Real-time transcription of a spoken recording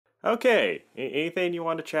Okay, anything you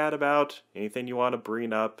want to chat about? Anything you want to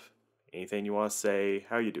bring up? Anything you want to say?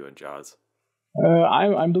 How you doing, Jaws?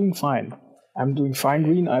 I'm doing fine. I'm doing fine,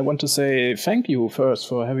 Green. I want to say thank you first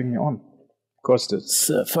for having me on, because it's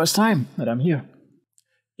the first time that I'm here.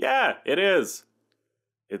 Yeah, it is.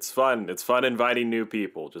 It's fun. It's fun inviting new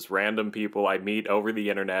people, just random people I meet over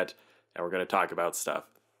the internet, and we're going to talk about stuff.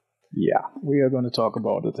 Yeah, we are going to talk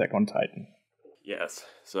about Attack on Titan. Yes,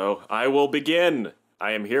 so I will begin.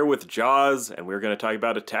 I am here with Jaws, and we're going to talk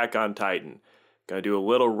about Attack on Titan. Going to do a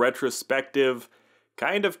little retrospective,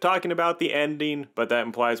 kind of talking about the ending, but that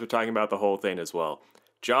implies we're talking about the whole thing as well.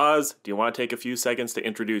 Jaws, do you want to take a few seconds to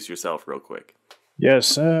introduce yourself real quick?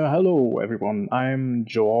 Yes, hello everyone. I'm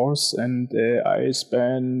Jaws, and I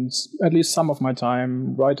spend at least some of my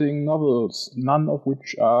time writing novels, none of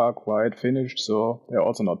which are quite finished, so they're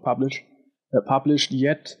also not published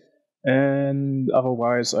yet. And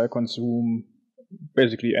otherwise, I consume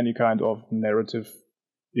basically any kind of narrative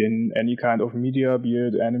in any kind of media, be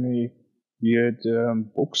it anime, be it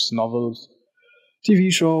books, novels,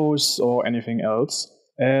 TV shows, or anything else.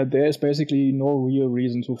 There is basically no real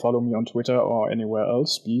reason to follow me on Twitter or anywhere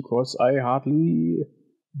else because I hardly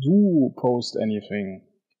do post anything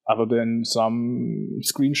other than some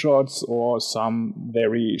screenshots or some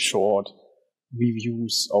very short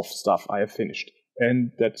reviews of stuff I have finished.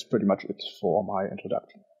 And that's pretty much it for my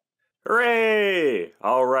introduction. Hooray!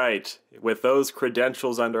 All right. With those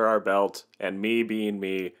credentials under our belt, and me being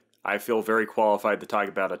me, I feel very qualified to talk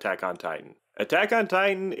about Attack on Titan. Attack on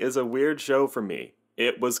Titan is a weird show for me.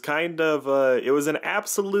 It was it was an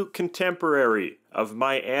absolute contemporary of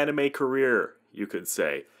my anime career, you could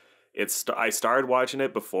say. I started watching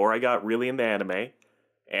it before I got really into anime,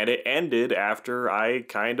 and it ended after I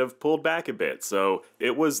kind of pulled back a bit. So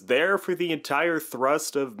it was there for the entire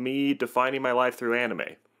thrust of me defining my life through anime.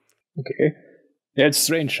 Okay. Yeah, it's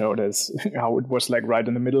strange how how it was like right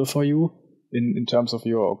in the middle for you in terms of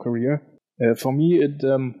your career. For me, it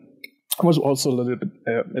was also a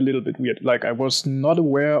little bit weird. Like I was not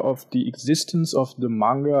aware of the existence of the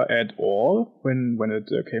manga at all when it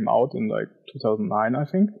came out in like 2009, I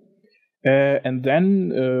think. And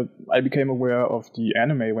then I became aware of the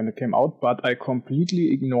anime when it came out, but I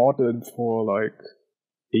completely ignored it for like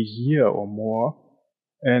a year or more.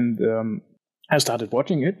 And I started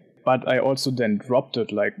watching it, but I also then dropped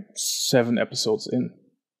it like 7 episodes in,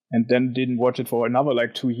 and then didn't watch it for another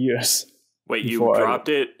like 2 years. Wait, you dropped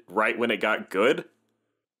it right when it got good?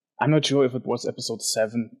 I'm not sure if it was episode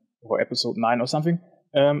 7 or episode 9 or something.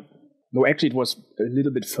 No, actually, it was a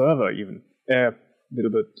little bit further even. A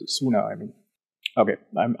little bit sooner, I mean. Okay,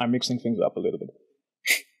 I'm mixing things up a little bit.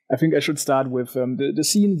 I think I should start with the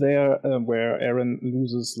scene there where Eren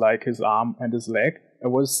loses like his arm and his leg.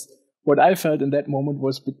 What I felt in that moment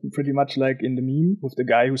was pretty much like in the meme with the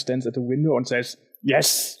guy who stands at the window and says,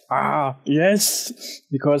 "Yes, yes,"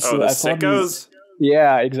 because the sickos?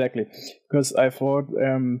 Yeah, exactly. Because I thought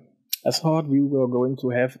we were going to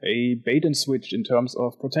have a bait and switch in terms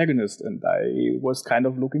of protagonist, and I was kind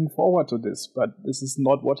of looking forward to this, but this is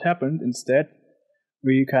not what happened. Instead,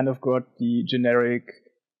 we kind of got the generic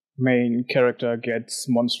main character gets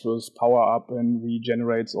monstrous power up and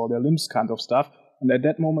regenerates all their limbs kind of stuff. And at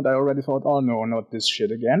that moment, I already thought, oh no, not this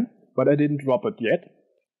shit again. But I didn't drop it yet.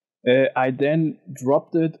 I then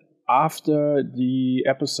dropped it after the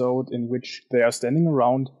episode in which they are standing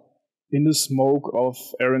around in the smoke of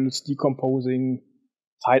Eren's decomposing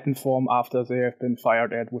Titan form after they have been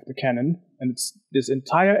fired at with the cannon. And it's this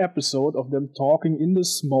entire episode of them talking in the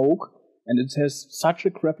smoke, and it has such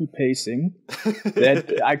a crappy pacing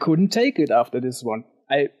that I couldn't take it after this one.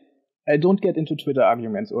 I don't get into Twitter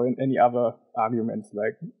arguments or in any other arguments,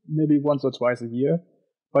 like maybe once or twice a year,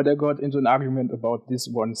 but I got into an argument about this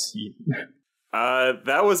one scene.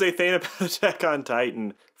 That was a thing about Attack on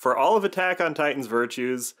Titan. For all of Attack on Titan's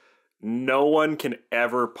virtues, no one can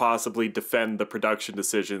ever possibly defend the production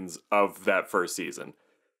decisions of that first season.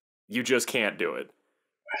 You just can't do it.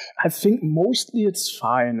 I think mostly it's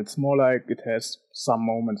fine. It's more like it has some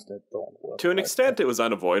moments that don't work. To an extent, it was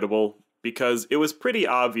unavoidable, because it was pretty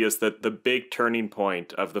obvious that the big turning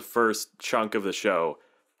point of the first chunk of the show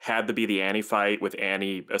had to be the Annie fight, with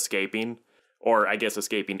Annie escaping, or I guess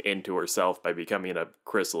escaping into herself by becoming a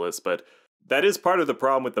chrysalis. But that is part of the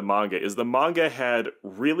problem with the manga, is the manga had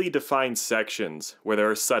really defined sections where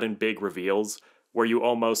there are sudden big reveals, where you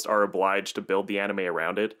almost are obliged to build the anime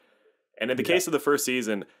around it. And in the case of the first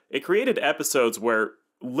season, it created episodes where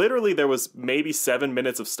literally there was maybe 7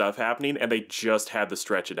 minutes of stuff happening, and they just had to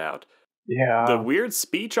stretch it out. Yeah. The weird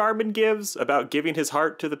speech Armin gives about giving his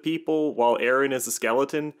heart to the people while Eren is a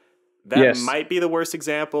skeleton, that might be the worst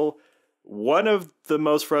example. One of the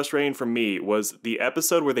most frustrating for me was the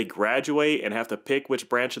episode where they graduate and have to pick which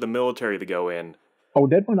branch of the military to go in. Oh,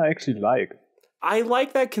 that one I actually like. I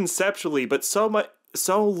like that conceptually, but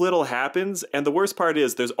so little happens, and the worst part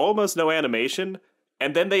is there's almost no animation,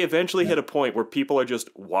 and then they eventually hit a point where people are just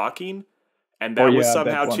walking, and that was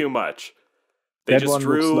somehow too much. They just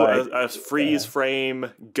drew a freeze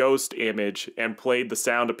frame ghost image and played the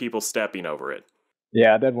sound of people stepping over it.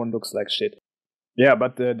 Yeah, that one looks like shit. Yeah,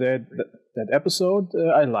 but that episode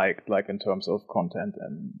I liked, like in terms of content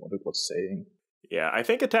and what it was saying. Yeah, I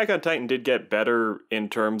think Attack on Titan did get better in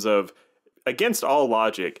terms of, against all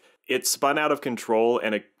logic, it spun out of control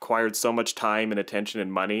and acquired so much time and attention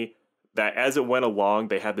and money that as it went along,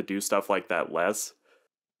 they had to do stuff like that less.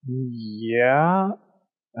 Yeah,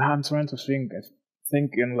 I'm trying to think. I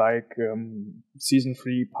think in like season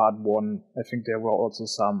 3, part 1, I think there were also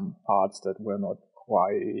some parts that were not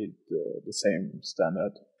quite the same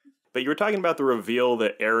standard. But you were talking about the reveal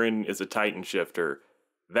that Eren is a Titan shifter.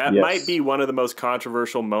 That might be one of the most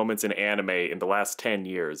controversial moments in anime in the last 10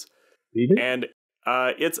 years. Really? And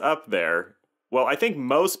it's up there. Well, I think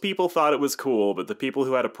most people thought it was cool, but the people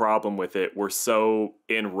who had a problem with it were so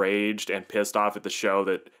enraged and pissed off at the show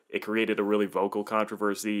that it created a really vocal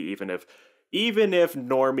controversy, even if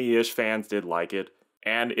normie-ish fans did like it.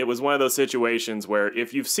 And it was one of those situations where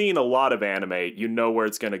if you've seen a lot of anime, you know where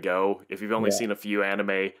it's going to go. If you've only seen a few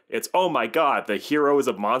anime, it's, oh my god, the hero is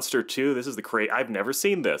a monster too? This is I've never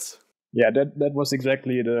seen this. Yeah, that was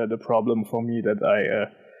exactly the problem for me, that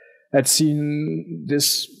I had seen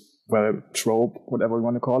this, well, trope, whatever you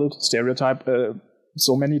want to call it, stereotype,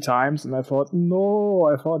 so many times, and I thought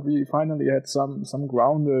we finally had some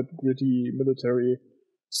grounded, gritty military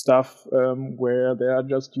stuff where they are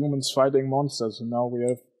just humans fighting monsters, and now we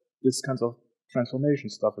have this kind of transformation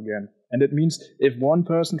stuff again. And it means if one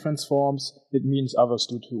person transforms, it means others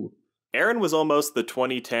do too. Eren was almost the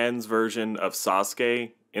 2010s version of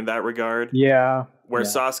Sasuke in that regard. Yeah. Where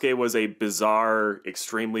Sasuke was a bizarre,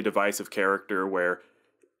 extremely divisive character where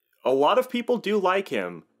a lot of people do like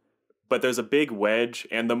him, but there's a big wedge,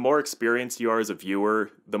 and the more experienced you are as a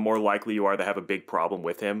viewer, the more likely you are to have a big problem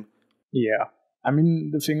with him. Yeah. I mean,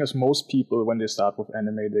 the thing is, most people, when they start with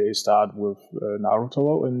anime, they start with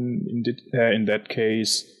Naruto, and in that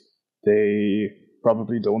case, they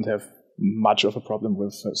probably don't have much of a problem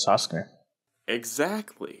with Sasuke.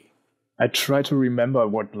 Exactly. I try to remember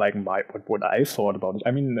what I thought about it.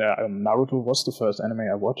 I mean, Naruto was the first anime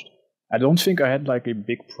I watched. I don't think I had like a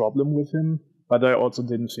big problem with him, but I also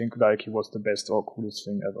didn't think like he was the best or coolest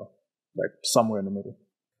thing ever. Like somewhere in the middle.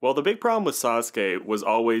 Well, the big problem with Sasuke was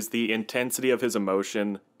always the intensity of his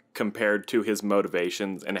emotion compared to his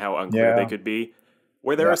motivations and how unclear they could be.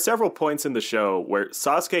 Where there are several points in the show where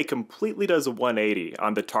Sasuke completely does a 180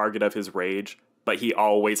 on the target of his rage, but he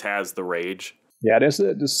always has the rage. Yeah, there's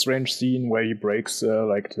this strange scene where he breaks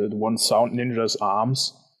like the one sound ninja's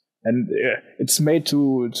arms, and it's made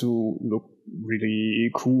to look really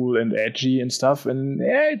cool and edgy and stuff, and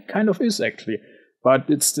it kind of is actually, but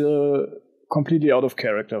it's still completely out of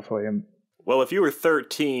character for him. Well, if you were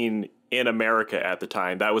 13 in America at the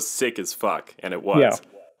time, that was sick as fuck, and it was.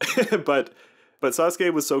 Yeah. but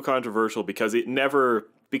Sasuke was so controversial because it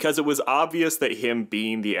was obvious that him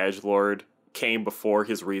being the edgelord came before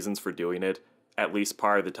his reasons for doing it, at least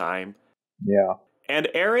part of the time. Yeah. And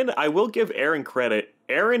Eren, I will give Eren credit.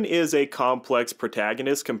 Eren is a complex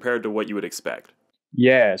protagonist compared to what you would expect.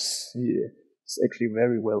 Yes, it's actually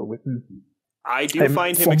very well written. I do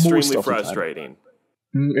find him extremely frustrating.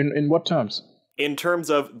 In what terms? In terms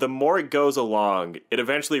of the more it goes along, it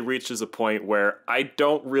eventually reaches a point where I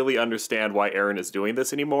don't really understand why Eren is doing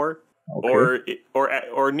this anymore. Okay.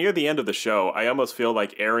 Or near the end of the show, I almost feel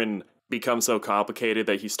like Eren becomes so complicated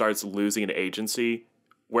that he starts losing agency,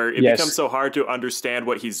 where it becomes so hard to understand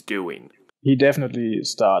what he's doing. He definitely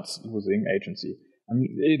starts losing agency. I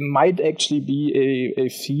mean, it might actually be a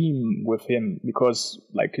theme with him, because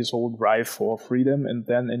like his whole drive for freedom, and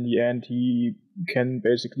then in the end he can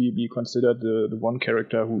basically be considered the one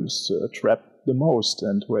character who's trapped the most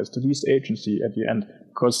and who has the least agency at the end,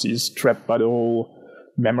 because he's trapped by the whole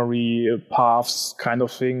memory paths kind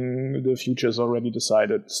of thing, the future's already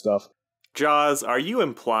decided stuff. Jaws, are you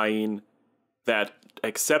implying that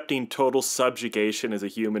accepting total subjugation as a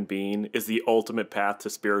human being is the ultimate path to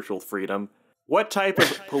spiritual freedom? What type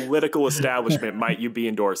of political establishment might you be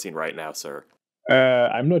endorsing right now, sir?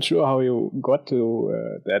 I'm not sure how you got to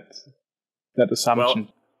that assumption.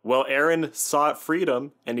 Well, Eren sought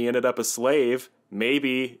freedom, and he ended up a slave.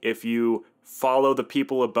 Maybe if you follow the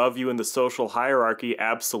people above you in the social hierarchy,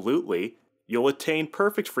 absolutely, you'll attain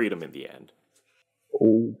perfect freedom in the end.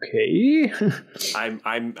 Okay.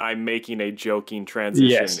 I'm making a joking transition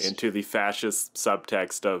Yes. into the fascist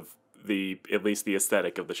subtext of at least the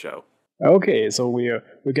aesthetic of the show. Okay, so we're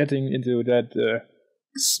getting into that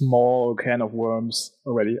small can of worms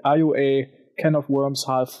already. Are you a can of worms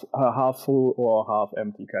half full or half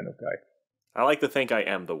empty kind of guy? I like to think I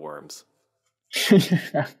am the worms.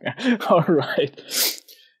 All right.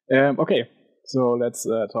 Okay, so let's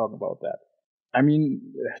talk about that. I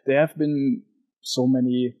mean, there have been so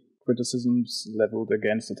many criticisms leveled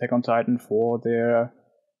against Attack on Titan for their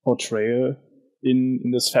portrayal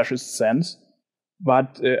in this fascist sense.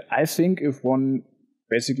 But I think if one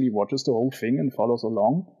basically watches the whole thing and follows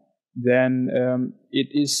along, then it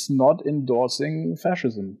is not endorsing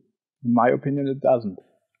fascism. In my opinion, it doesn't.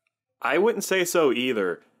 I wouldn't say so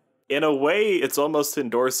either. In a way, it's almost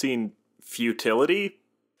endorsing futility.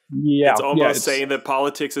 Yeah, it's almost saying that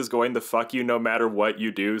politics is going to fuck you no matter what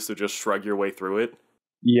you do, so just shrug your way through it.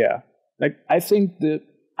 Yeah. Like, I think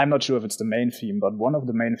I'm not sure if it's the main theme, but one of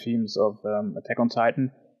the main themes of Attack on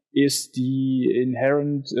Titan is the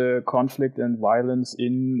inherent conflict and violence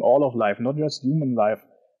in all of life, not just human life.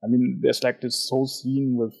 I mean, there's like this whole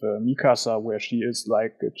scene with Mikasa where she is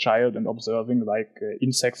like a child and observing like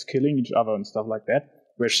insects killing each other and stuff like that,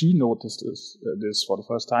 where she noticed this for the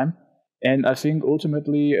first time. And I think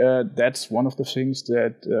ultimately that's one of the things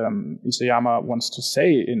that Isayama wants to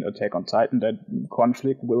say in Attack on Titan, that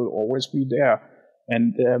conflict will always be there.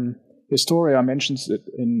 And Historia mentions it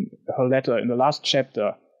in her letter in the last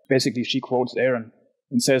chapter. Basically, she quotes Eren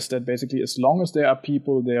and says that basically as long as there are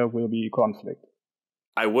people, there will be conflict.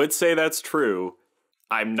 I would say that's true.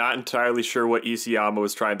 I'm not entirely sure what Isayama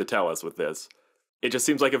was trying to tell us with this. It just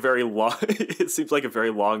seems like a very long it seems like a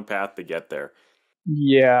very long path to get there.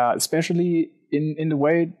 Yeah, especially in the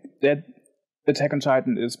way that Attack on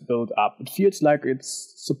Titan is built up. It feels like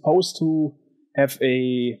it's supposed to have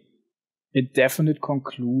a definite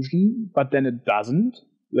conclusion, but then it doesn't.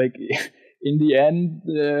 Like, in the end,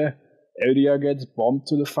 Eldia gets bombed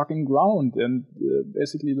to the fucking ground, and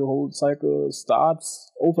basically the whole cycle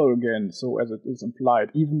starts over again, so as it is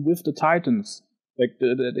implied, even with the Titans. Like,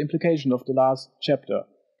 the implication of the last chapter,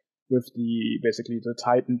 with basically the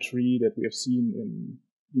Titan tree that we have seen in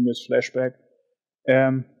Ymir's flashback,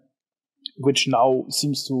 which now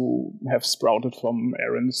seems to have sprouted from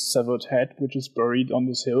Eren's severed head, which is buried on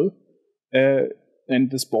this hill,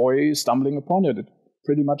 and this boy stumbling upon it. It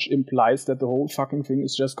pretty much implies that the whole fucking thing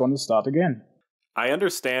is just gonna start again. I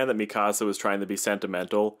understand that Mikasa was trying to be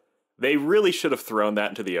sentimental. They really should have thrown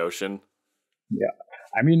that into the ocean. Yeah,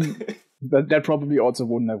 I mean, that probably also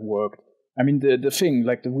wouldn't have worked. I mean, the thing,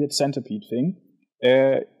 like the weird centipede thing,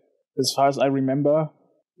 as far as I remember,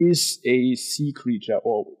 is a sea creature,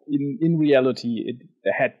 or in reality, it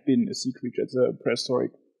had been a sea creature. It's a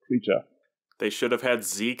prehistoric creature. They should have had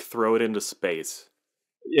Zeke throw it into space.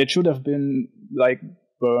 It should have been, like,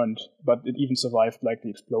 burned, but it even survived, like, the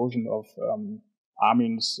explosion of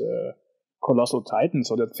Armin's colossal titan,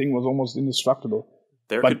 so that thing was almost indestructible.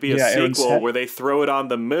 There could be a sequel where they throw it on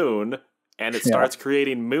the moon, and it starts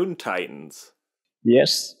creating moon titans.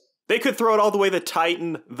 Yes. They could throw it all the way to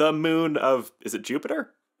Titan, the moon of... Is it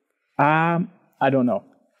Jupiter? I don't know.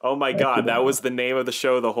 Oh my god, that was the name of the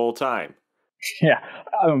show the whole time. Yeah.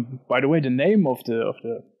 By the way, the name of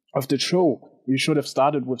the show, we should have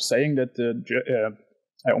started with saying that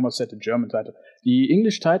I almost said the German title. The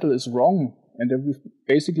English title is wrong, and that we've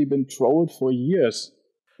basically been trolled for years.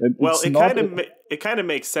 Well, it kind of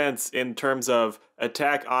makes sense in terms of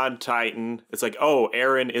Attack on Titan. It's like, oh,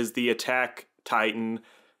 Eren is the Attack Titan,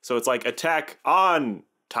 so it's like Attack on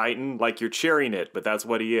Titan, like you're cheering it, but that's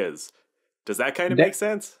what he is. Does that kind of make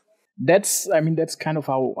sense? That's kind of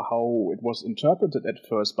how it was interpreted at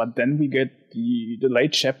first, but then we get the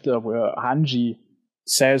late chapter where Hanji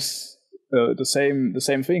says the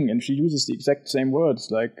same thing, and she uses the exact same words,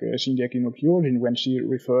 like Shingeki no Kyojin, when she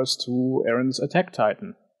refers to Eren's Attack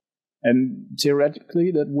Titan. And theoretically,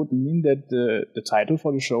 that would mean that the title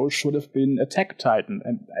for the show should have been Attack Titan.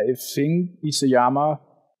 And I think Isayama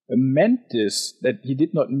meant this, that he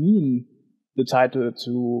did not mean the title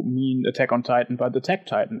to mean Attack on Titan, but Attack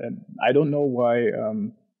Titan. And I don't know why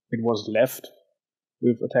it was left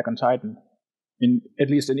with Attack on Titan, at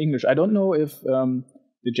least in English. I don't know if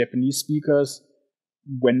the Japanese speakers,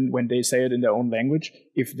 when they say it in their own language,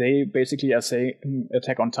 if they basically are saying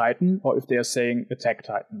Attack on Titan or if they are saying Attack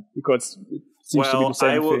Titan, because it seems to be the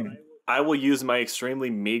same thing. I will use my extremely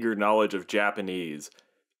meager knowledge of Japanese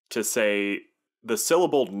to say the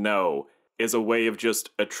syllable no is a way of just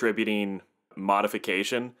attributing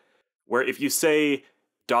modification, where if you say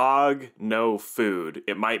dog, no food,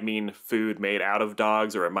 it might mean food made out of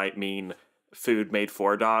dogs, or it might mean food made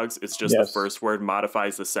for dogs. It's just the Yes. first word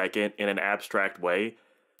modifies the second in an abstract way.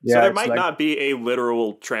 So Yeah, there it's might like, not be a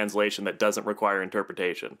literal translation that doesn't require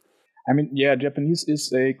interpretation. I mean, yeah, Japanese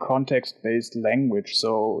is a context-based language,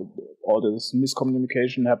 so all this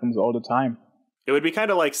miscommunication happens all the time. It would be kind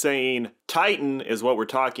of like saying Titan is what we're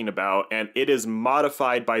talking about, and it is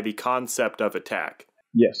modified by the concept of attack.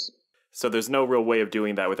 Yes. So there's no real way of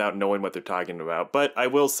doing that without knowing what they're talking about. But I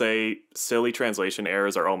will say, silly translation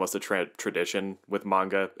errors are almost a tradition with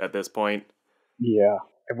manga at this point. Yeah.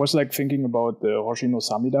 I was like thinking about the Hoshino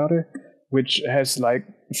Samidare, which has like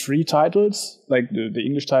 3 titles, like the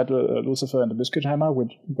English title Lucifer and the Biscuit Hammer,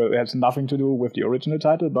 which has nothing to do with the original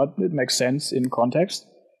title, but it makes sense in context.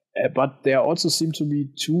 But there also seem to be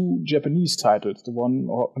 2 Japanese titles. The one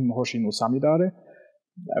Hoshino Samidare,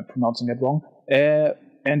 I'm pronouncing that wrong,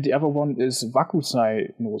 and the other one is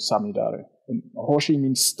Wakusai no Samidare. And Hoshi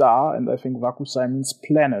means star, and I think Wakusai means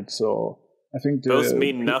planet. So I think those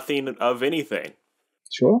mean nothing of anything.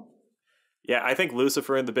 Sure. Yeah, I think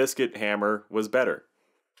Lucifer and the Biscuit Hammer was better.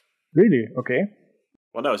 Really? Okay.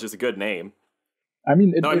 Well, no, it's just a good name. I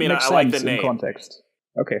mean, it makes sense like the name. in context.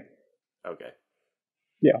 Okay. Okay.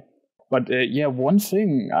 Yeah. But yeah, one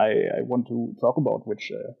thing I want to talk about,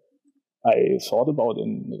 which I thought about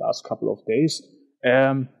in the last couple of days,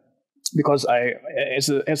 because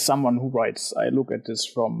as someone who writes, I look at this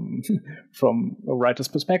from from a writer's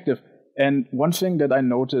perspective. And one thing that I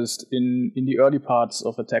noticed in the early parts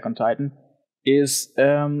of Attack on Titan is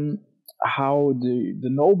how the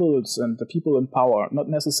nobles and the people in power, not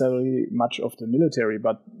necessarily much of the military,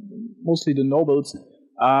 but mostly the nobles,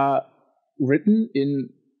 are written in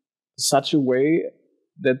such a way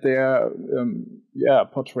that they're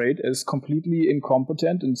portrayed as completely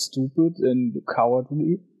incompetent and stupid and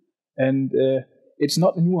cowardly, and it's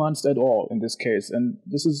not nuanced at all in this case. And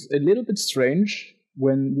this is a little bit strange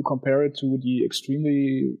when you compare it to the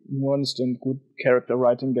extremely nuanced and good character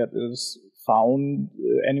writing that is found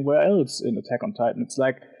anywhere else in Attack on Titan. It's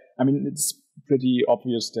like, I mean, it's pretty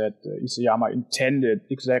obvious that Isayama intended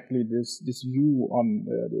exactly this view on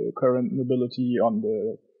the current nobility, on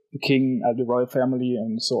the king, the royal family,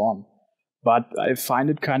 and so on. But I find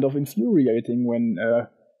it kind of infuriating when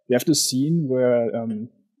you have this scene where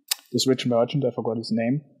this rich merchant, I forgot his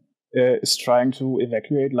name, is trying to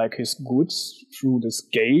evacuate like his goods through this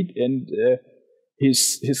gate, and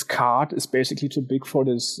his cart is basically too big for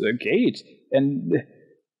this gate, and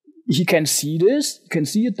he can see this, can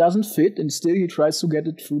see it doesn't fit, and still he tries to get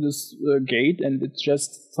it through this gate, and it's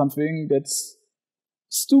just something that's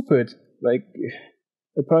stupid. Like,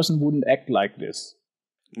 a person wouldn't act like this.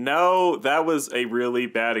 No, that was a really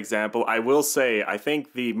bad example. I will say, I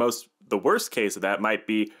think the worst case of that might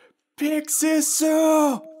be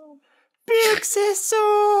Pixisu!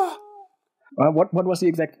 Pixisu! What was the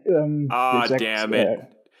exact? Damn it!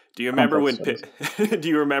 Do you remember Do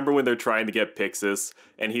you remember when they're trying to get Pixis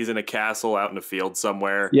and he's in a castle out in a field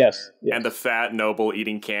somewhere? Yes. And the fat noble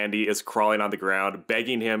eating candy is crawling on the ground,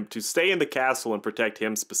 begging him to stay in the castle and protect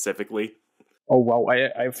him specifically. Oh wow!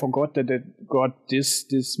 I forgot that it got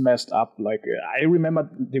this messed up. Like, I remember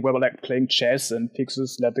they were like playing chess and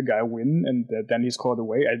Pixis let the guy win, and then he's called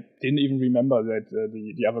away. I didn't even remember that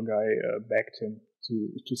the other guy begged him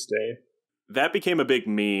to stay. That became a big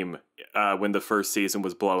meme when the first season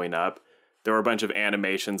was blowing up. There were a bunch of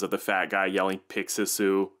animations of the fat guy yelling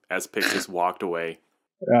Pixisu as Pixis walked away.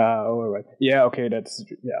 All right. Yeah. Okay. That's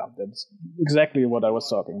exactly what I was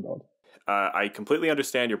talking about. I completely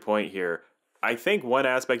understand your point here. I think one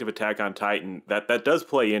aspect of Attack on Titan that does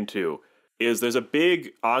play into is there's a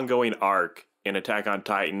big ongoing arc in Attack on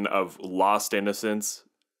Titan of lost innocence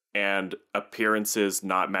and appearances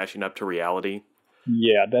not matching up to reality.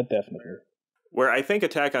 Yeah, that definitely. Where I think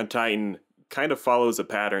Attack on Titan kind of follows a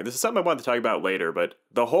pattern. This is something I want to talk about later, but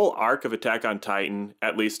the whole arc of Attack on Titan,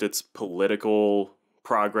 at least its political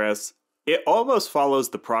progress, it almost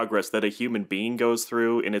follows the progress that a human being goes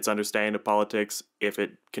through in its understanding of politics if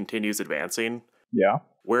it continues advancing. Yeah.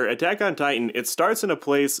 Where Attack on Titan, it starts in a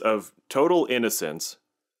place of total innocence.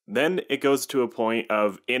 Then it goes to a point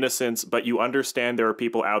of innocence, but you understand there are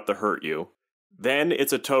people out to hurt you. Then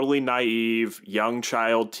it's a totally naive, young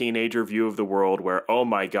child, teenager view of the world where, oh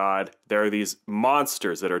my god, there are these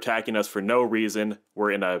monsters that are attacking us for no reason.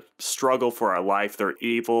 We're in a struggle for our life. They're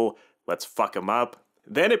evil. Let's fuck them up.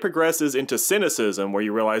 Then it progresses into cynicism where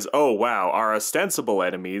you realize, oh wow, our ostensible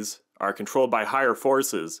enemies are controlled by higher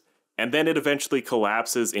forces. And then it eventually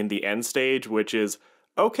collapses in the end stage, which is,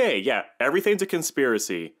 okay, yeah, everything's a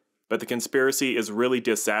conspiracy, but the conspiracy is really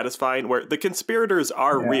dissatisfying, where the conspirators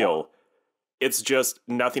are real. It's just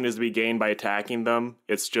nothing is to be gained by attacking them.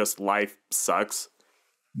 It's just life sucks.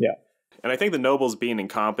 Yeah. And I think the nobles being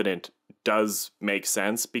incompetent does make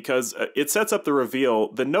sense because it sets up the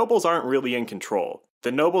reveal the nobles aren't really in control.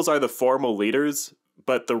 The nobles are the formal leaders,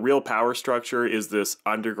 but the real power structure is this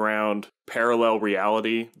underground parallel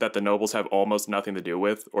reality that the nobles have almost nothing to do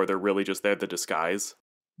with, or they're really just there to disguise.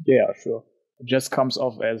 Yeah, sure. It just comes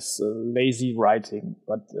off as lazy writing,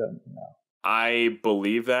 but yeah. I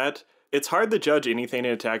believe that. It's hard to judge anything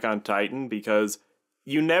in Attack on Titan because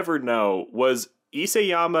you never know. Was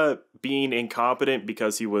Isayama being incompetent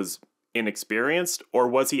because he was inexperienced, or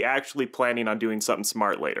was he actually planning on doing something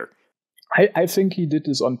smart later? I think he did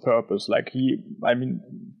this on purpose. Like you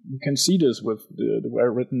can see this with the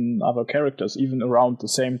well-written other characters, even around the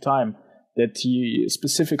same time, that he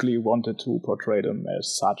specifically wanted to portray them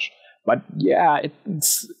as such. But yeah,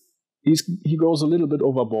 he goes a little bit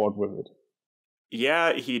overboard with it.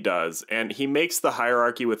 Yeah, he does. And he makes the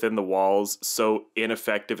hierarchy within the walls so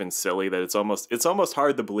ineffective and silly that it's almost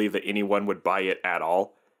hard to believe that anyone would buy it at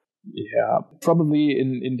all. Yeah, probably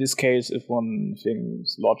in this case, if one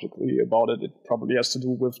thinks logically about it, it probably has to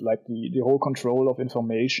do with like the whole control of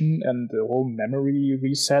information and the whole memory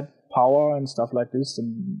reset power and stuff like this,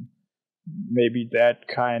 and maybe that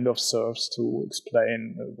kind of serves to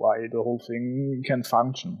explain why the whole thing can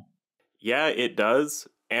function. Yeah, it does.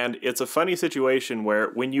 And it's a funny situation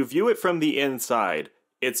where when you view it from the inside,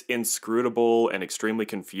 it's inscrutable and extremely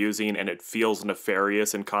confusing and it feels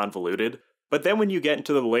nefarious and convoluted. But then when you get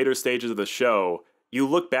into the later stages of the show, you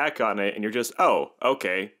look back on it and you're just, oh,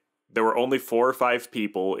 okay. There were only 4 or 5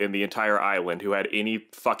 people in the entire island who had any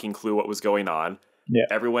fucking clue what was going on. Yeah.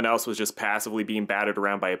 Everyone else was just passively being battered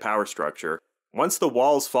around by a power structure. Once the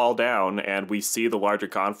walls fall down and we see the larger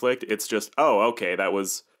conflict, it's just, oh, okay, that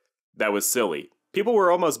was silly. People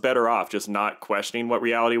were almost better off just not questioning what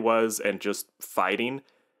reality was and just fighting.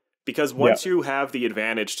 Because once you have the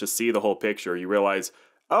advantage to see the whole picture, you realize,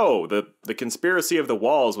 oh, the conspiracy of the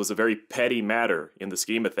walls was a very petty matter in the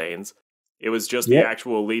scheme of things. It was just the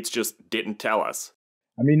actual elites just didn't tell us.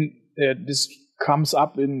 I mean, this comes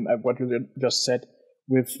up in what you just said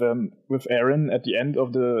with Eren at the end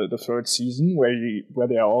of the 3rd season, where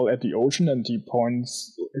they are all at the ocean and he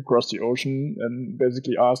points across the ocean and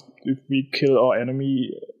basically asks, if we kill our enemy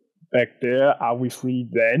back there, are we free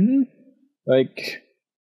then? Like,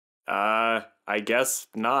 I guess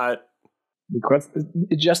not. Because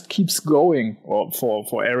it just keeps going, or for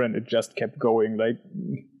Eren, it just kept going. Like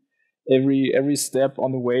every step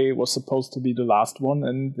on the way was supposed to be the last one,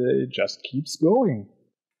 and it just keeps going.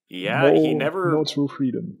 Yeah, no true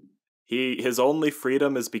freedom. His only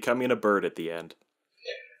freedom is becoming a bird at the end.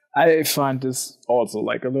 I find this also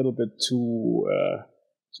like a little bit too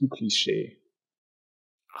cliche.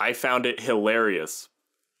 I found it hilarious.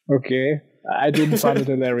 Okay. I didn't find it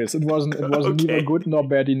hilarious. It wasn't okay. Neither good nor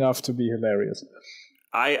bad enough to be hilarious.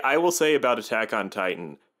 I will say about Attack on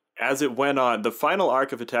Titan, as it went on, the final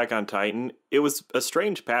arc of Attack on Titan, it was a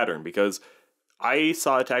strange pattern because I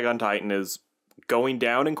saw Attack on Titan as going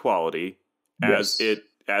down in quality as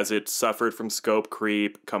it suffered from scope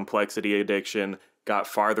creep, complexity addiction, got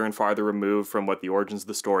farther and farther removed from what the origins of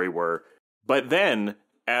the story were. But then,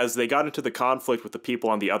 as they got into the conflict with the people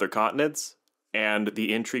on the other continents, and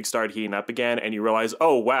the intrigue started heating up again, and you realize,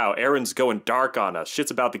 oh wow, Eren's going dark on us, shit's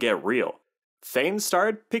about to get real. Things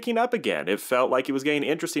started picking up again. It felt like it was getting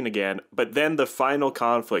interesting again, but then the final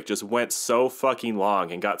conflict just went so fucking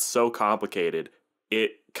long and got so complicated,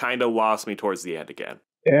 it kind of lost me towards the end again.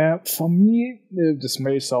 For me, this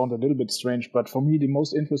may sound a little bit strange, but for me the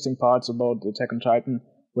most interesting parts about Attack on Titan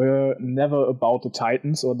were never about the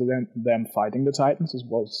Titans or them fighting the Titans. It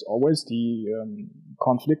was always the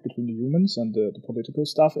conflict between the humans and the political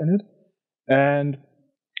stuff in it. And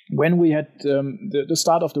when we had the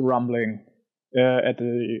start of the rumbling at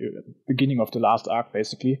the beginning of the last arc,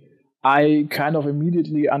 basically, I kind of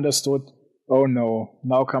immediately understood, oh no,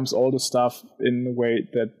 now comes all the stuff in a way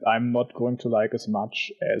that I'm not going to like as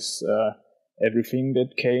much as everything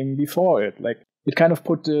that came before it. Like, it kind of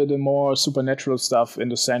put the more supernatural stuff in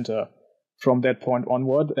the center from that point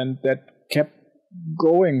onward, and that kept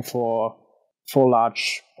going for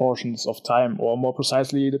large portions of time, or more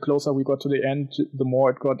precisely, the closer we got to the end, the more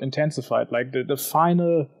it got intensified. Like the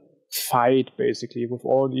final fight, basically, with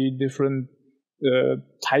all the different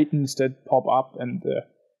titans that pop up, and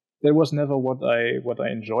that was never what I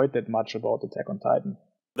enjoyed that much about Attack on Titan.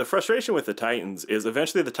 The frustration with the Titans is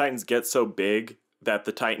eventually the Titans get so big that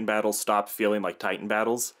the Titan battles stop feeling like Titan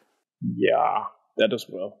battles. Yeah, that as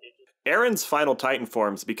well. Eren's final Titan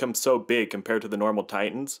forms become so big compared to the normal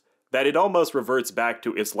Titans that it almost reverts back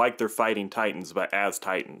to it's like they're fighting Titans, but as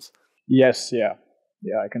Titans. Yes, yeah.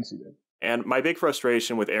 Yeah, I can see that. And my big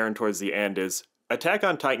frustration with Eren towards the end is, Attack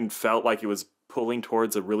on Titan felt like it was pulling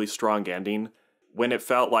towards a really strong ending when it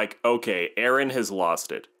felt like, okay, Eren has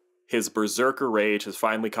lost it. His berserker rage has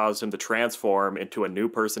finally caused him to transform into a new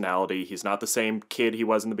personality. He's not the same kid he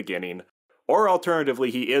was in the beginning. Or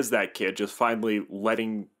alternatively, he is that kid, just finally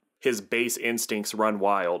letting his base instincts run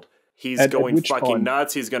wild. He's going fucking point?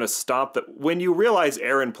 nuts. He's going to stomp the... When you realize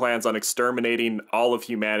Eren plans on exterminating all of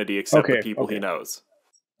humanity except the people he knows.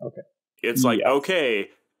 Okay. It's like, okay,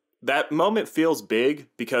 that moment feels big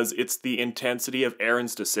because it's the intensity of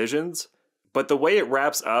Eren's decisions, but the way it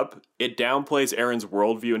wraps up, it downplays Eren's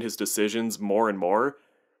worldview and his decisions more and more,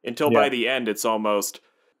 until by the end it's almost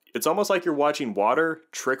like you're watching water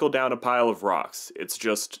trickle down a pile of rocks. It's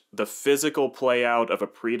just the physical play out of a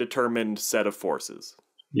predetermined set of forces.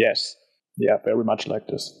 Yes. Yeah, very much like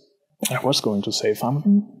this. I was going to say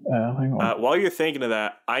something. Hang on. While you're thinking of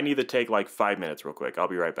that, I need to take like 5 minutes real quick. I'll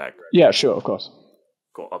be right back. Yeah, sure, of course.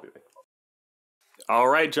 Cool, I'll be back. All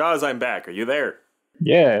right, Jaws, I'm back. Are you there?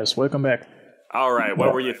 Yes, welcome back. All right,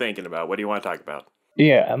 what were you thinking about? What do you want to talk about?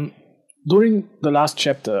 Yeah, during the last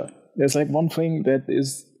chapter, there's like one thing that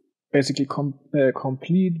is basically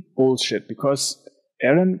complete bullshit, because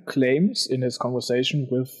Eren claims in his conversation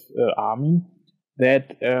with Armin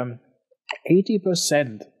that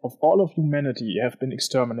 80% of all of humanity have been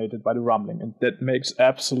exterminated by the rumbling, and that makes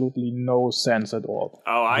absolutely no sense at all.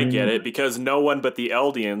 Oh, I get it, because no one but the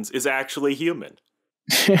Eldians is actually human.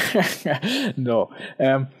 No.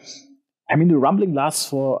 I mean, the rumbling lasts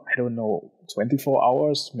for, I don't know, 24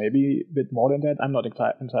 hours, maybe a bit more than that. I'm not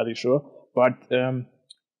entirely sure. But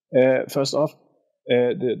first off,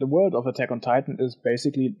 the world of Attack on Titan is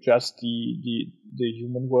basically just the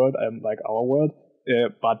human world, like our world,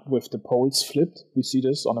 but with the poles flipped. We see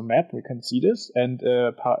this on a map, we can see this. And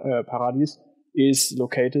Paradis is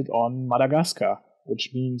located on Madagascar,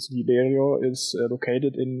 which means Liberio is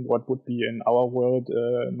located in what would be in our world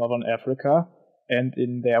Northern Africa, and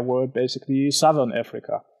in their world basically Southern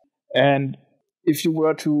Africa. And if you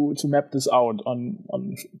were to map this out on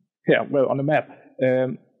a map,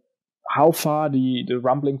 how far the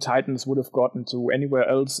rumbling titans would have gotten to anywhere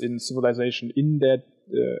else in civilization in that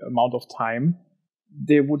amount of time,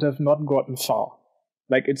 they would have not gotten far.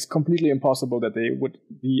 Like, it's completely impossible that they would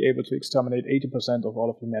be able to exterminate 80% of all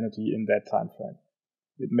of humanity in that time frame.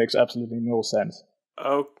 It makes absolutely no sense.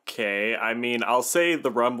 Okay, I mean, I'll say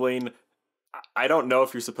the rumbling, I don't know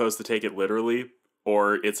if you're supposed to take it literally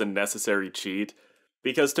or it's a necessary cheat,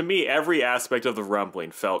 because to me, every aspect of the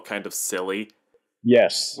rumbling felt kind of silly.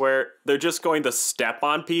 Yes. Where they're just going to step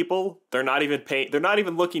on people. They're not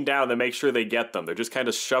even looking down to make sure they get them. They're just kind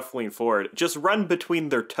of shuffling forward. Just run between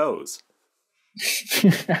their toes.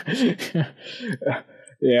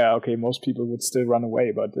 Yeah, okay, most people would still run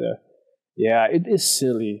away, but yeah, it is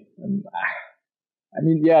silly. And I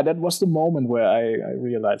mean, yeah, that was the moment where I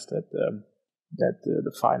realized that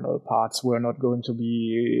the final parts were not going to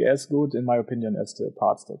be as good, in my opinion, as the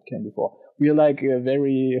parts that came before. We are like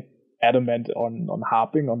very adamant on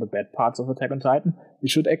harping on the bad parts of Attack on Titan. We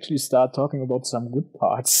should actually start talking about some good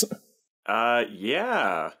parts.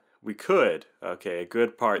 Yeah, we could. Okay,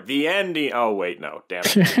 good part. The ending. Oh, wait, no, damn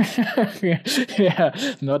it.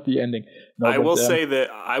 Yeah, not the ending. No, I will say that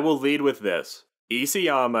I will lead with this.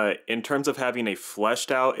 Isayama, in terms of having a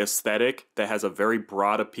fleshed out aesthetic that has a very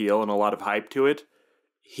broad appeal and a lot of hype to it,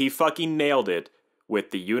 he fucking nailed it.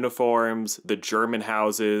 With the uniforms, the German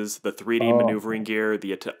houses, the 3D maneuvering gear,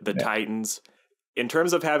 the Titans. In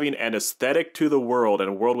terms of having an aesthetic to the world and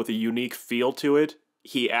a world with a unique feel to it,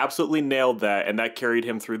 he absolutely nailed that, and that carried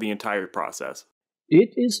him through the entire process.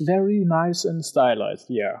 It is very nice and stylized,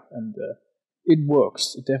 yeah, and it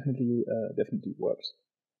works. It definitely works.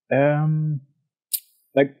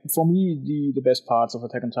 Like, for me, the best parts of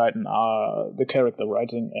Attack on Titan are the character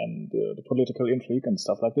writing and the political intrigue and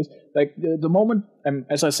stuff like this. Like, the moment,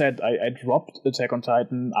 as I said, I dropped Attack on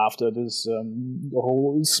Titan after this the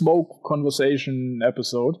whole smoke conversation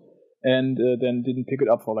episode, and then didn't pick it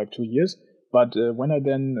up for like 2 years. But when I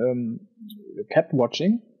then kept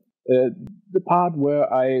watching, the part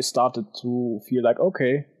where I started to feel like,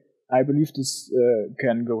 okay, I believe this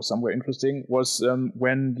can go somewhere interesting, was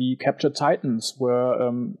when the captured Titans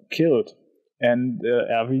were killed, and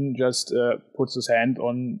Erwin just puts his hand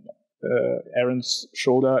on Eren's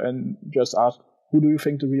shoulder and just asks, "Who do you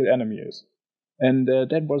think the real enemy is?" And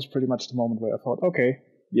that was pretty much the moment where I thought, okay,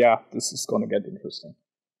 yeah, this is gonna get interesting.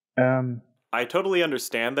 I totally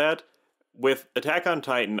understand that. With Attack on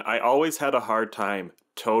Titan, I always had a hard time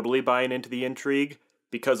totally buying into the intrigue,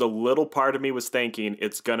 because a little part of me was thinking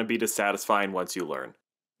it's going to be dissatisfying once you learn.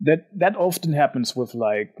 That often happens with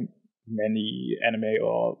like many anime,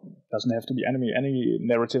 or doesn't have to be anime, any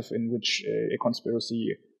narrative in which a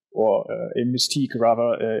conspiracy or a mystique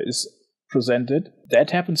rather is presented.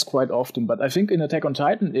 That happens quite often, but I think in Attack on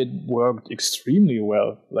Titan it worked extremely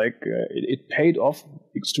well. Like it paid off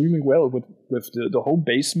extremely well with the whole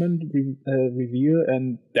basement reveal,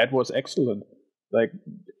 and that was excellent. Like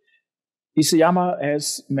Isayama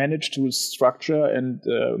has managed to structure and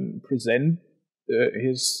present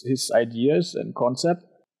his ideas and concept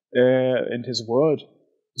and his world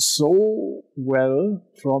so well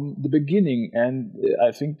from the beginning, and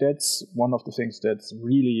I think that's one of the things that's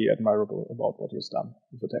really admirable about what he's done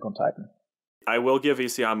with Attack on Titan. I will give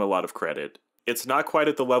Isayama a lot of credit. It's not quite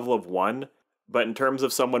at the level of One, but in terms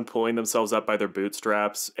of someone pulling themselves up by their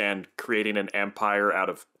bootstraps and creating an empire out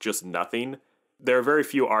of just nothing, there are very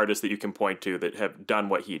few artists that you can point to that have done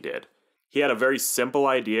what he did. He had a very simple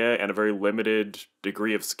idea and a very limited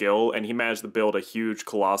degree of skill, and he managed to build a huge,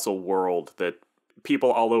 colossal world that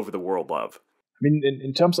people all over the world love. I mean,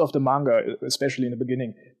 in terms of the manga, especially in the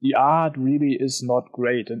beginning, the art really is not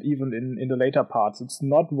great, and even in the later parts, it's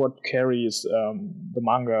not what carries the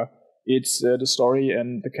manga. It's the story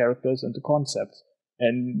and the characters and the concepts.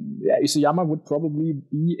 And yeah, Isayama would probably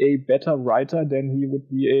be a better writer than he would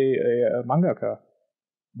be a mangaka.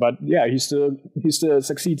 But yeah, he still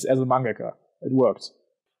succeeds as a mangaka. It works.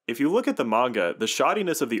 If you look at the manga, the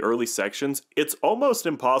shoddiness of the early sections, it's almost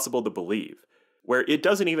impossible to believe, where it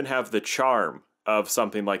doesn't even have the charm of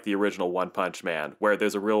something like the original One Punch Man, where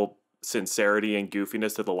there's a real sincerity and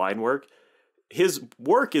goofiness to the line work. His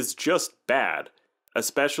work is just bad,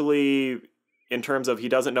 especially in terms of he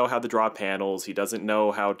doesn't know how to draw panels, he doesn't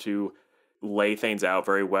know how to lay things out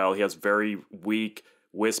very well, he has very weak,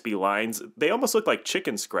 wispy lines. They almost look like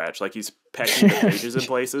chicken scratch, like he's pecking the pages in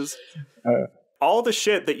places. All the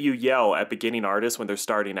shit that you yell at beginning artists when they're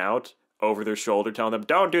starting out over their shoulder, telling them,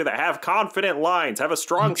 don't do that, have confident lines, have a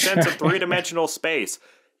strong sense of three-dimensional space.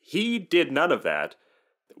 He did none of that.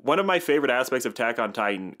 One of my favorite aspects of Attack on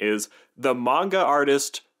Titan is the manga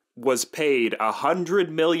artist was paid $100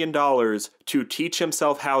 million to teach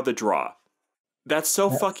himself how to draw. That's so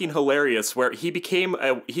fucking hilarious, where he became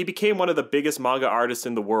one of the biggest manga artists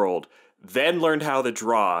in the world, then learned how to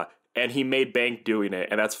draw, and he made bank doing it,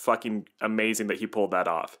 and that's fucking amazing that he pulled that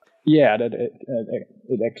off. Yeah,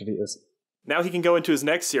 it actually is. Now he can go into his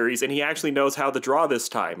next series, and he actually knows how to draw this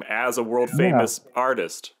time, as a world-famous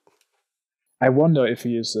artist. I wonder if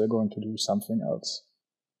he is going to do something else.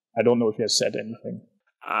 I don't know if he has said anything.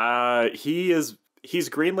 He's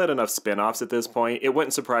greenlit enough spin-offs at this point. It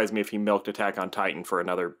wouldn't surprise me if he milked Attack on Titan for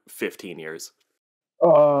another 15 years.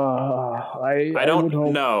 I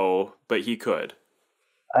don't know, but he could.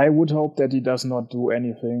 I would hope that he does not do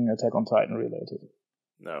anything Attack on Titan related.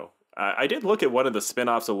 No. I did look at one of the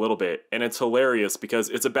spin-offs a little bit, and it's hilarious because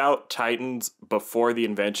it's about Titans before the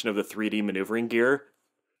invention of the 3D maneuvering gear.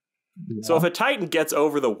 Yeah. So if a Titan gets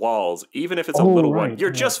over the walls, even if it's a little one, you're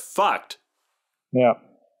just fucked. Yeah.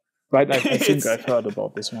 Right, I think I've heard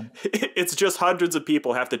about this one. It's just hundreds of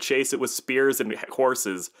people have to chase it with spears and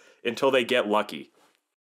horses until they get lucky.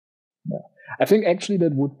 Yeah. I think actually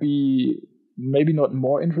that would be maybe not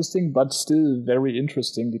more interesting, but still very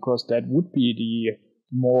interesting, because that would be the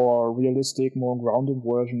more realistic, more grounded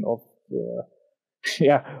version of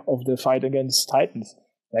the fight against Titans.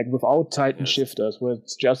 Like without Titan shifters, where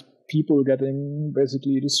it's just people getting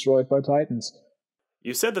basically destroyed by Titans.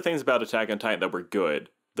 You said the things about Attack on Titan that were good.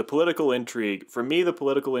 The political intrigue, for me, the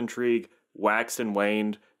political intrigue waxed and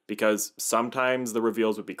waned because sometimes the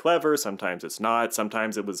reveals would be clever, sometimes it's not,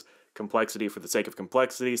 sometimes it was complexity for the sake of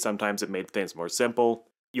complexity, sometimes it made things more simple.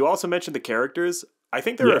 You also mentioned the characters. I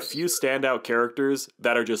think there are a few standout characters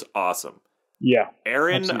that are just awesome. Yeah.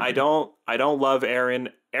 Eren, absolutely. I don't love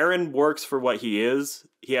Eren. Eren works for what he is.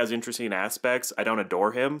 He has interesting aspects. I don't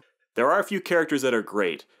adore him. There are a few characters that are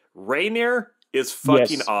great. Rainier is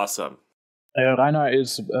fucking awesome. Rainer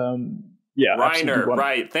is, Rainer,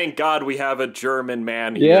 right. Thank God we have a German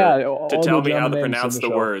man here to tell me how to pronounce the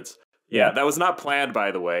words. Yeah, that was not planned,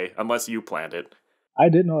 by the way, unless you planned it. I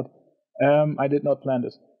did not. I did not plan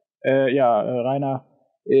this. Rainer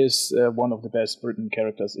is one of the best written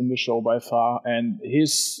characters in the show by far, and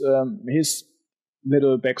his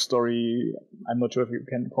little backstory, I'm not sure if you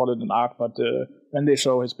can call it an arc, but when they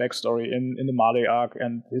show his backstory in the Marley arc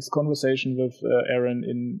and his conversation with Eren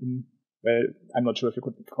in I'm not sure if you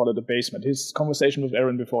could call it a basement. His conversation with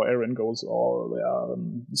Eren before Eren goes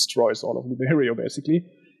destroys all of Liberia, basically.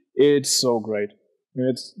 It's so great.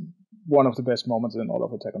 It's one of the best moments in all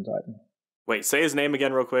of Attack on Titan. Wait, say his name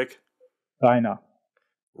again real quick. Rainer.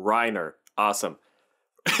 Awesome.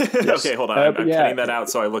 Yes. Okay, hold on. I'm cutting that out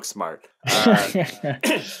so I look smart.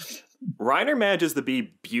 Reiner manages to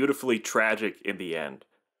be beautifully tragic in the end,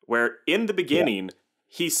 where in the beginning,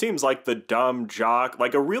 he seems like the dumb jock,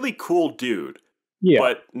 like a really cool dude,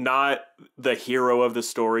 but not the hero of the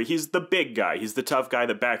story. He's the big guy. He's the tough guy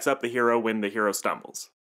that backs up the hero when the hero stumbles.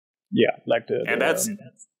 Yeah, like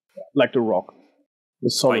like the Rock. The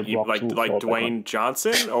solid Rock. Like Dwayne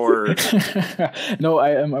Johnson, or no,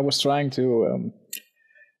 I was trying to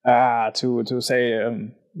say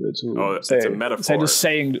it's a metaphor. Say the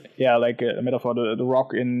saying, like a metaphor, the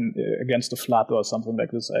Rock in Against the Flood or something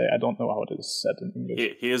like this. I don't know how it is said in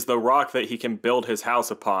English. He is the rock that he can build his house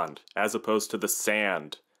upon, as opposed to the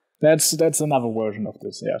sand. That's another version of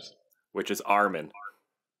this, yes. Which is Armin.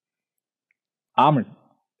 Armin.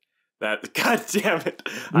 That, God damn it!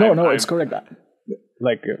 It's correct.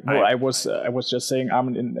 I was just saying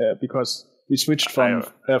Armin because we switched from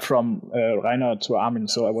Reiner to Armin,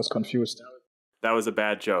 so I was confused. That was a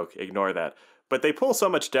bad joke. Ignore that. But they pull so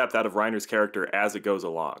much depth out of Reiner's character as it goes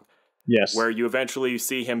along. Yes. Where you eventually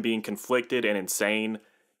see him being conflicted and insane.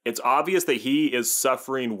 It's obvious that he is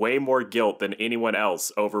suffering way more guilt than anyone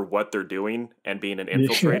else over what they're doing and being an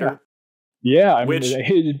infiltrator. Yeah, I mean,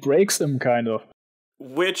 it breaks him kind of.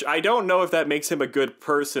 Which I don't know if that makes him a good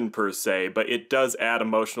person per se, but it does add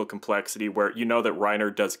emotional complexity where you know that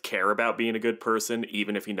Reiner does care about being a good person,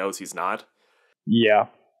 even if he knows he's not. Yeah.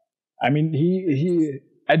 I mean,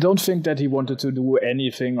 I don't think that he wanted to do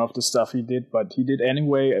anything of the stuff he did, but he did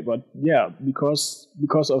anyway. But yeah, because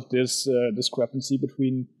of this discrepancy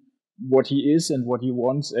between what he is and what he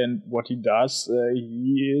wants and what he does,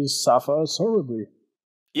 he suffers horribly.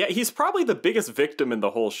 Yeah, he's probably the biggest victim in the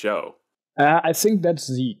whole show. I think that's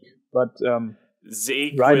Zeke, but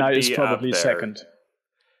Zeke Reiner is probably second.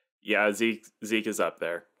 Yeah, Zeke is up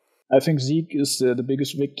there. I think Zeke is the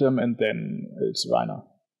biggest victim, and then it's Reiner.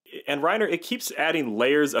 And Reiner, it keeps adding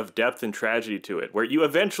layers of depth and tragedy to it, where you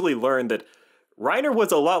eventually learn that Reiner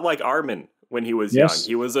was a lot like Armin when he was young.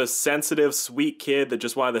 He was a sensitive, sweet kid that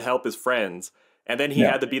just wanted to help his friends, and then he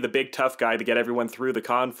had to be the big tough guy to get everyone through the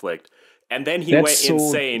conflict. And then he went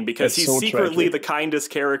insane because he's secretly the kindest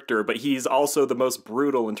character, but he's also the most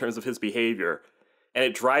brutal in terms of his behavior. And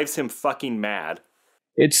it drives him fucking mad.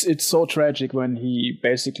 It's so tragic when he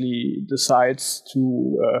basically decides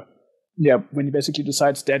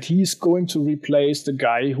that he's going to replace the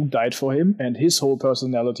guy who died for him and his whole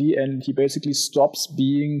personality, and he basically stops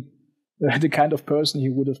being the kind of person he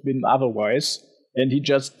would have been otherwise, and he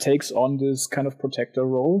just takes on this kind of protector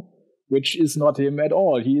role, which is not him at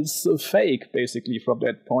all. He is a fake, basically, from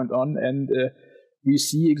that point on. And we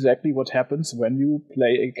see exactly what happens when you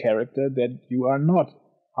play a character that you are not,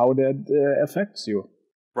 how that affects you.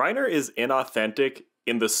 Reiner is inauthentic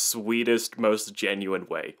in the sweetest, most genuine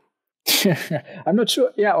way. I'm not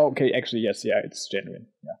sure. Yeah, okay, actually, yes, yeah, it's genuine.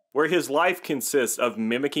 Yeah. Where his life consists of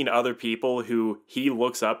mimicking other people who he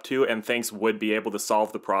looks up to and thinks would be able to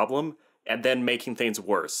solve the problem, and then making things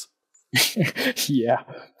worse. Yeah,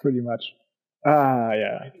 pretty much.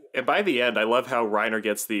 Yeah. And by the end, I love how Reiner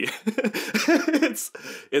gets the...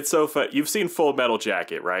 it's so fun. You've seen Full Metal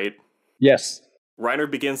Jacket, right? Yes.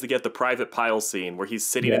 Reiner begins to get the Private Pile scene where he's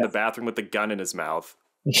sitting in the bathroom with the gun in his mouth.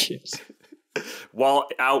 Yes. While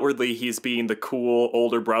outwardly he's being the cool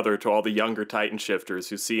older brother to all the younger Titan shifters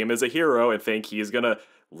who see him as a hero and think he's gonna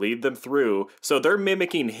lead them through. So they're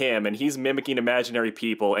mimicking him, and he's mimicking imaginary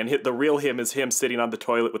people, and the real him is him sitting on the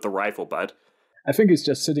toilet with the rifle butt. I think he's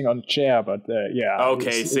just sitting on a chair, but yeah.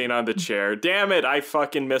 Okay, sitting on the chair. Damn it, I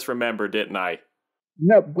fucking misremembered, didn't I?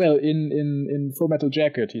 No, well, in Full Metal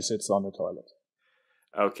Jacket, he sits on the toilet.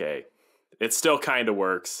 Okay. It still kind of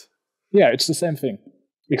works. Yeah, it's the same thing.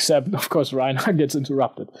 Except, of course, Reiner gets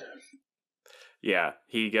interrupted. Yeah,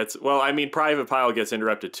 he gets... Well, I mean, Private Pile gets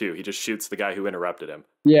interrupted too. He just shoots the guy who interrupted him.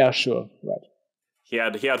 Yeah, sure,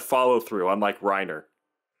 right. He had follow-through, unlike Reiner.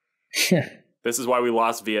 This is why we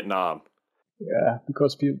lost Vietnam. Yeah,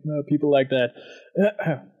 because people like that.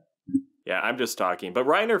 Yeah, I'm just talking. But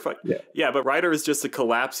Reiner... but Reiner is just a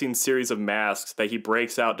collapsing series of masks that he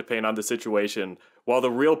breaks out depending on the situation, while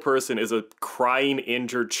the real person is a crying,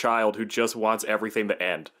 injured child who just wants everything to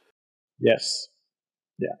end. Yes.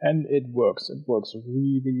 Yeah, and it works. It works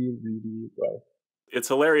really, really well. It's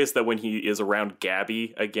hilarious that when he is around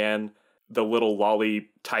Gabby again, the little lolly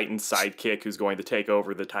Titan sidekick who's going to take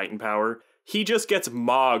over the Titan power, he just gets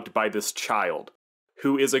mogged by this child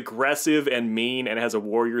who is aggressive and mean and has a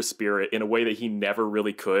warrior spirit in a way that he never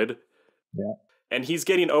really could. Yeah. And he's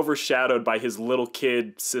getting overshadowed by his little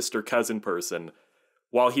kid sister cousin person,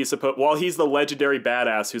 while he's the legendary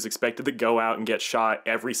badass who's expected to go out and get shot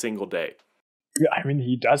every single day. I mean,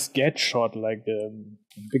 he does get shot, like the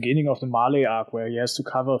beginning of the Marley arc, where he has to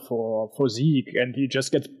cover for Zeke, and he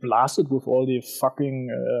just gets blasted with all the fucking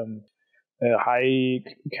high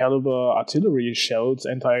caliber artillery shells,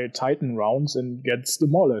 anti-Titan rounds, and gets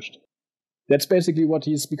demolished. That's basically what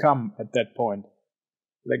he's become at that point.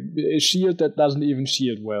 Like a shield that doesn't even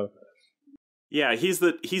shield well. Yeah, he's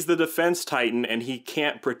the defense Titan, and he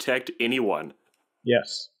can't protect anyone.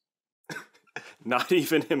 Yes. Not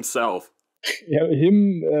even himself. Yeah,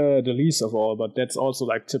 him the least of all, but that's also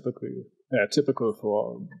like typical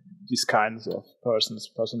for these kinds of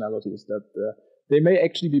personalities, that they may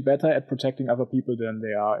actually be better at protecting other people than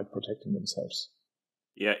they are at protecting themselves.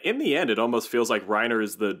 Yeah, in the end, it almost feels like Reiner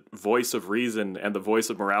is the voice of reason and the voice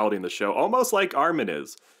of morality in the show, almost like Armin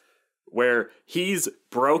is, where he's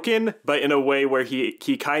broken, but in a way where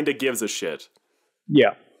he kind of gives a shit.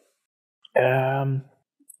 Yeah.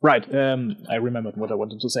 Right. I remembered what I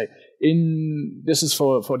wanted to say. This is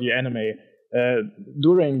for the anime.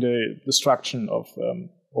 During the destruction of,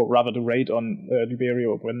 or rather the raid on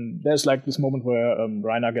Liberio, when there's like this moment where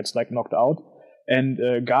Reiner gets like knocked out, and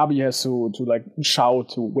Gabi has to like shout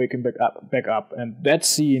to wake him back up, and that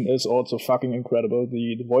scene is also fucking incredible.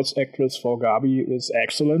 The voice actress for Gabi is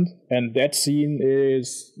excellent, and that scene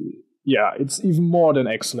is, yeah, it's even more than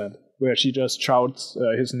excellent, where she just shouts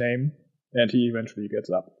his name and he eventually gets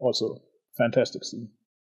up. Also, fantastic scene.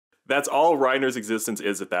 That's all Reiner's existence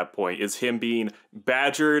is at that point, is him being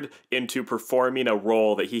badgered into performing a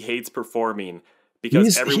role that he hates performing,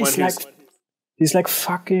 because he's like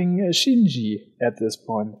fucking Shinji at this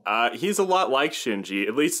point. He's a lot like Shinji.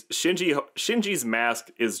 At least Shinji's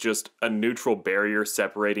mask is just a neutral barrier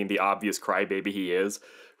separating the obvious crybaby he is.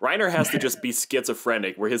 Reiner has to just be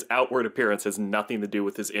schizophrenic, where his outward appearance has nothing to do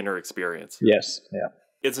with his inner experience. Yes, yeah.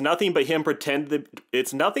 It's nothing but him pretending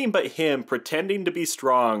to be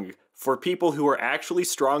strong for people who are actually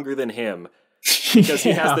stronger than him, because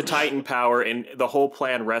he has the Titan power and the whole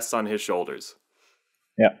plan rests on his shoulders.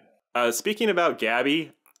 Yeah. Speaking about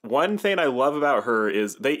Gabi, one thing I love about her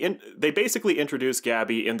is they basically introduce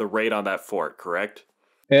Gabi in the raid on that fort, correct?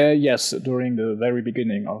 Yes, during the very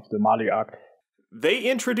beginning of the Mali arc. They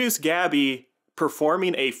introduce Gabi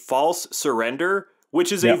performing a false surrender,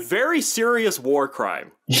 which is a very serious war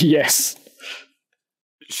crime. Yes.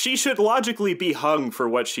 She should logically be hung for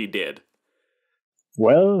what she did.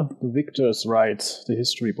 Well, the victors write the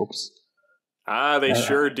history books. They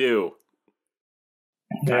sure do.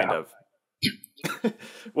 Kind of.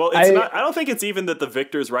 Well, it's not. I don't think it's even that the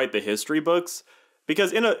victors write the history books,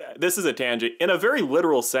 because this is a tangent. In a very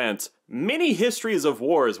literal sense, many histories of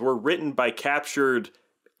wars were written by captured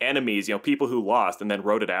enemies, people who lost and then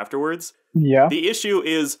wrote it afterwards. Yeah. The issue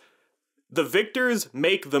is the victors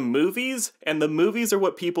make the movies, and the movies are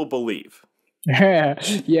what people believe.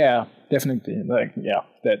 Yeah, definitely.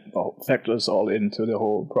 That factors all into the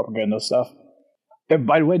whole propaganda stuff.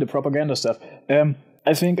 By the way, the propaganda stuff.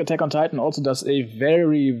 I think Attack on Titan also does a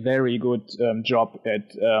very, very good job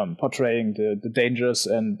at portraying the dangers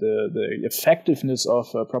and the effectiveness of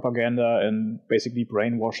propaganda and basically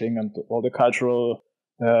brainwashing and all the cultural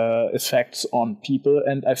effects on people.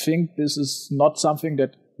 And I think this is not something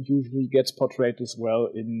that usually gets portrayed as well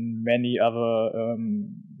in many other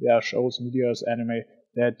shows, medias, anime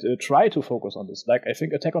that try to focus on this. Like, I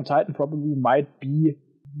think Attack on Titan probably might be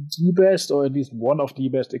the best, or at least one of the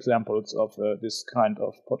best examples of this kind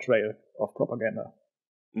of portrayal of propaganda.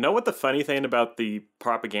 Know what the funny thing about the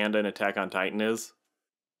propaganda in Attack on Titan is?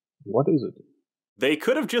 What is it? They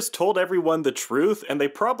could have just told everyone the truth, and they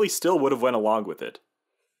probably still would have went along with it.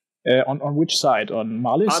 On which side? On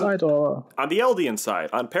Marley's side, or on the Eldian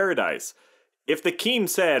side, on Paradise? If the king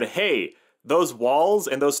said, "Hey, those walls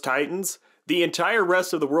and those Titans, the entire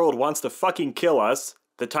rest of the world wants to fucking kill us.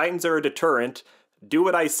 The Titans are a deterrent. Do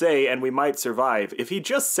what I say, and we might survive." If he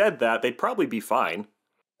just said that, they'd probably be fine.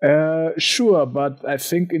 Sure, but I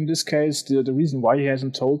think in this case, the reason why he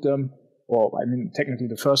hasn't told them, or I mean, technically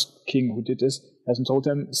the first king who did this hasn't told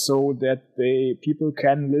them, so that people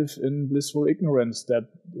can live in blissful ignorance. That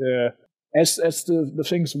as the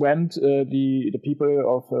things went, the people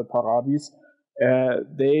of Paradis,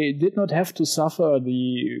 they did not have to suffer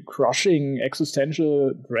the crushing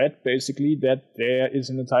existential dread, basically, that there is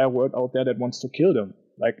an entire world out there that wants to kill them.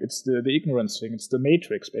 Like, it's the ignorance thing. It's the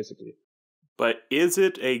Matrix, basically. But is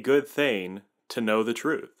it a good thing to know the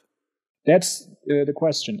truth? That's the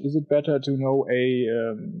question. Is it better to know a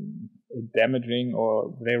damaging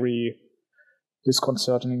or very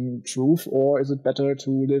disconcerting truth, or is it better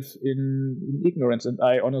to live in ignorance? And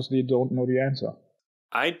I honestly don't know the answer.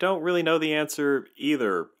 I don't really know the answer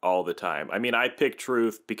either all the time. I mean, I pick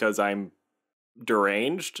truth because I'm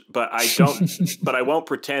deranged, but I don't. But I won't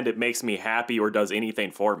pretend it makes me happy or does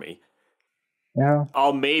anything for me. Yeah.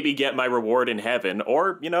 I'll maybe get my reward in heaven,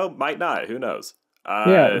 or might not. Who knows?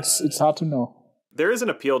 It's hard to know. There is an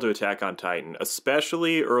appeal to Attack on Titan,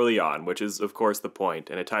 especially early on, which is, of course, the point,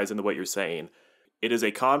 and it ties into what you're saying. It is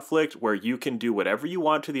a conflict where you can do whatever you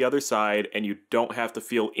want to the other side, and you don't have to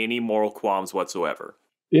feel any moral qualms whatsoever.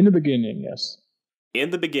 In the beginning, yes.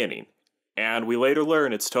 In the beginning. And we later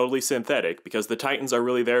learn it's totally synthetic, because the Titans are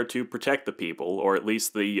really there to protect the people, or at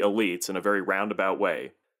least the elites, in a very roundabout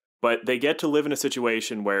way. But they get to live in a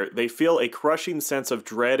situation where they feel a crushing sense of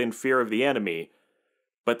dread and fear of the enemy,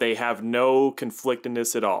 but they have no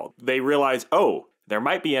conflictedness at all. They realize, oh, there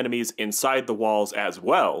might be enemies inside the walls as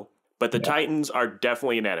well, but the Titans are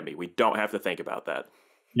definitely an enemy. We don't have to think about that.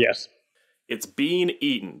 Yes. It's being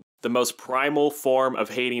eaten, the most primal form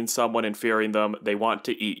of hating someone and fearing them. They want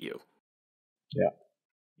to eat you. Yeah.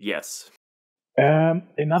 Yes.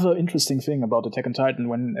 Another interesting thing about Attack on Titan,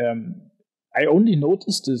 when I only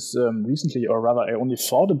noticed this recently, or rather I only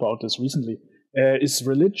thought about this recently, is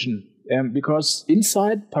religion. Because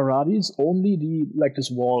inside Paradis, only this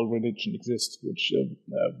wall religion exists, which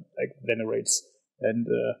venerates and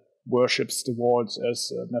worships the walls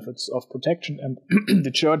as methods of protection. And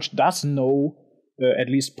the church does know at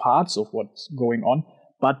least parts of what's going on,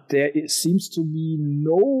 but there seems to be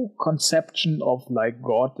no conception of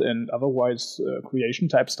God and otherwise creation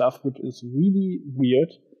type stuff, which is really weird.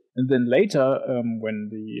 And then later, when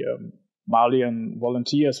the Malian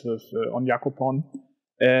volunteers with Onyakopon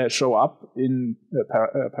show up in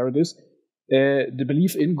Paradis, the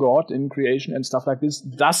belief in God, in creation and stuff like this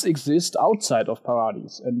does exist outside of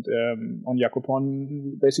Paradis. And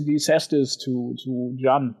Onyakopon basically says this to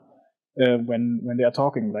Jan when they are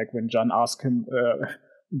talking, like when Jan asks him,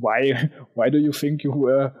 why do you think you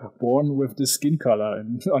were born with this skin color?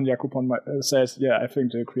 And Onyakopon says, yeah, I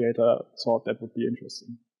think the creator thought that would be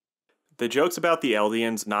interesting. The jokes about the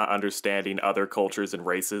Eldians not understanding other cultures and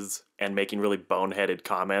races and making really boneheaded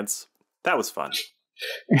comments, that was fun.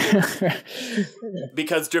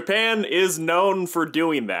 Because Japan is known for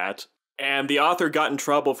doing that, and the author got in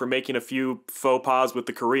trouble for making a few faux pas with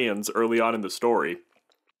the Koreans early on in the story.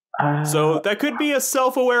 So that could be a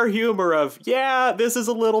self-aware humor of, yeah, this is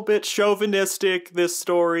a little bit chauvinistic, this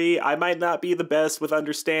story. I might not be the best with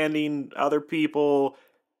understanding other people.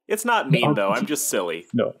 It's not mean, though. I'm just silly.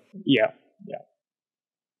 No. Yeah.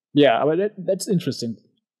 But that's interesting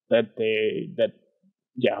that that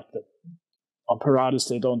on Paradis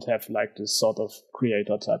they don't have this sort of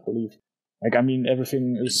creator type belief.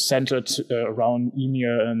 Everything is centered around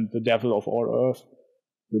Ymir and the devil of all Earth,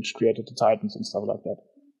 which created the Titans and stuff like that.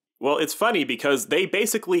 Well, it's funny because they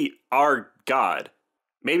basically are God.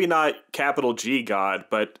 Maybe not capital G God,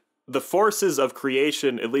 but the forces of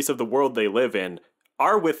creation, at least of the world they live in,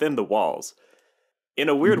 are within the walls. In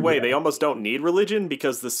a weird way, they almost don't need religion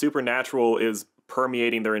because the supernatural is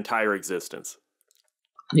permeating their entire existence.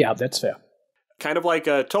 Yeah, that's fair. Kind of like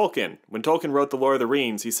Tolkien. When Tolkien wrote The Lord of the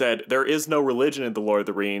Rings, he said, there is no religion in The Lord of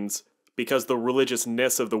the Rings because the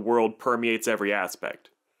religiousness of the world permeates every aspect.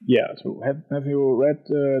 Yeah, so have you read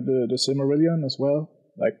the Silmarillion as well?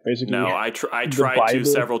 Basically. No, I tried to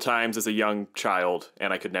several times as a young child,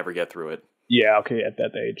 and I could never get through it. Yeah, okay, at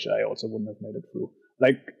that age, I also wouldn't have made it through.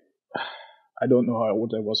 I don't know how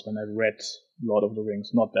old I was when I read Lord of the Rings,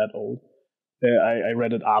 not that old. I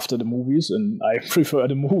read it after the movies, and I prefer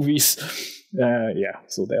the movies.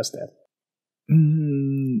 So there's that.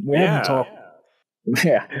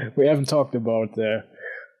 We haven't talked about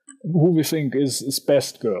who we think is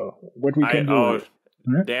best girl. What we can do.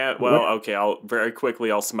 Dan, well, okay,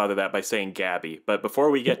 I'll smother that by saying Gabby. But before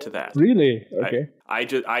we get to that. Really? Okay.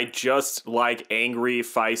 I just like angry,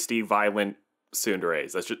 feisty, violent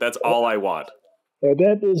tsunderes. That's all I want.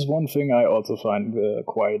 That is one thing I also find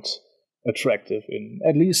quite attractive,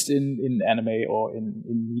 at least in anime or in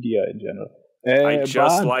media in general. I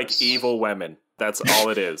just like evil women. That's all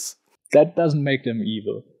it is. That doesn't make them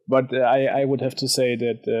evil. But I would have to say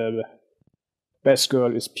that best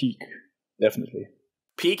girl is Peak, definitely.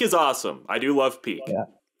 Peak is awesome. I do love Peak. Yeah.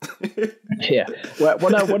 Yeah. Well,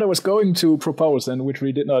 what I was going to propose, and which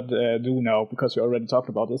we did not do now because we already talked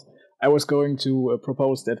about this, I was going to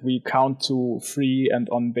propose that we count to 3, and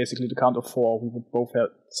on basically the count of 4, we would both have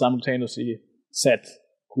simultaneously set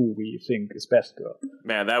who we think is best girl.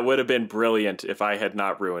 Man, that would have been brilliant if I had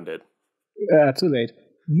not ruined it. Too late.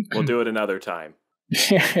 We'll do it another time.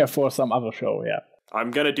 Yeah, for some other show, yeah.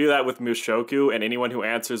 I'm gonna do that with Mushoku, and anyone who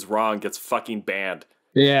answers wrong gets fucking banned.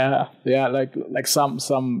 Yeah, like some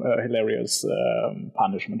hilarious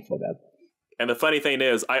punishment for that. And the funny thing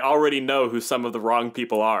is, I already know who some of the wrong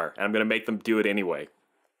people are, and I'm going to make them do it anyway.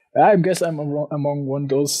 I guess I'm among one of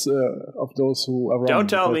those who are wrong. Don't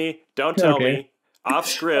tell me. Don't tell Okay. me. Off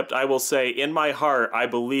script, I will say, in my heart, I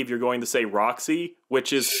believe you're going to say Roxy,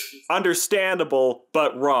 which is understandable,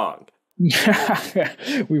 but wrong.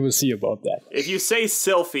 We will see about that. If you say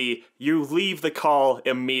Sylphie, you leave the call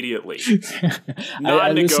immediately. I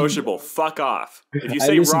Non-negotiable. Fuck off. If you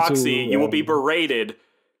say Roxy, you will be berated,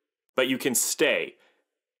 but you can stay.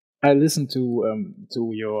 I listened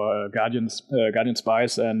to your Guardian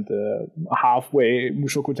Spies and halfway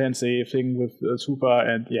Mushoku Tensei thing with Super,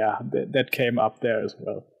 and yeah, that came up there as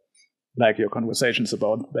well. Like your conversations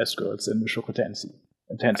about best girls in Mushoku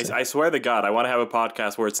Tensei. I swear to God, I want to have a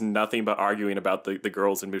podcast where it's nothing but arguing about the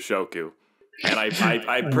girls in Mushoku. And I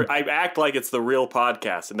act like it's the real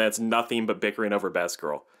podcast, and that's nothing but bickering over best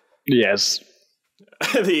girl. Yes.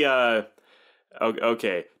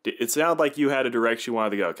 Okay. It sounded like you had a direction you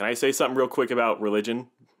wanted to go. Can I say something real quick about religion?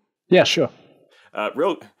 Yeah, sure.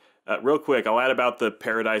 Real quick, I'll add about the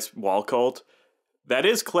Paradise Wall cult. That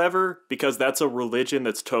is clever because that's a religion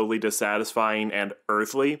that's totally dissatisfying and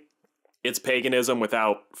earthly. It's paganism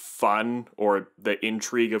without fun or the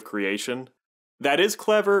intrigue of creation. That is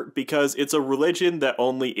clever because it's a religion that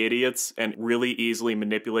only idiots and really easily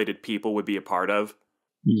manipulated people would be a part of.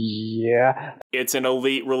 Yeah. It's an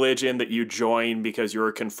elite religion that you join because you're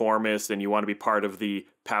a conformist and you want to be part of the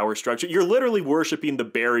power structure. You're literally worshiping the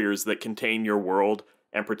barriers that contain your world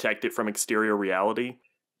and protect it from exterior reality.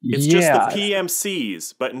 It's just the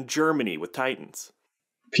PMCs, but in Germany with Titans.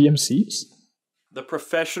 PMCs? The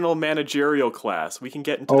professional managerial class. We can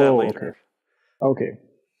get into that later. Okay.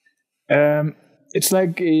 It's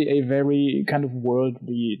like a very kind of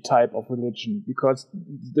worldly type of religion, because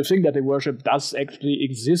the thing that they worship does actually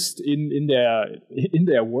exist in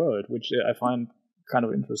their world, which I find kind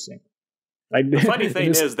of interesting. Like, the funny thing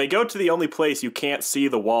is, they go to the only place you can't see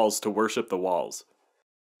the walls to worship the walls.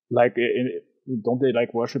 Like, don't they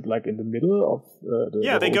like worship like in the middle of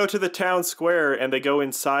they go to the town square and they go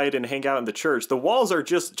inside and hang out in the church. The walls are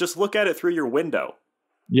just look at it through your window.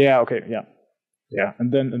 Yeah. Okay. Yeah. Yeah,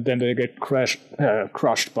 and then they get crushed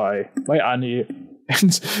by Annie,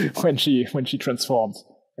 and when she transforms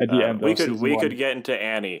at the end. We could get into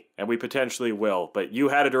Annie, and we potentially will. But you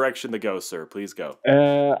had a direction to go, sir. Please go.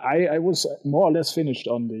 I was more or less finished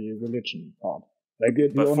on the religion part. Like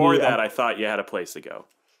before that, I thought you had a place to go.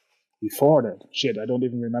 Before that, shit, I don't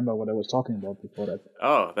even remember what I was talking about before that.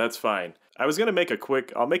 Oh, that's fine. I was gonna make a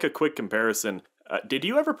quick comparison. Did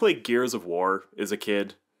you ever play Gears of War as a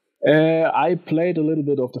kid? I played a little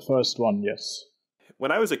bit of the first one, yes.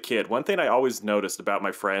 When I was a kid, one thing I always noticed about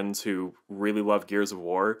my friends who really love Gears of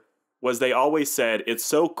War was they always said it's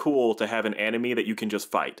so cool to have an enemy that you can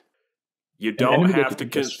just fight. You don't have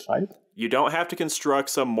to fight? You don't have to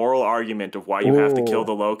construct some moral argument of why you have to kill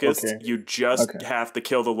the locusts. Okay. You just have to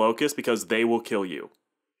kill the locusts because they will kill you.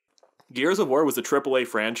 Gears of War was a AAA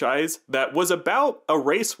franchise that was about a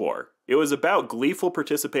race war. It was about gleeful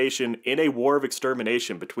participation in a war of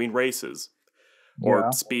extermination between races,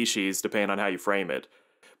 or species, depending on how you frame it,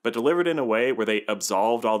 but delivered in a way where they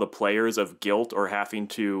absolved all the players of guilt or having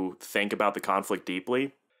to think about the conflict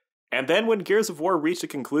deeply. And then when Gears of War reached a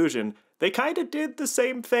conclusion, they kind of did the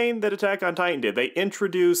same thing that Attack on Titan did. They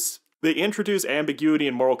introduce ambiguity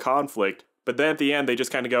and moral conflict, but then at the end they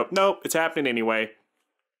just kind of go, nope, it's happening anyway.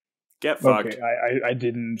 Get fucked. Okay, I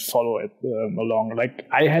didn't follow it along. Like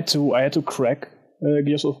I had to crack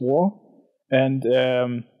Gears of War, and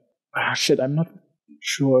I'm not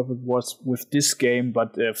sure if it was with this game,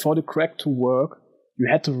 but for the crack to work, you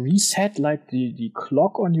had to reset like the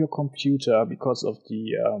clock on your computer because of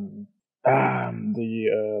the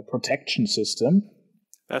protection system.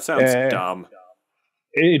 That sounds dumb.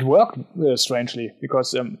 It worked strangely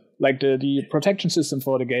because like the protection system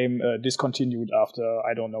for the game discontinued after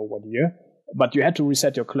I don't know what year, but you had to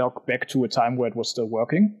reset your clock back to a time where it was still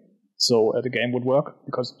working, so the game would work,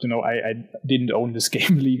 because I didn't own this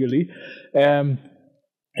game legally.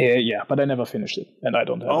 But I never finished it, and I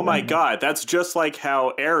don't have. Oh my god, that's just like how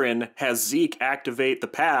Aaron has Zeke activate the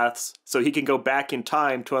paths so he can go back in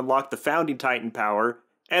time to unlock the Founding Titan power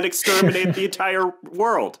and exterminate the entire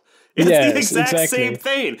world. It's the exact same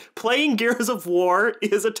thing. Playing Gears of War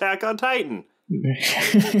is Attack on Titan.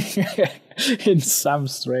 In some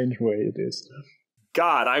strange way it is.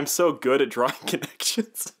 God, I'm so good at drawing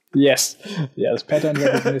connections. Yes, pattern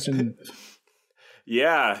recognition.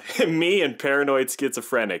 Yeah, me and paranoid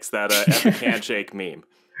schizophrenics, that epic handshake meme.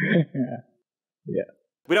 Yeah.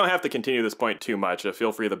 We don't have to continue this point too much.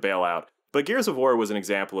 Feel free to bail out. But Gears of War was an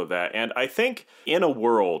example of that. And I think in a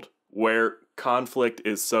world where conflict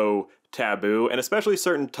is so taboo, and especially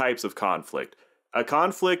certain types of conflict. A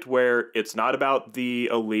conflict where it's not about the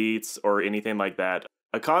elites or anything like that.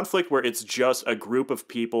 A conflict where it's just a group of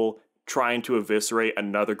people trying to eviscerate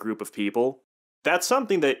another group of people. That's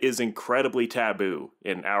something that is incredibly taboo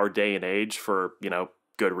in our day and age for,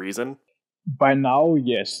 good reason. By now,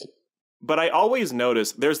 yes. But I always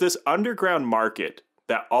notice there's this underground market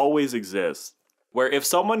that always exists where if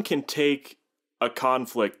someone can take a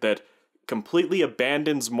conflict that completely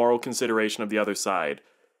abandons moral consideration of the other side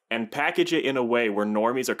and package it in a way where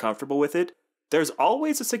normies are comfortable with it, there's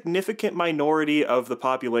always a significant minority of the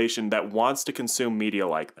population that wants to consume media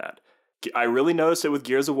like that. I really noticed it with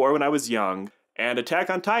Gears of War when I was young, and Attack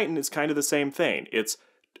on Titan is kind of the same thing. It's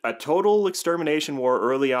a total extermination war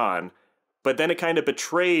early on, but then it kind of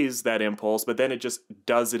betrays that impulse, but then it just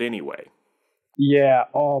does it anyway. Yeah,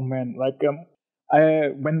 oh man,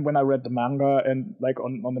 when I read the manga and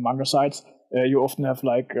on the manga sites, you often have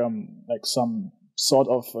some sort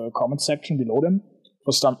of comment section below them.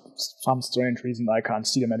 For some strange reason, I can't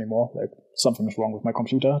see them anymore. Like something is wrong with my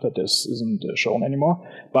computer that this isn't shown anymore.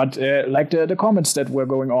 But the comments that were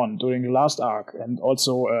going on during the last arc, and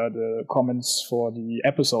also the comments for the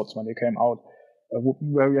episodes when they came out,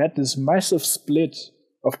 where you had this massive split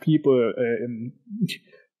of people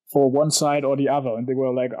for one side or the other, and they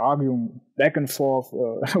were arguing back and forth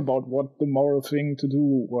about what the moral thing to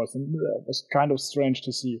do was, and it was kind of strange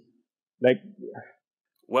to see.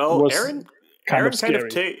 Aaron kind of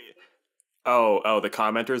the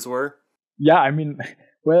commenters were? Yeah, I mean,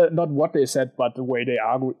 well, not what they said, but the way they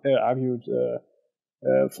argued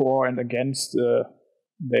for and against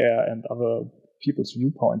their and other people's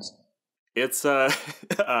viewpoints. It's,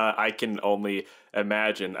 I can only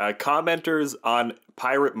imagine. Commenters on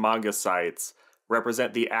pirate manga sites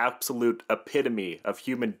represent the absolute epitome of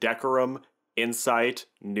human decorum, insight,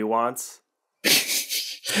 nuance.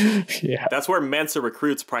 Yeah. That's where Mensa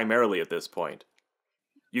recruits primarily at this point.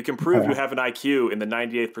 You can prove you have an IQ in the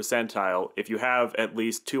 98th percentile if you have at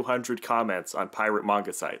least 200 comments on pirate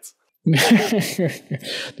manga sites. The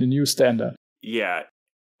new standard. Yeah.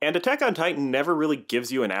 And Attack on Titan never really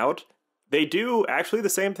gives you an out. They do actually the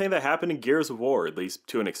same thing that happened in Gears of War, at least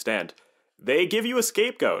to an extent. They give you a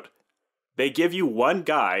scapegoat. They give you one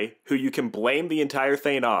guy who you can blame the entire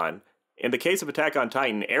thing on. In the case of Attack on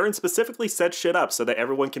Titan, Eren specifically set shit up so that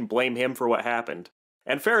everyone can blame him for what happened.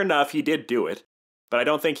 And fair enough, he did do it. But I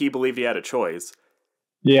don't think he believed he had a choice.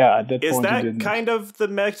 Yeah, at that point is that he didn't. Kind of the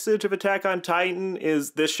message of Attack on Titan?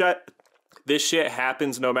 Is this shit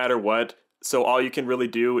happens no matter what, so all you can really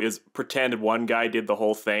do is pretend one guy did the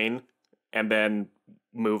whole thing and then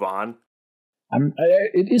move on?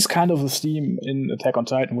 It is kind of a theme in Attack on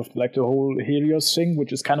Titan with the whole Helios thing,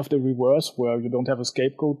 which is kind of the reverse, where you don't have a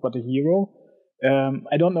scapegoat but a hero.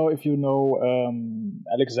 I don't know if you know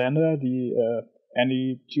Alexander, the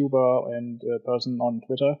any tuber and person on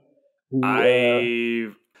Twitter.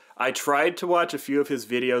 I tried to watch a few of his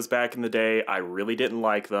videos back in the day. I really didn't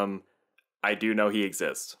like them. I do know he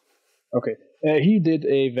exists. Okay. He did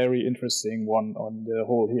a very interesting one on the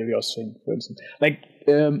whole Helios thing, for instance.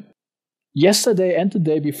 Yesterday and the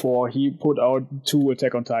day before, he put out 2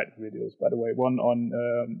 Attack on Titan videos, by the way. One on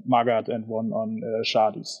Magat and one on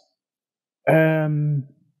Shardis.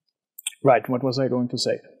 Right, what was I going to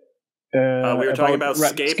say? We were talking about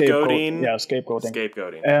scapegoating. Yeah, scapegoating.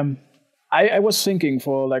 Scapegoating. I was thinking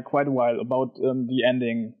for quite a while about the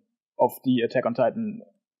ending of the Attack on Titan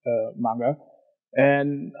manga,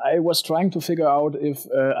 and I was trying to figure out if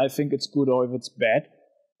I think it's good or if it's bad.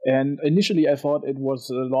 And initially I thought it was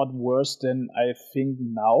a lot worse than I think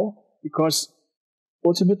now, because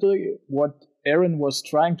ultimately what Eren was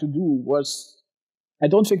trying to do was, I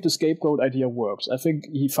don't think the scapegoat idea works. I think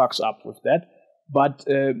he fucks up with that, but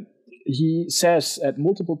he says at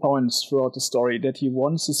multiple points throughout the story that he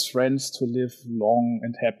wants his friends to live long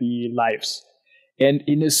and happy lives. And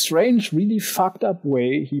in a strange, really fucked up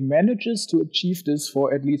way, he manages to achieve this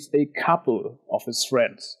for at least a couple of his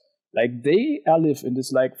friends. They live in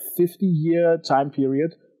this 50-year time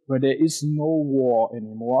period where there is no war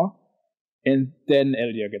anymore, and then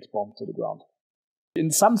Eldia gets bombed to the ground.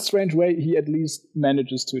 In some strange way, he at least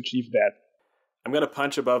manages to achieve that. I'm going to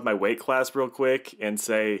punch above my weight class real quick and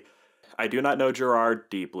say, I do not know Gerard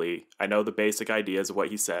deeply. I know the basic ideas of what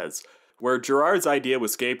he says. Where Gerard's idea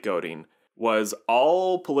with scapegoating was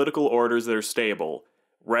all political orders that are stable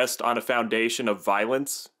rest on a foundation of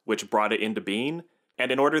violence, which brought it into being.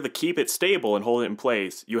 And in order to keep it stable and hold it in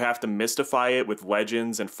place, you have to mystify it with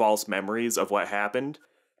legends and false memories of what happened.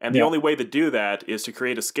 And the only way to do that is to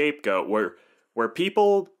create a scapegoat where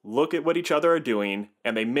people look at what each other are doing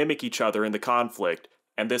and they mimic each other in the conflict.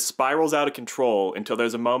 and this spirals out of control until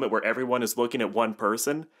there's a moment where everyone is looking at one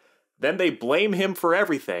person. Then they blame him for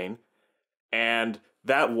everything, and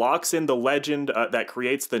that locks in the legend that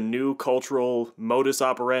creates the new cultural modus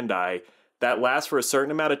operandi that lasts for a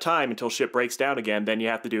certain amount of time until shit breaks down again. Then you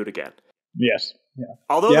have to do it again. Yes. Yeah.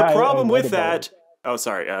 Although the problem with that... Oh,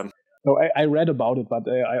 sorry. No, I read about it, but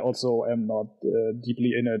I also am not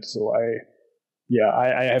deeply in it, so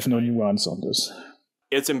I have no nuance on this.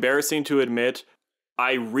 It's embarrassing to admit,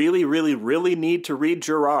 I really, really, really need to read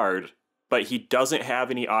Gerard, but he doesn't have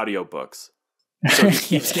any audiobooks. So he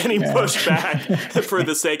keeps getting pushed back for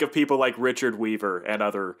the sake of people like Richard Weaver and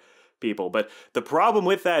other people. But the problem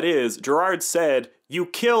with that is, Gerard said, you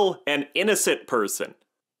kill an innocent person.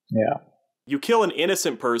 Yeah. You kill an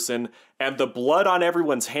innocent person, and the blood on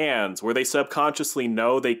everyone's hands, where they subconsciously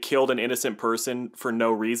know they killed an innocent person for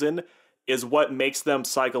no reason, is what makes them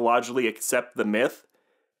psychologically accept the myth.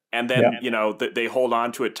 And then, they hold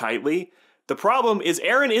on to it tightly. The problem is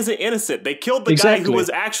Aaron isn't innocent. They killed the guy who was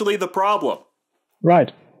actually the problem.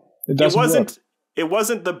 Right. It wasn't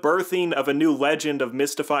the birthing of a new legend of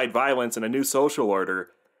mystified violence and a new social order.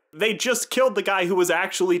 They just killed the guy who was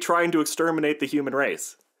actually trying to exterminate the human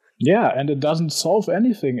race. Yeah, and it doesn't solve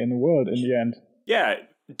anything in the world in the end. Yeah,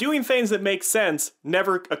 doing things that make sense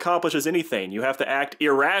never accomplishes anything. You have to act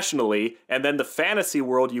irrationally, and then the fantasy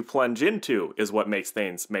world you plunge into is what makes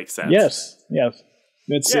things make sense. Yes.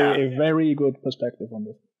 It's a very good perspective on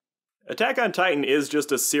this. Attack on Titan is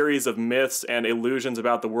just a series of myths and illusions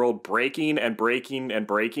about the world breaking and breaking and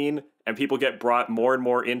breaking, and people get brought more and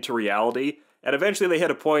more into reality. And eventually they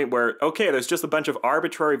hit a point where, okay, there's just a bunch of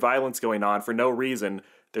arbitrary violence going on for no reason.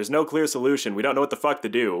 There's no clear solution. We don't know what the fuck to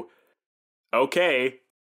do. Okay.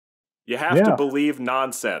 You have to believe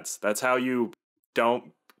nonsense. That's how you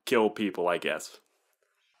don't kill people, I guess.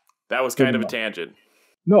 That was kind of a tangent.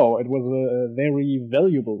 No, it was a very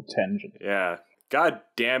valuable tangent. Yeah. God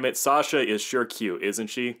damn it. Sasha is sure cute, isn't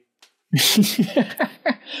she?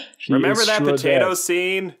 Remember that potato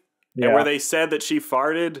scene? Yeah. And where they said that she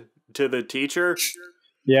farted to the teacher?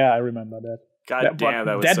 Yeah, I remember that. God damn,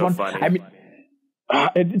 that was so funny. I mean,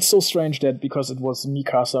 it's so strange that because it was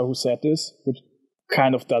Mikasa who said this, which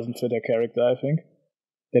kind of doesn't fit her character, I think,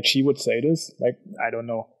 that she would say this. Like, I don't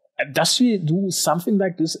know. Does she do something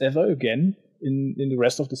like this ever again in the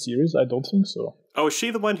rest of the series? I don't think so. Oh, is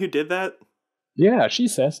she the one who did that? Yeah, she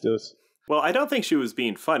says this. Well, I don't think she was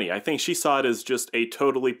being funny. I think she saw it as just a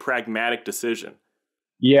totally pragmatic decision.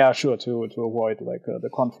 Yeah, sure, to avoid the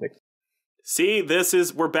conflict. See,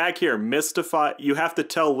 we're back here. Mystify. You have to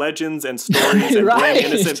tell legends and stories and blame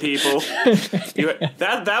innocent people.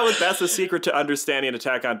 That's the secret to understanding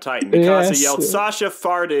Attack on Titan. Mikasa yelled, Sasha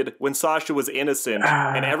farted when Sasha was innocent,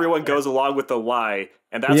 and everyone goes along with the lie,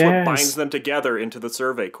 and that's what binds them together into the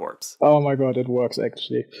Survey Corps. Oh my god, it works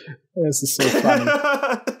actually. This is so funny.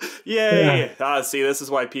 Yay! Yeah. See, this is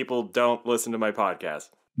why people don't listen to my podcast.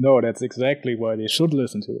 No, that's exactly why they should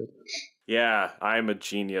listen to it. Yeah, I'm a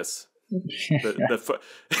genius.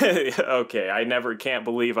 Okay, I can't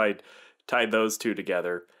believe I tied those two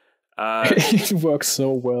together. It works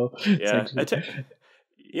so well. Yeah.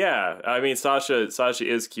 I mean, Sasha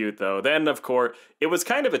is cute though. Then of course it was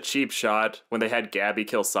kind of a cheap shot when they had Gabby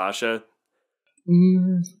kill Sasha.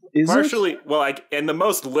 Partially, well, in the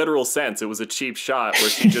most literal sense, it was a cheap shot where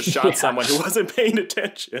she just shot someone who wasn't paying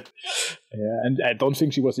attention. Yeah, and I don't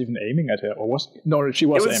think she was even aiming at her, or was? No, she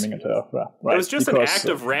was aiming at her. Right, it was just an act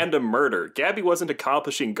of random murder. Gabby wasn't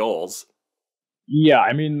accomplishing goals. Yeah,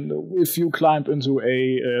 I mean, if you climb into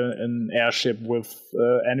an airship with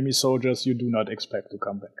enemy soldiers, you do not expect to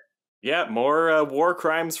come back. Yeah, more war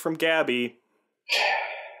crimes from Gabby.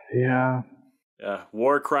 Yeah.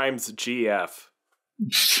 War crimes GF.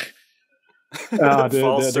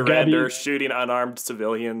 False surrender, Gabby, shooting unarmed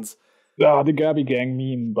civilians. The Gabby gang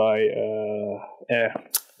meme by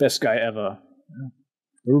best guy ever.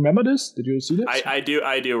 You remember this? Did you see this? I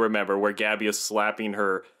do remember where Gabby is slapping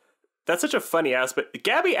her. That's such a funny aspect.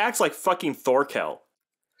 Gabby acts like fucking Thorkel.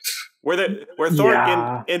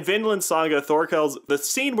 In Vinland Saga, the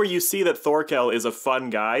scene where you see that Thorkel is a fun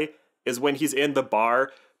guy is when he's in the bar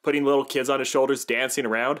putting little kids on his shoulders dancing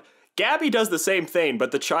around. Gabby does the same thing,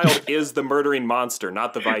 but the child is the murdering monster,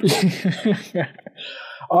 not the Viking.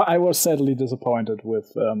 I was sadly disappointed with,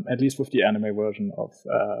 at least with the anime version of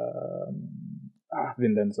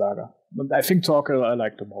Vinland Saga. I think Torkel I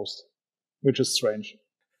like the most, which is strange.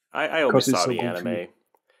 I only saw the anime.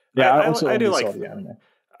 Yeah, I do like the anime.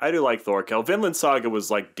 I do like Thorkel. Vinland Saga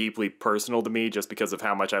was deeply personal to me just because of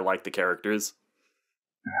how much I like the characters.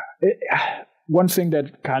 One thing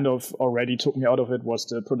that kind of already took me out of it was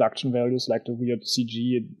the production values, like the weird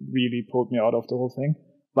CG. It really pulled me out of the whole thing.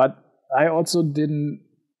 But I also didn't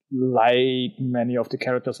like many of the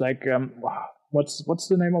characters. Like, what's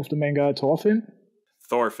the name of the main guy? Thorfinn?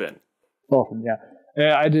 Thorfinn,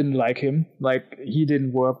 Yeah. I didn't like him. Like, he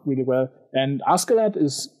didn't work really well. And Askeladd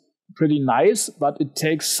is pretty nice, but it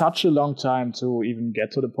takes such a long time to even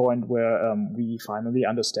get to the point where we finally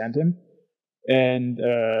understand him. And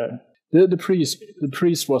the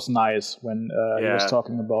priest was nice when he was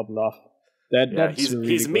talking about love. That's really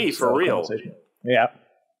he's me for real. Yeah.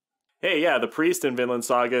 Hey, yeah, the priest in Vinland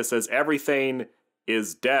Saga says everything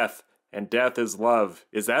is death and death is love.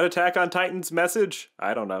 Is that Attack on Titan's message?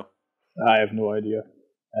 I don't know. I have no idea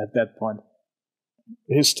at that point.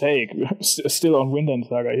 His take, still on Vinland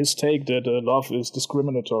Saga, his take that love is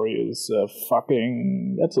discriminatory is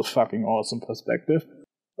that's a fucking awesome perspective.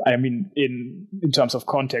 I mean, in terms of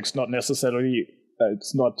context, not necessarily.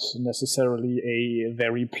 It's not necessarily a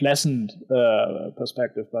very pleasant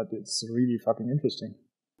perspective, but it's really fucking interesting.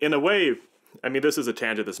 In a way, I mean, this is a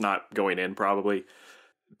tangent that's not going in, probably.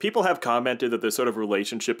 People have commented that there's sort of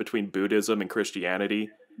relationship between Buddhism and Christianity.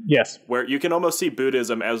 Yes. Where you can almost see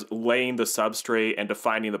Buddhism as laying the substrate and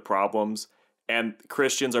defining the problems, and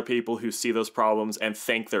Christians are people who see those problems and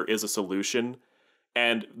think there is a solution.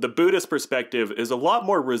 And the Buddhist perspective is a lot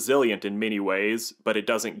more resilient in many ways, but it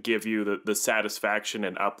doesn't give you the satisfaction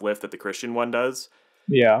and uplift that the Christian one does.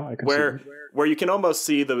 Yeah, I can see. Where you can almost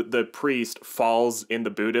see the priest falls in the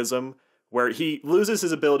Buddhism, where he loses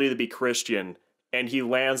his ability to be Christian, and he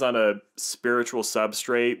lands on a spiritual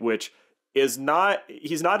substrate, which is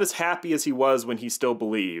he's not as happy as he was when he still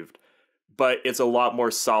believed, but it's a lot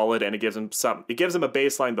more solid, and it gives him a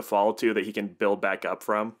baseline to fall to that he can build back up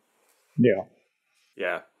from. Yeah.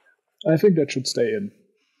 Yeah. I think that should stay in.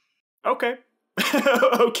 Okay.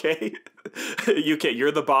 Okay.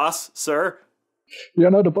 You're the boss, sir?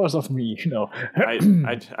 You're not the boss of me, no.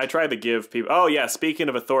 I try to give people... Oh, yeah, speaking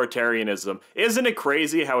of authoritarianism, isn't it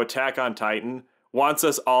crazy how Attack on Titan wants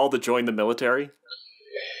us all to join the military?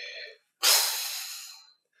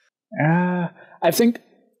 I think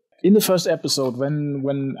in the first episode, when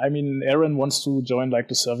Eren wants to join like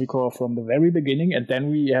the Servicor from the very beginning, and then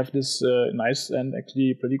we have this nice and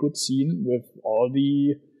actually pretty good scene with all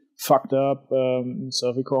the fucked up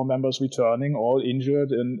Servicor members returning, all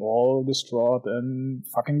injured and all distraught and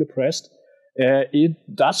fucking depressed. It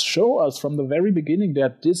does show us from the very beginning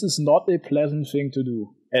that this is not a pleasant thing to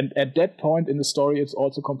do. And at that point in the story, it's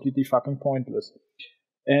also completely fucking pointless.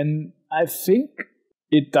 And I think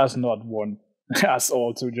it does not want us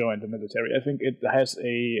all to join the military. I think it has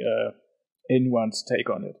a nuanced take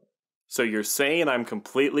on it. So you're saying I'm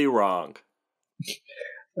completely wrong?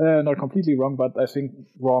 Not completely wrong, but I think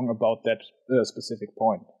wrong about that specific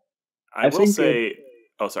point. I will say...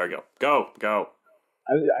 Oh, sorry, go.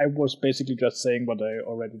 I was basically just saying what I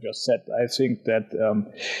already just said. I think that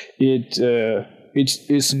it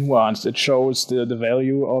is nuanced. It shows the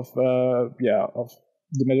value of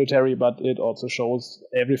the military, but it also shows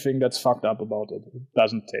everything that's fucked up about it. It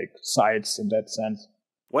doesn't take sides in that sense.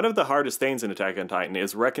 One of the hardest things in Attack on Titan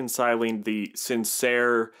is reconciling the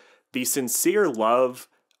sincere love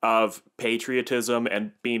of patriotism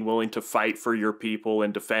and being willing to fight for your people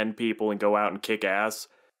and defend people and go out and kick ass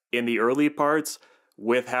in the early parts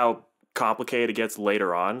with how complicated it gets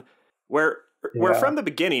later on, where from the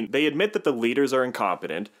beginning, they admit that the leaders are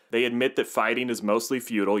incompetent. They admit that fighting is mostly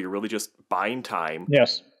futile. You're really just buying time.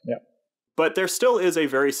 Yes, yeah. But there still is a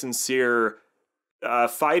very sincere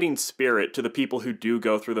fighting spirit to the people who do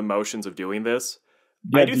go through the motions of doing this.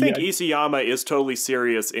 Yeah, I do think Isayama is totally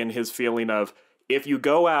serious in his feeling of, if you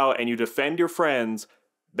go out and you defend your friends,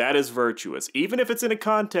 that is virtuous. Even if it's in a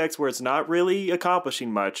context where it's not really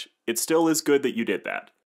accomplishing much, it still is good that you did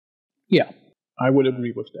that. Yeah, I would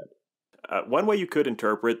agree with that. One way you could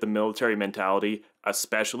interpret the military mentality,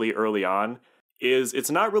 especially early on, is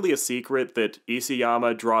it's not really a secret that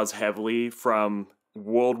Isayama draws heavily from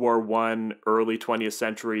World War I, early 20th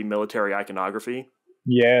century military iconography.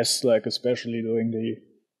 Yes, like especially during the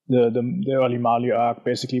early Mali arc,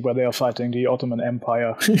 basically where they are fighting the Ottoman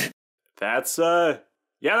Empire. That's a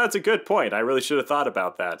good point. I really should have thought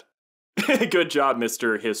about that. Good job,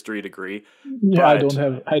 Mr. History degree. Yeah, but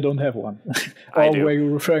I don't have one. Were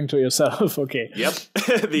you referring to yourself? Okay. Yep.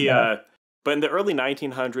 But in the early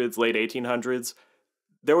 1900s, late 1800s,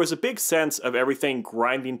 there was a big sense of everything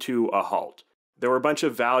grinding to a halt. There were a bunch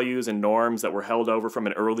of values and norms that were held over from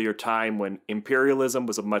an earlier time when imperialism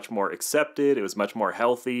was much more accepted, it was much more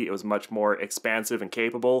healthy, it was much more expansive and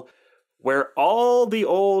capable, where all the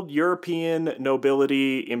old European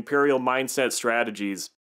nobility imperial mindset strategies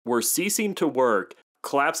were ceasing to work,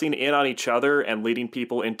 collapsing in on each other and leading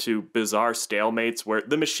people into bizarre stalemates where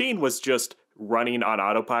the machine was just running on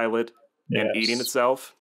autopilot and eating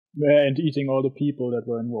itself. And eating all the people that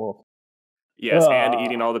were involved. Yes, and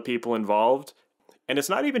eating all the people involved. And it's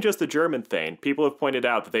not even just the German thing. People have pointed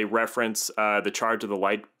out that they reference the Charge of the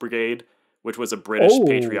Light Brigade, which was a British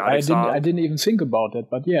patriotic song. I didn't even think about that,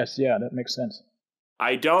 but yes, yeah, that makes sense.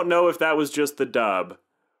 I don't know if that was just the dub,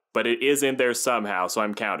 but it is in there somehow, so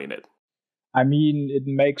I'm counting it. I mean, it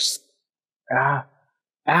makes...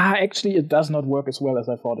 actually, it does not work as well as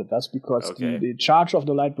I thought it does, because the Charge of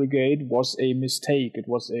the Light Brigade was a mistake. It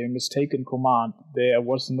was a mistaken command. There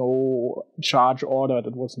was no charge order.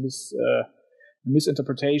 That was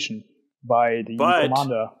misinterpretation by the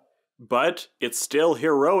commander. But it's still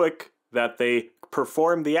heroic that they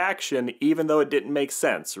performed the action, even though it didn't make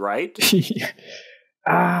sense, right? Is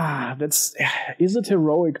it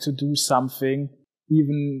heroic to do something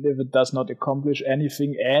even if it does not accomplish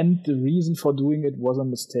anything, and the reason for doing it was a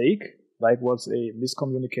mistake, like was a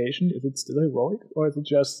miscommunication? Is it still heroic, or is it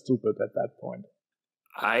just stupid at that point?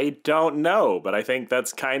 I don't know, but I think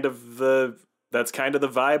that's kind of the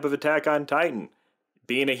vibe of Attack on Titan.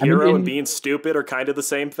 Being a hero and being stupid are kind of the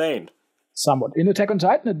same thing. Somewhat. In Attack on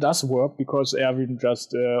Titan, it does work, because Erwin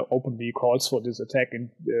just openly calls for this attack, and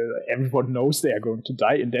everyone knows they are going to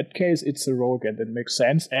die. In that case, it's heroic, and it makes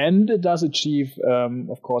sense, and it does achieve,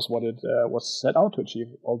 of course, what it was set out to achieve,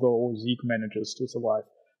 although Zeke manages to survive.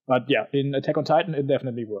 But yeah, in Attack on Titan, it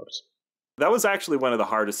definitely works. That was actually one of the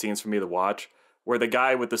hardest scenes for me to watch, where the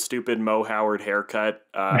guy with the stupid Mo Howard haircut,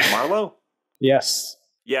 Marlowe? Yes.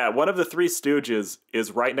 Yeah, one of the Three Stooges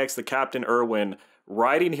is right next to Captain Irwin,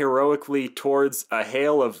 riding heroically towards a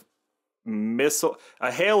hail of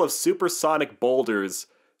supersonic boulders,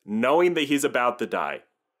 knowing that he's about to die.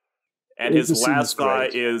 And his last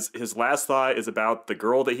thought is about the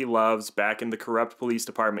girl that he loves back in the corrupt police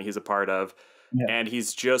department he's a part of. Yeah. And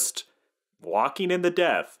he's just walking into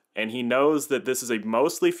death. And he knows that this is a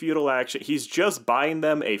mostly futile action. He's just buying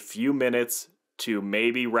them a few minutes to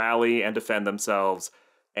maybe rally and defend themselves.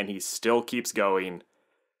 And he still keeps going.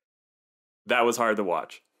 That was hard to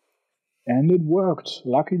watch. And it worked.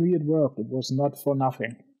 Luckily, it worked. It was not for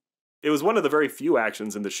nothing. It was one of the very few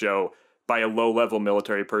actions in the show by a low-level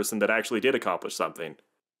military person that actually did accomplish something.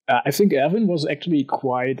 I think Erwin was actually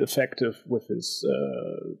quite effective with his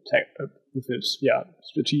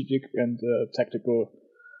strategic and tactical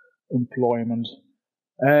employment.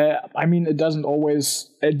 I mean, it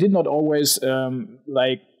did not always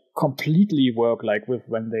completely work, like with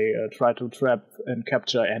when they try to trap and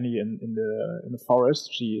capture Annie in the forest.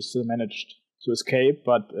 She still managed to escape,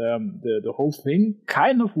 but the whole thing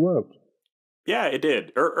kind of worked. Yeah, it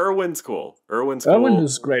did. Irwin's cool. Irwin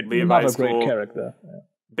is great. Another great character. Yeah.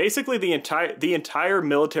 Basically, the entire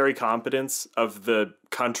military competence of the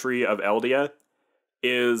country of Eldia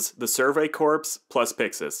is the Survey Corps plus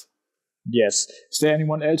Pixis. Yes. Is there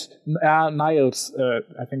anyone else? Niles,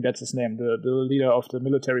 I think that's his name, the leader of the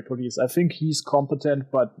military police. I think he's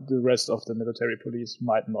competent, but the rest of the military police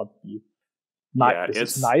might not be.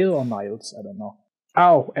 Is it Nile or Niles? I don't know.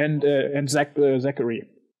 Oh, and Zachary.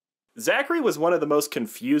 Zachary was one of the most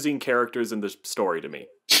confusing characters in the story to me.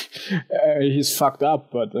 He's fucked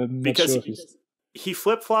up, but I'm not sure if he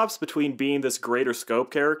flip-flops between being this greater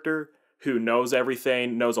scope character who knows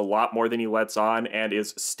everything, knows a lot more than he lets on, and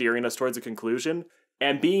is steering us towards a conclusion,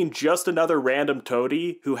 and being just another random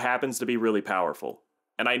toady who happens to be really powerful.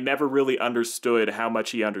 And I never really understood how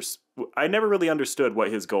much I never really understood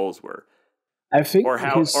what his goals were. I think or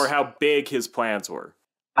how big his plans were.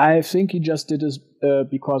 I think he just did this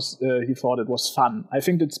because he thought it was fun. I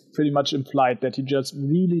think it's pretty much implied that he just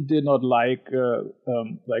really did not like the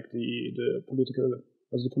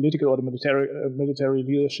political or the military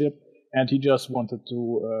leadership, and he just wanted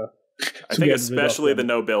to. I think especially the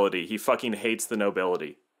nobility. He fucking hates the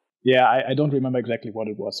nobility. Yeah, I don't remember exactly what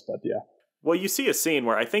it was, but yeah. Well, you see a scene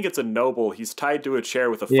where I think it's a noble. He's tied to a chair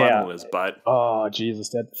with a funnel in his butt. Oh, Jesus,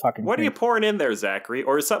 that fucking What are you pouring in there, Zachary?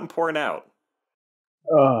 Or is something pouring out?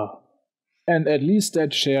 And at least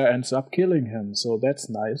that chair ends up killing him, so that's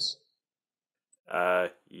nice.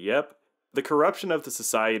 Yep. The corruption of the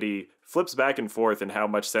society flips back and forth in how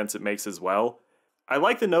much sense it makes as well. I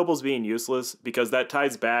like the nobles being useless because that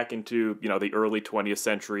ties back into, the early 20th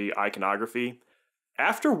century iconography.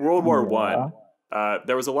 After World War I,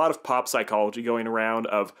 there was a lot of pop psychology going around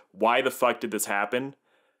of why the fuck did this happen?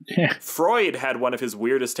 Freud had one of his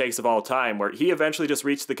weirdest takes of all time where he eventually just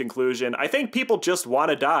reached the conclusion, I think people just want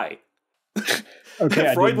to die.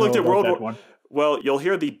 Okay, Freud looked at World War... Well, you'll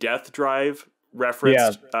hear the death drive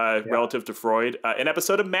referenced relative to Freud. An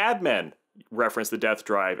episode of Mad Men reference the death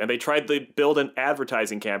drive, and they tried to build an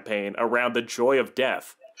advertising campaign around the joy of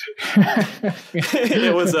death. I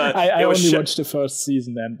only watched the first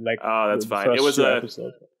season and that's fine. It was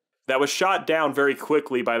that was shot down very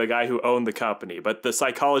quickly by the guy who owned the company, but the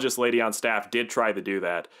psychologist lady on staff did try to do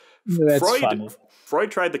that. Freud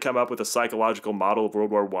tried to come up with a psychological model of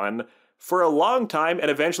World War I for a long time and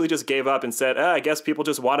eventually just gave up and said, I guess people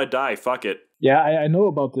just want to die. Fuck it. Yeah, I know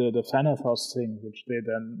about the Thanatos thing, which they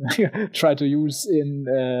then tried to use in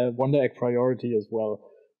Wonder Egg Priority as well,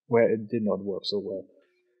 where it did not work so well.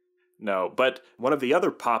 No, but one of the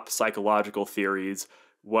other pop psychological theories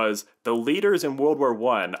was the leaders in World War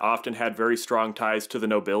I often had very strong ties to the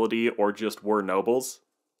nobility or just were nobles.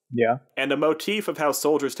 Yeah. And a motif of how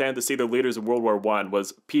soldiers tend to see their leaders in World War I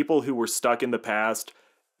was people who were stuck in the past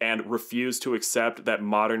and refused to accept that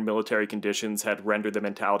modern military conditions had rendered the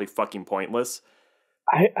mentality fucking pointless.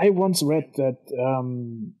 I once read that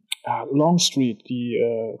Longstreet,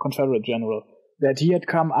 the Confederate general, that he had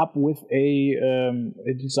come up with a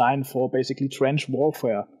design for basically trench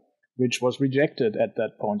warfare, which was rejected at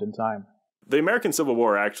that point in time. The American Civil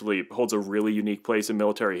War actually holds a really unique place in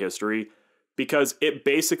military history because it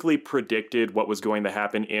basically predicted what was going to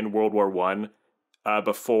happen in World War I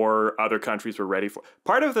before other countries were ready for.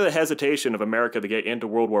 Part of the hesitation of America to get into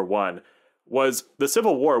World War I was the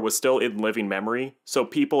Civil War was still in living memory, so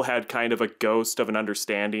people had kind of a ghost of an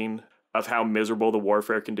understanding of how miserable the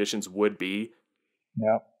warfare conditions would be.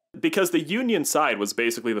 Yeah. Because the Union side was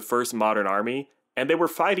basically the first modern army, and they were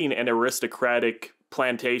fighting an aristocratic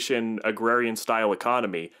plantation agrarian style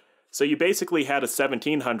economy. So you basically had a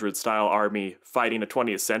 1700 style army fighting a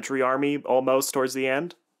 20th century army almost towards the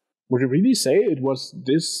end. Would you really say it was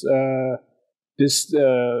this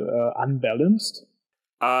unbalanced?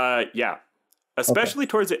 Yeah. Especially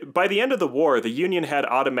by the end of the war, the Union had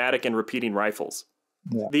automatic and repeating rifles.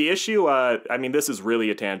 Yeah. The issue, this is really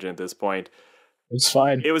a tangent at this point. It's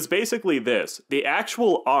fine. It was basically this. The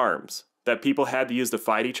actual arms that people had to use to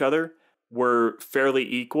fight each other were fairly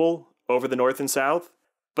equal over the North and South,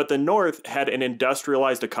 but the North had an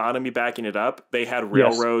industrialized economy backing it up. They had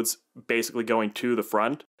railroads basically going to the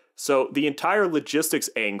front. So the entire logistics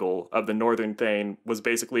angle of the Northern thing was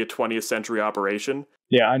basically a 20th century operation.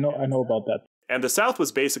 Yeah, I know about that. And the South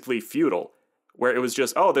was basically feudal, where it was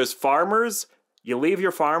just, there's farmers. You leave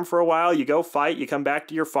your farm for a while, you go fight, you come back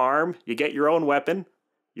to your farm, you get your own weapon.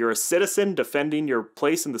 You're a citizen defending your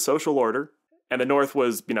place in the social order. And the North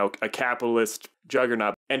was, a capitalist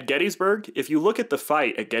juggernaut. And Gettysburg, if you look at the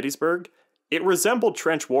fight at Gettysburg, it resembled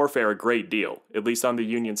trench warfare a great deal, at least on the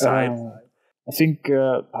Union side. I think,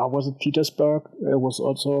 was it Petersburg? It was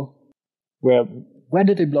also where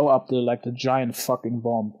did they blow up the giant fucking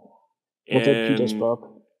bomb? Was it Petersburg?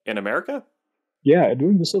 In America? Yeah,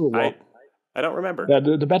 during the Civil War. I don't remember.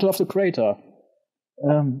 The Battle of the Crater.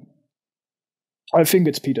 I think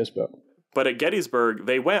it's Petersburg. But at Gettysburg,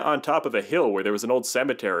 they went on top of a hill where there was an old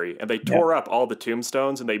cemetery, and they tore up all the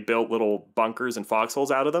tombstones, and they built little bunkers and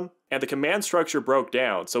foxholes out of them. And the command structure broke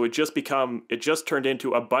down, so it just turned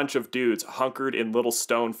into a bunch of dudes hunkered in little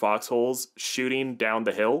stone foxholes shooting down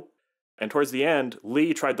the hill. And towards the end,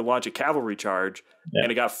 Lee tried to launch a cavalry charge,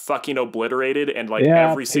 and it got fucking obliterated, and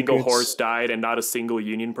every single horse died, and not a single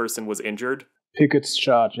Union person was injured. Pickett's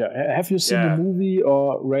charge, yeah. Have you seen the movie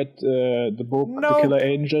or read the book, The Killer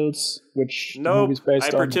Angels, which the movie's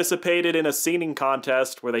based on? I participated in a singing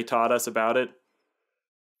contest where they taught us about it.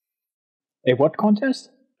 A what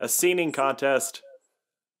contest? A singing contest.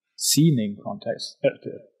 Singing contest.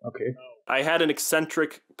 Okay. I had an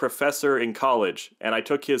eccentric professor in college, and I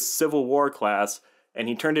took his Civil War class, and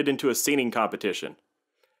he turned it into a singing competition,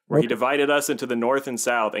 where he divided us into the North and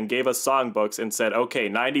South and gave us songbooks and said, okay,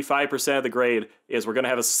 95% of the grade is we're going to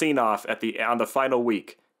have a sing-off on the final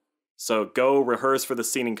week. So go rehearse for the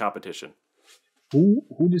singing competition. Who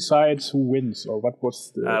decides who wins, or what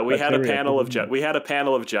was the we had a panel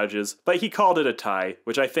of judges, but he called it a tie,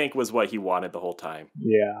 which I think was what he wanted the whole time.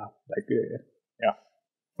 Yeah,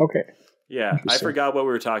 okay. Yeah, I forgot what we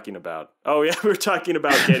were talking about. Oh yeah, we were talking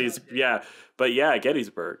about Gettysburg.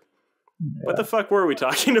 Gettysburg. Yeah. What the fuck were we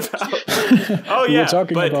talking about? We were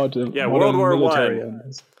talking about World War I.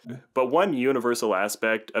 But one universal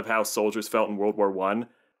aspect of how soldiers felt in World War I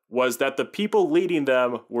was that the people leading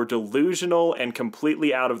them were delusional and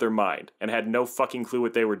completely out of their mind and had no fucking clue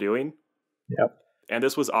what they were doing. Yep. And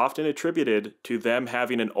this was often attributed to them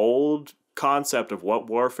having an old concept of what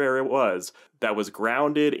warfare it was that was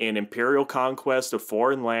grounded in imperial conquest of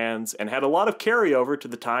foreign lands and had a lot of carryover to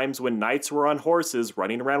the times when knights were on horses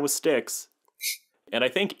running around with sticks. And I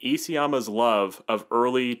think Isayama's love of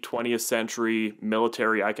early 20th century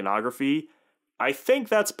military iconography, I think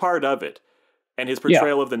that's part of it. and his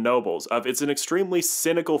portrayal of the nobles. It's an extremely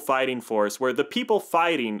cynical fighting force where the people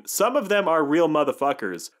fighting, some of them are real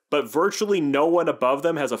motherfuckers, but virtually no one above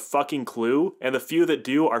them has a fucking clue, and the few that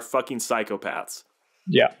do are fucking psychopaths.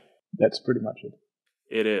 Yeah, that's pretty much it.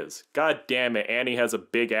 It is. God damn it, Annie has a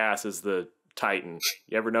big ass as the Titan.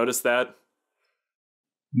 You ever notice that?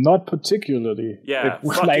 Not particularly. Yeah,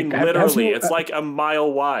 fucking literally. It's like a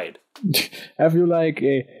mile wide. Have you like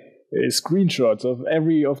a screenshots of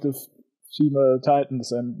every of the female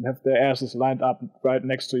Titans and have their asses lined up right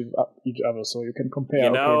next to each other so you can compare,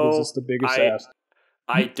 okay, this is the biggest ass?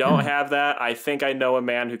 I don't have that. I think I know a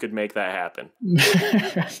man who could make that happen.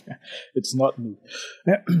 It's not me.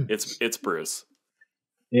 It's Bruce.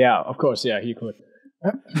 Yeah, of course, yeah, he could.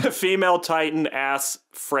 Female Titan ass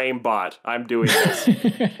frame bot. I'm doing this.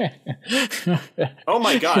 Oh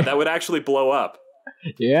my god, that would actually blow up.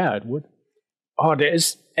 Yeah, it would. Oh, there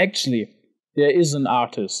is an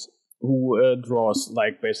artist who draws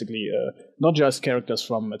like basically not just characters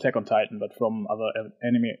from Attack on Titan, but from other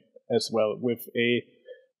anime as well, with a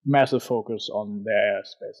massive focus on their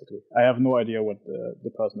ass, basically. I have no idea what the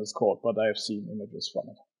person is called, but I have seen images from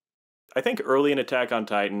it. I think early in Attack on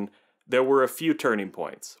Titan, there were a few turning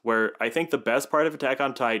points where I think the best part of Attack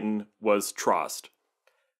on Titan was Trost.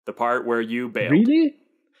 The part where you bailed. Really?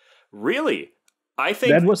 Really? I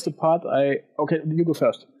think that was the part Okay, you go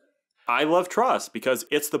first. I love Trost because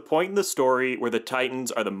it's the point in the story where the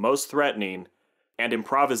Titans are the most threatening, and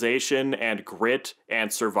improvisation and grit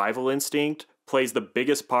and survival instinct plays the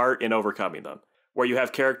biggest part in overcoming them. Where you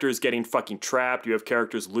have characters getting fucking trapped, you have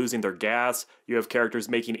characters losing their gas, you have characters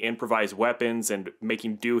making improvised weapons and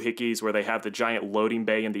making doohickeys where they have the giant loading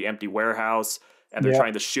bay in the empty warehouse, and they're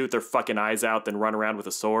trying to shoot their fucking eyes out, then run around with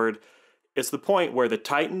a sword. It's the point where the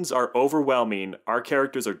Titans are overwhelming, our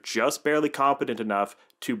characters are just barely competent enough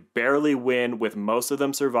to barely win, with most of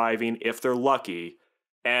them surviving if they're lucky,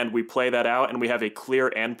 and we play that out and we have a clear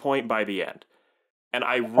endpoint by the end. And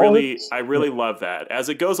I really love that. As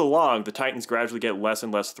it goes along, the Titans gradually get less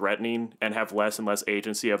and less threatening and have less and less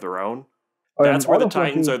agency of their own. That's where the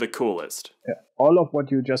Titans are the coolest. Yeah, all of what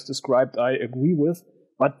you just described, I agree with.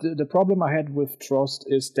 But the problem I had with Trost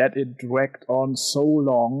is that it dragged on so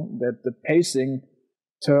long that the pacing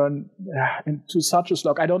turned into such a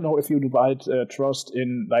slog. I don't know if you divide Trost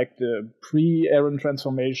in like the pre-Eren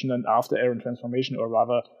transformation and after Eren transformation, or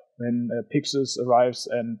rather when Pixis arrives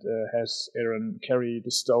and has Eren carry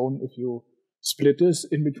the stone, if you split this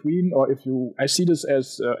in between, or if you... I see this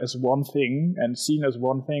as one thing, and seen as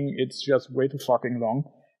one thing, it's just way too fucking long.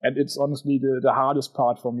 And it's honestly the hardest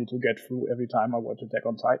part for me to get through every time I watch Attack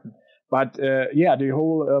on Titan. But yeah, the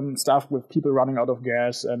whole stuff with people running out of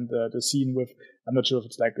gas and the scene with... I'm not sure if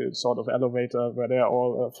it's like a sort of elevator where they're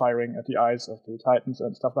all firing at the eyes of the Titans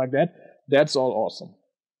and stuff like that. That's all awesome.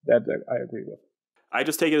 That I agree with. I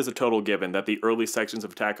just take it as a total given that the early sections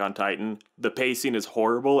of Attack on Titan, the pacing is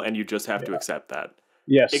horrible, and you just have to accept that.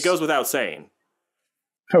 Yes. It goes without saying.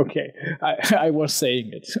 Okay. I was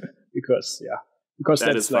saying it because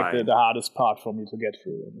that's like the hardest part for me to get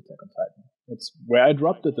through in Attack on Titan. It's where I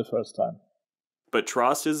dropped it the first time. But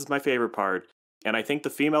Trost is my favorite part, and I think the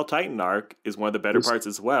female Titan arc is one of the better parts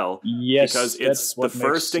as well. Yes, because it's the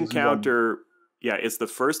first encounter. Yeah, it's the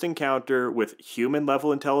first encounter with human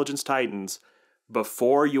level intelligence Titans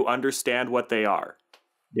before you understand what they are.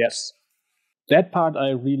 Yes. That part I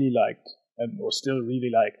really liked, or still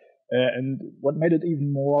really like. And what made it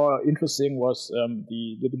even more interesting was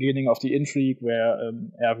the beginning of the intrigue, where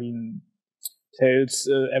Erwin tells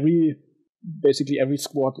basically every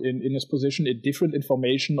squad in his position different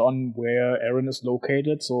information on where Eren is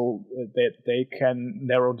located, so that they can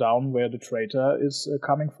narrow down where the traitor is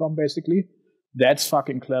coming from, basically. That's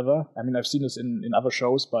fucking clever. I mean, I've seen this in other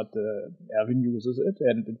shows, but Erwin uses it,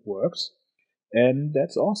 and it works. And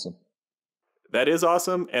that's awesome. That is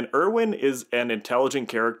awesome. And Erwin is an intelligent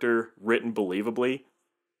character written believably.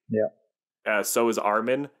 Yeah. So is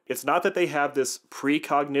Armin. It's not that they have this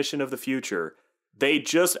precognition of the future. They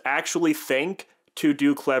just actually think to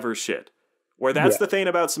do clever shit. Where that's the thing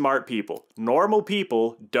about smart people. Normal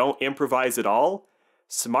people don't improvise at all.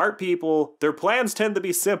 Smart people, their plans tend to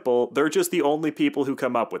be simple. They're just the only people who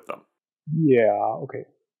come up with them. Yeah, okay.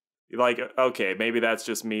 Like, okay, maybe that's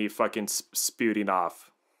just me fucking spouting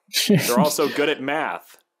off. They're also good at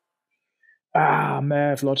math.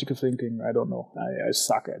 Math, logical thinking, I don't know. I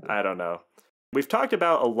suck at it. I don't know. We've talked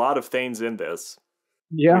about a lot of things in this.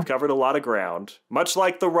 Yeah. We've covered a lot of ground. Much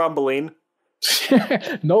like the rumbling.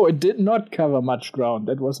 No, it did not cover much ground.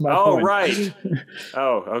 That was my point. Oh, right.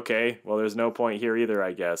 Oh, okay. Well, there's no point here either,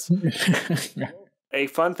 I guess. A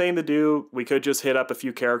fun thing to do, we could just hit up a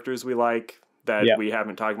few characters we like that we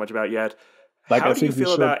haven't talked much about yet. Like, How I do you think we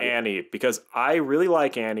feel should. about Annie? Because I really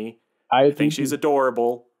like Annie. I I think she's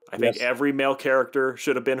adorable. I think yes. every male character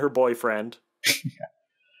should have been her boyfriend.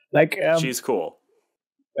 Like, She's cool.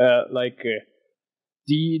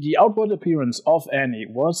 The outward appearance of Annie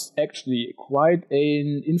was actually quite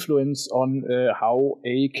an influence on how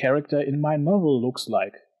a character in my novel looks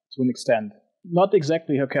like, to an extent. Not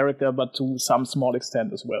exactly her character, but to some small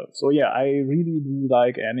extent as well. So yeah, I really do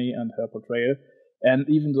like Annie and her portrayal. And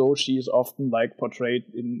even though she is often like portrayed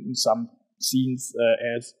in some scenes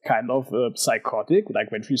as kind of psychotic,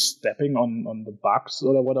 like when she's stepping on the bugs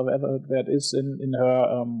or whatever that is in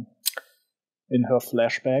her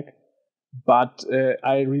flashback. But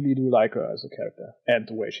I really do like her as a character and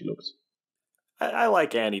the way she looks. I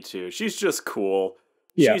like Annie too. She's just cool.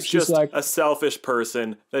 Yeah, She's she's just like a selfish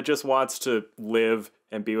person that just wants to live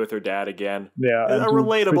and be with her dad again. yeah, A and do pretty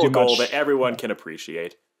relatable goal much, that everyone can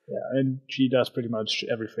appreciate. yeah, and she does pretty much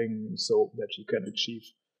everything so that she can achieve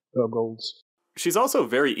her goals. She's also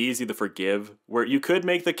very easy to forgive, where you could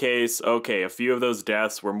make the case, okay, a few of those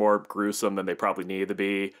deaths were more gruesome than they probably needed to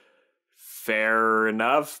be. Fair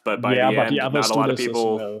enough, but by the end, not a lot of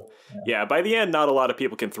people. Well. Yeah, by the end, not a lot of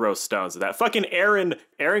people can throw stones at that. Fucking Aaron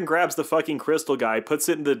grabs the fucking crystal guy, puts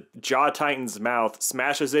it in the Jaw Titan's mouth,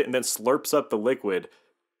 smashes it, and then slurps up the liquid.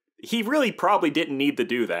 He really probably didn't need to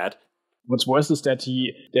do that. What's worse is that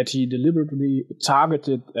he deliberately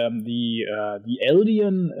targeted the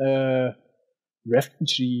alien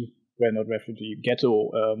refugee. Well, not refugee, ghetto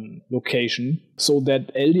location, so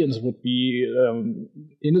that aliens would be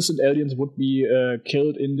innocent aliens would be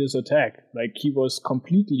killed in this attack. Like he was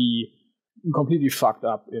completely fucked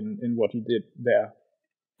up in what he did there.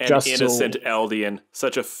 An innocent Eldian,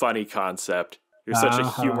 such a funny concept. You're such a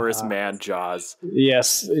humorous man, Jaws.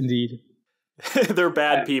 Yes, indeed. They're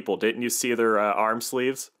bad people. Didn't you see their arm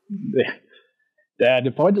sleeves?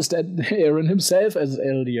 The point is that Aaron himself as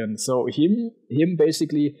Eldian, so him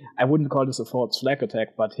basically, I wouldn't call this a false flag attack,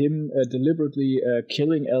 but him deliberately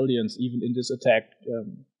killing Eldians even in this attack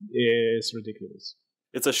is ridiculous.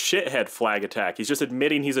 It's a shithead flag attack. He's just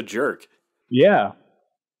admitting he's a jerk. Yeah.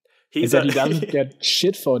 That he doesn't get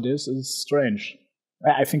shit for this is strange.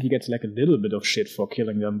 I think he gets like a little bit of shit for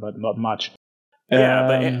killing them, but not much.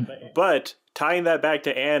 Yeah, but tying that back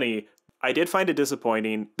to Annie, I did find it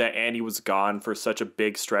disappointing that Annie was gone for such a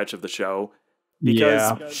big stretch of the show,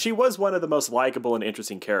 because she was one of the most likable and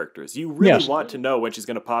interesting characters. You really want to know when she's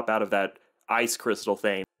going to pop out of that ice crystal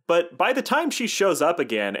thing. But by the time she shows up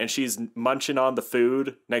again and she's munching on the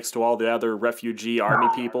food next to all the other refugee army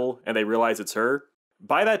people and they realize it's her,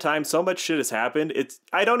 by that time so much shit has happened,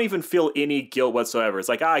 I don't even feel any guilt whatsoever. It's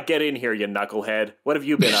like, get in here, you knucklehead. What have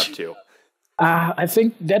you been up to? I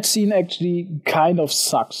think that scene actually kind of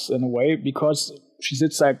sucks in a way, because she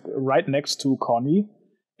sits like right next to Connie,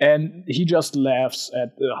 and he just laughs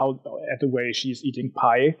at the way she's eating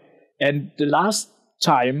pie. And the last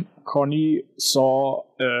time Connie saw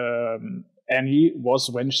Annie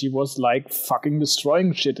was when she was like fucking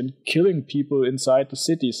destroying shit and killing people inside the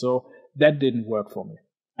city. So that didn't work for me.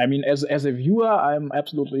 I mean, as a viewer, I'm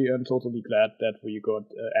absolutely and totally glad that we got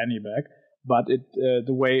Annie back. But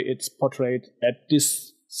the way it's portrayed at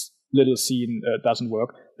this little scene doesn't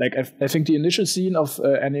work. Like, I think the initial scene of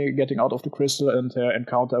Annie getting out of the crystal and her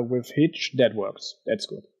encounter with Hitch, that works. That's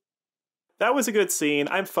good. That was a good scene.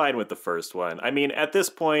 I'm fine with the first one. I mean, at this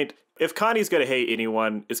point, if Connie's going to hate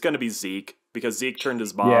anyone, it's going to be Zeke, because Zeke turned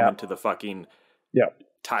his mom into the fucking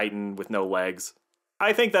Titan with no legs.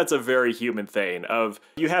 I think that's a very human thing of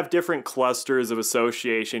you have different clusters of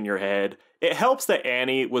association in your head. It helps that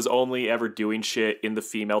Annie was only ever doing shit in the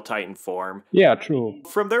female Titan form. Yeah, true.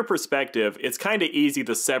 From their perspective, it's kind of easy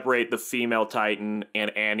to separate the female Titan and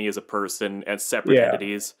Annie as a person as separate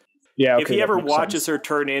entities. Yeah, okay, if he ever watches her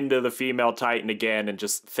turn into the female Titan again and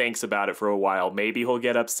just thinks about it for a while, maybe he'll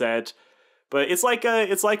get upset. But it's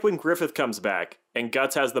like when Griffith comes back and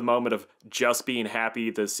Guts has the moment of just being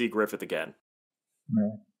happy to see Griffith again.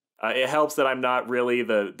 Yeah. It helps that I'm not really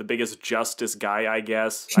the biggest justice guy, I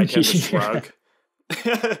guess. I tend to shrug.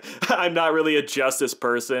 I'm not really a justice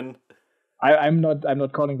person. I'm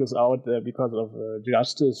not calling this out because of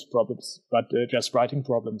justice problems, but just writing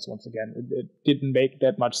problems once again. It didn't make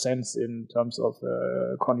that much sense in terms of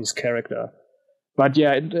Connie's character. But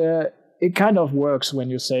yeah, it kind of works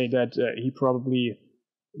when you say that he probably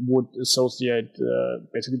would associate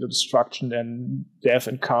basically the destruction and death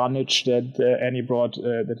and carnage that Annie brought,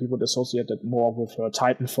 that he would associate that more with her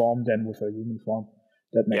Titan form than with her human form.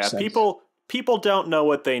 That makes sense. People don't know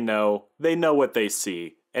what they know. They know what they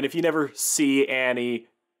see. And if you never see Annie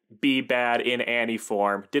be bad in Annie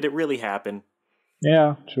form, did it really happen?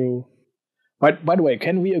 Yeah, true. By the way,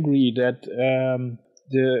 can we agree that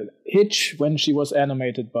the Hitch, when she was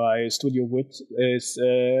animated by Studio Wit, is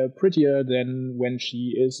prettier than when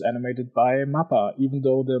she is animated by Mappa, even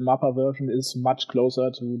though the Mappa version is much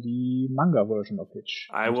closer to the manga version of Hitch?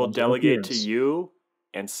 I will delegate to you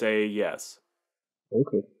and say yes.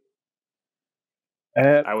 Okay.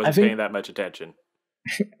 I wasn't paying that much attention.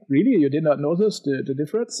 Really? You did not notice the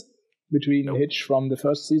difference between Nope. Hitch from the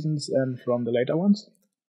first seasons and from the later ones?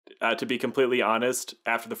 To be completely honest,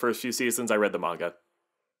 after the first few seasons, I read the manga.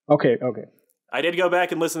 Okay. I did go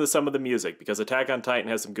back and listen to some of the music because Attack on Titan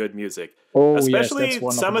has some good music. Oh, especially yes, that's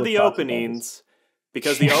one some of the openings,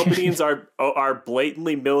 because the openings are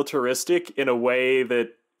blatantly militaristic in a way that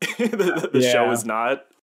the show is not.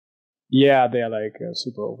 Yeah, they're like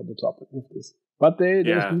super over the top with this. But they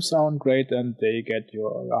do sound great, and they get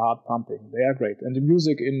your heart pumping. They are great. And the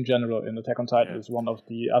music in general in Attack on Titan is one of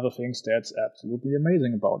the other things that's absolutely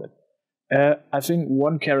amazing about it. I think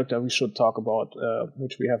one character we should talk about,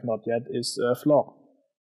 which we have not yet, is Flock.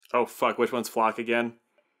 Oh, fuck. Which one's Flock again?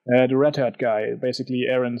 The red-haired guy, basically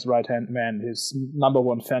Aaron's right-hand man, his number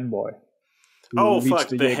one fanboy. Oh, fuck,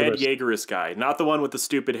 the head Jaegerist guy. Not the one with the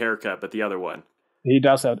stupid haircut, but the other one. He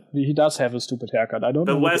does have a stupid haircut. I don't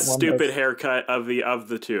know. The less stupid haircut of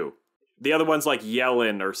the two. The other one's like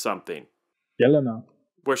Yellen or something. Yelena.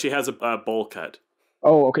 Where she has a bowl cut.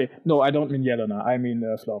 Oh, okay. No, I don't mean Yelena. I mean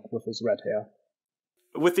Flock with his red hair.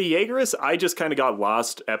 With the Jaegerists, I just kind of got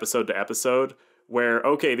lost episode to episode, where,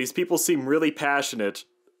 okay, these people seem really passionate.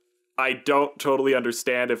 I don't totally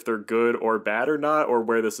understand if they're good or bad or not, or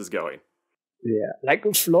where this is going. Yeah, like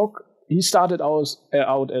Flock, he started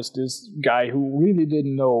out as this guy who really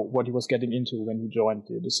didn't know what he was getting into when he joined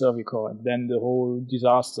the Survey Corps, and then the whole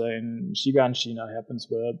disaster in Shiganshina happens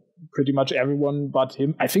where pretty much everyone but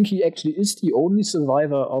him, I think he actually is the only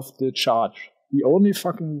survivor of the charge. The only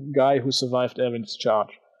fucking guy who survived Aaron's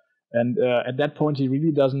charge. And at that point, he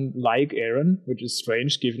really doesn't like Aaron, which is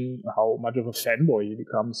strange given how much of a fanboy he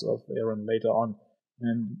becomes of Aaron later on.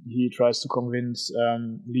 And he tries to convince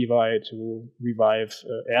Levi to revive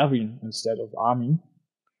Erwin instead of Armin.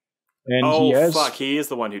 And he is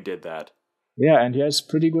the one who did that. Yeah, and he has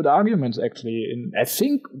pretty good arguments, actually. And I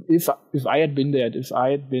think if I had been there, if I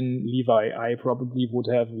had been Levi, I probably would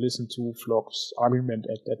have listened to Flock's argument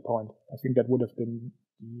at that point. I think that would have been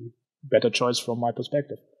the better choice from my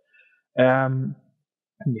perspective.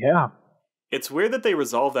 Yeah. It's weird that they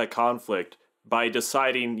resolve that conflict by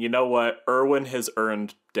deciding, you know what, Erwin has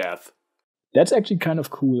earned death. That's actually kind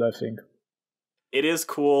of cool, I think. It is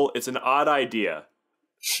cool. It's an odd idea,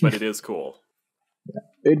 but it is cool.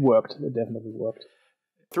 Yeah, it worked. It definitely worked.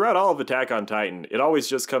 Throughout all of Attack on Titan, it always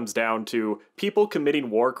just comes down to people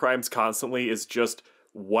committing war crimes constantly is just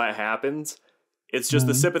what happens. It's just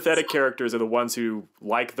the sympathetic characters are the ones who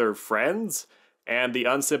like their friends, and the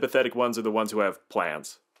unsympathetic ones are the ones who have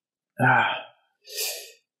plans.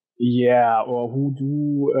 Yeah, or who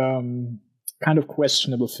do kind of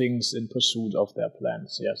questionable things in pursuit of their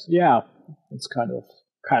plans. Yes, yeah, it's kind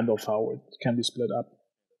of how it can be split up.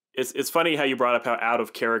 It's funny how you brought up how out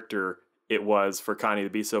of character it was for Connie to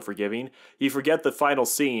be so forgiving. You forget the final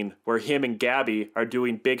scene where him and Gabby are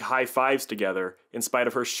doing big high fives together in spite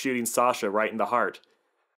of her shooting Sasha right in the heart.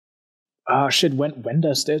 Shit, when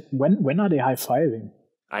are they high fiving?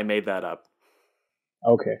 I made that up.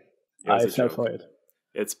 Okay. I fell for it.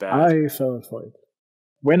 It's bad. I fell for it.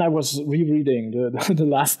 When I was rereading the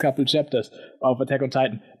last couple chapters of Attack on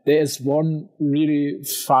Titan, there is one really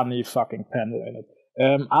funny fucking panel in it.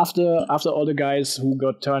 After all the guys who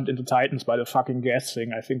got turned into Titans by the fucking gas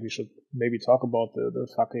thing, I think we should maybe talk about the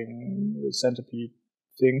fucking centipede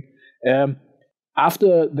thing.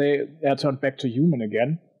 After they are turned back to human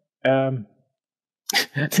again,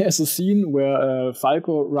 there's a scene where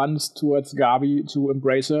Falco runs towards Gabi to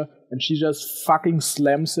embrace her, and she just fucking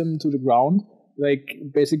slams him to the ground, like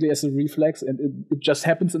basically as a reflex, and it just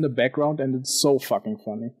happens in the background, and it's so fucking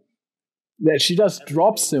funny. She just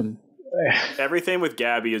drops him. Everything with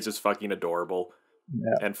Gabby is just fucking adorable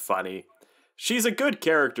and funny. She's a good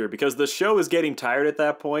character because the show is getting tired at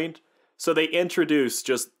that point, so they introduce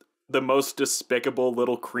just the most despicable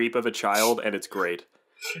little creep of a child, and it's great.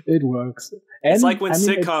 It works. It's like when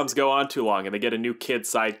sitcoms go on too long and they get a new kid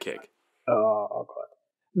sidekick. Oh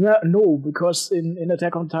god. No, because in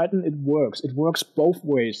Attack on Titan it works. It works both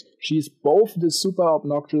ways. She's both the super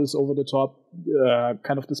obnoxious, over the top,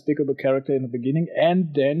 kind of despicable character in the beginning,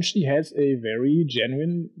 and then she has a very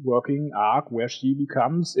genuine working arc where she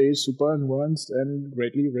becomes a super nuanced and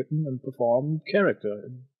greatly written and performed character.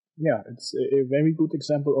 Yeah, it's a very good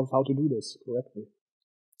example of how to do this correctly.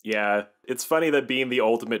 Yeah, it's funny that being the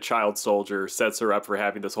ultimate child soldier sets her up for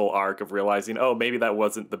having this whole arc of realizing, oh, maybe that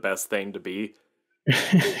wasn't the best thing to be.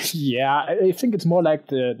 Yeah, I think it's more like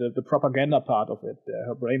the propaganda part of it,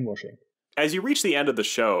 her brainwashing. As you reach the end of the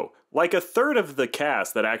show, like a third of the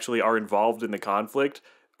cast that actually are involved in the conflict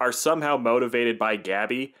are somehow motivated by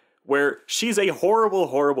Gabby, where she's a horrible,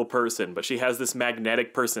 horrible person, but she has this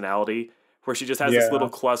magnetic personality where she just has this little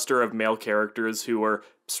cluster of male characters who are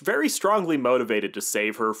very strongly motivated to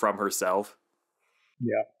save her from herself.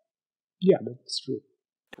 Yeah, that's true.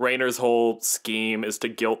 Raynor's whole scheme is to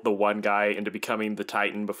guilt the one guy into becoming the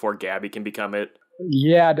Titan before Gabby can become it.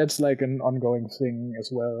 Yeah, that's like an ongoing thing as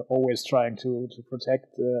well. Always trying to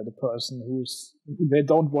protect the person they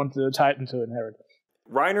don't want the Titan to inherit.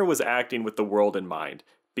 Reiner was acting with the world in mind,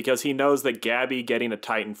 because he knows that Gabby getting a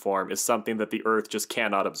Titan form is something that the Earth just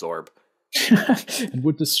cannot absorb. It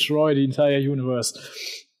would destroy the entire universe.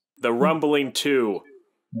 The Rumbling 2.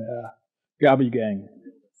 Yeah. Gabby gang.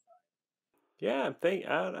 Yeah, I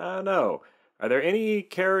don't know. Are there any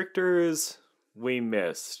characters we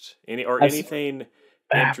missed? Anything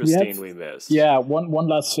interesting we missed? Yeah, one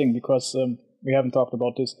last thing, because we haven't talked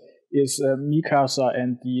about this, is Mikasa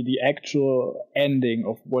and the actual ending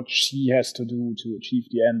of what she has to do to achieve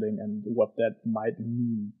the ending and what that might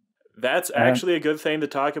mean. That's actually a good thing to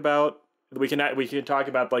talk about. We can talk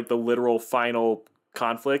about like the literal final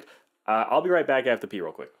conflict. I'll be right back after pee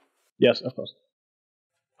real quick. Yes, of course.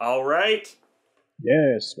 All right.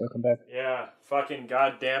 Yes, welcome back. Yeah, fucking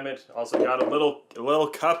goddamn it! Also got a little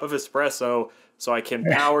cup of espresso so I can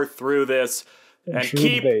power through this and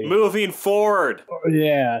keep moving forward.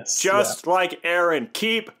 Yes, just like Eren,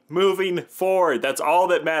 keep moving forward. That's all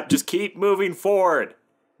that matters. Just keep moving forward.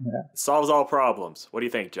 Yeah. Solves all problems. What do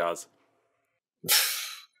you think, Jaws?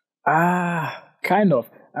 Kind of.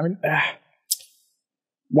 I mean,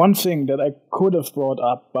 one thing that I could have brought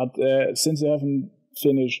up, but since I haven't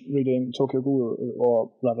finished reading Tokyo Ghoul,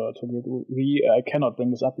 or rather Tokyo Ghoul I cannot bring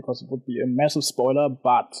this up because it would be a massive spoiler,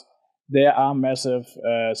 but there are massive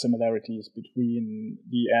similarities between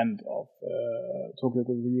the end of Tokyo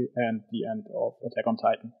Ghoul and the end of Attack on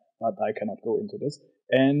Titan, but I cannot go into this.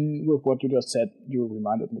 And with what you just said, you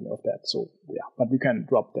reminded me of that, so yeah, but we can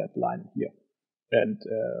drop that line here and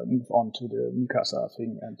move on to the Mikasa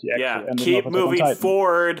thing and the actual ending keep of Attack on Titan. moving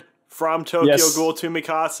forward from Tokyo Ghoul to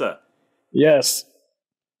Mikasa. Yes.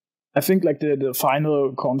 I think like the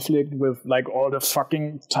final conflict with like all the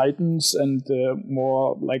fucking Titans and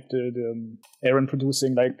more like the Eren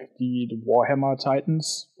producing like the Warhammer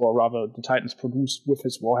Titans, or rather the Titans produced with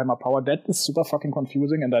his Warhammer power, that is super fucking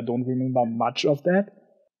confusing and I don't remember much of that.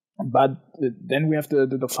 But then we have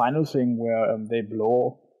the final thing where they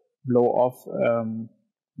blow off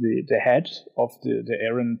the head of the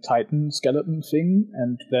Eren Titan skeleton thing,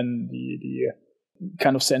 and then the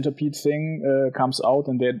kind of centipede thing comes out,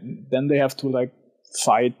 and then they have to like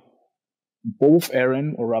fight both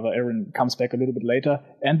Eren, or rather Eren comes back a little bit later,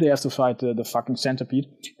 and they have to fight the fucking centipede.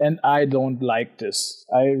 And I don't like this.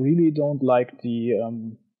 I really don't like the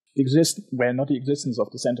not the existence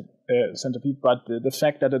of the centipede, but the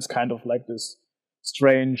fact that it's kind of like this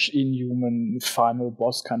strange, inhuman final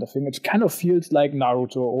boss kind of thing. It kind of feels like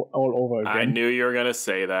Naruto all over again. I knew you were going to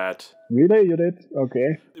say that. Really? You did?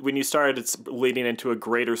 Okay. When you started, it's leading into a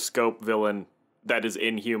greater scope villain that is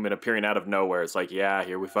inhuman appearing out of nowhere. It's like, yeah,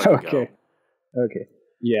 here we fucking go. Okay.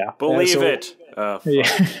 Yeah. Believe it.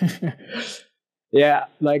 Yeah. Yeah,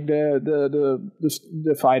 like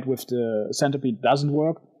the fight with the centipede doesn't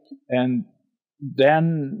work, and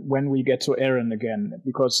then when we get to Eren again,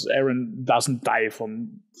 because Eren doesn't die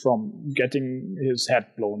from getting his head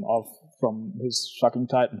blown off from his fucking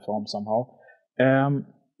Titan form somehow,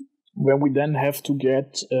 where we then have to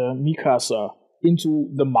get Mikasa into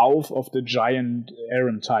the mouth of the giant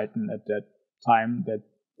Eren Titan at that time that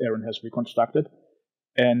Eren has reconstructed,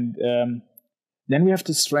 and then we have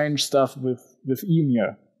the strange stuff with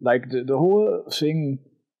Ymir, like the whole thing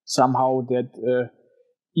somehow that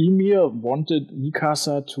Ymir wanted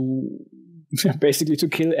Mikasa to basically to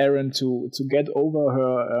kill Eren to get over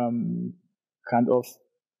her kind of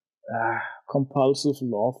compulsive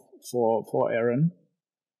love for Eren.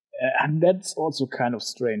 And that's also kind of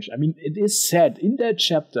strange. I mean, it is said in that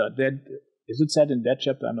chapter is it said in that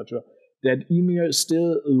chapter? I'm not sure. That Ymir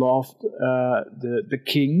still loved the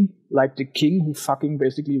king, like the king who fucking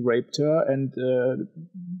basically raped her and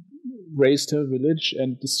razed her village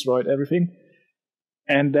and destroyed everything.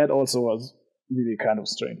 And that also was really kind of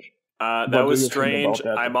strange. That was strange.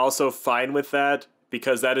 I'm also fine with that,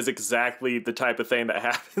 because that is exactly the type of thing that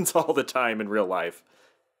happens all the time in real life.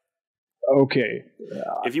 Okay.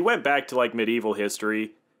 If you went back to like medieval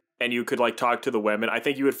history and you could like talk to the women, I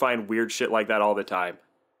think you would find weird shit like that all the time.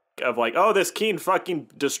 Of like, oh, this king fucking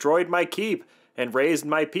destroyed my keep and raised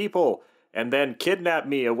my people and then kidnapped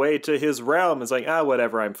me away to his realm. It's like,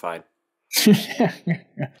 whatever, I'm fine.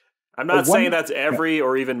 I'm not saying that's every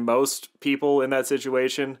or even most people in that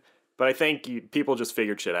situation, but I think people just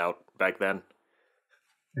figured shit out back then.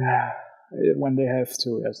 When they have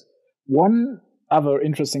to, yes. One other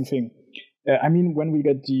interesting thing. I mean, when we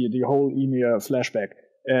get the whole Emir flashback,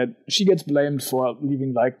 she gets blamed for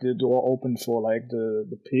leaving like the door open for like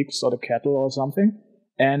the pigs or the cattle or something.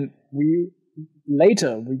 And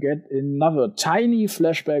later we get another tiny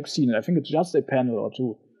flashback scene. I think it's just a panel or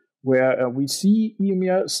two, where we see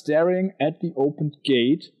Emir staring at the opened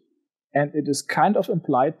gate, and it is kind of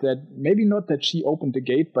implied that maybe not that she opened the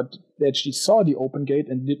gate, but that she saw the open gate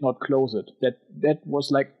and did not close it. That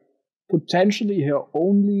was like potentially her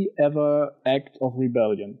only ever act of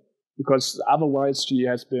rebellion, because otherwise she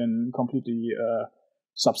has been completely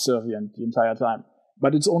subservient the entire time.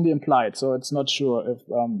 But it's only implied, so it's not sure if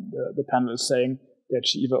the panel is saying that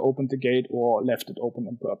she either opened the gate or left it open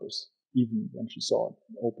on purpose, even when she saw it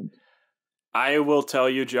opened. I will tell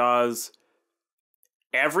you, Jaws,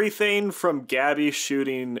 everything from Gabby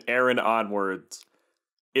shooting Eren onwards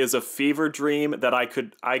is a fever dream that I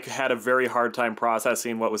had a very hard time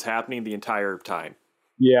processing what was happening the entire time.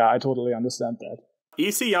 Yeah, I totally understand that.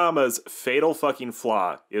 Isayama's fatal fucking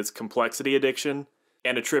flaw is complexity addiction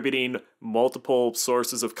and attributing multiple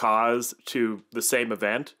sources of cause to the same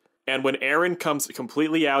event. And when Eren comes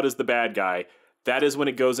completely out as the bad guy, that is when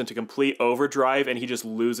it goes into complete overdrive and he just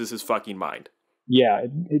loses his fucking mind. Yeah,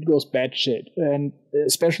 it goes bad shit. And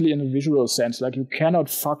especially in a visual sense, like you cannot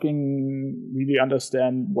fucking really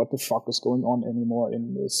understand what the fuck is going on anymore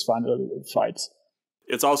in this final fights.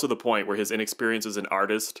 It's also the point where his inexperience as an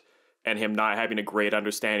artist and him not having a great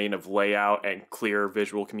understanding of layout and clear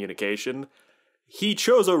visual communication, he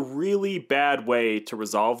chose a really bad way to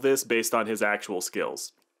resolve this based on his actual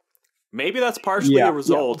skills. Maybe that's partially a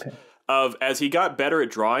result of, as he got better at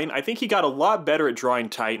drawing, I think he got a lot better at drawing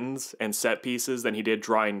titans and set pieces than he did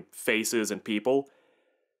drawing faces and people.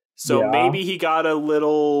 So maybe he got a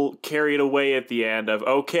little carried away at the end of,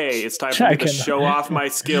 okay, it's time for me to show off my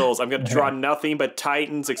skills. I'm going to draw nothing but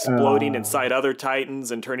titans exploding inside other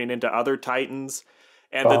titans and turning into other titans.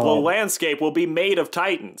 And the landscape will be made of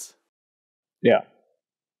titans. Yeah.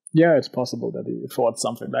 Yeah, it's possible that he thought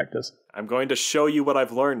something like this. I'm going to show you what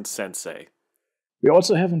I've learned, Sensei. We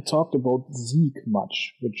also haven't talked about Zeke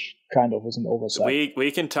much, which kind of is an oversight.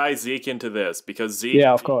 We can tie Zeke into this, because Zeke...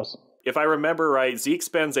 Yeah, of course. If I remember right, Zeke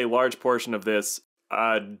spends a large portion of this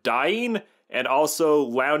dying and also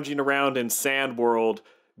lounging around in Sand World,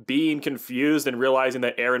 being confused and realizing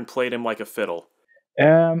that Eren played him like a fiddle.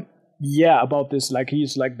 Yeah, about this, like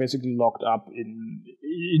he's like basically locked up in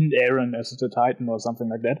Eren as the Titan or something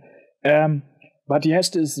like that. But he has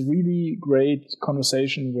this really great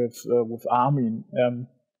conversation with Armin,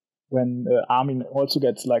 when Armin also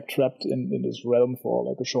gets like trapped in this realm for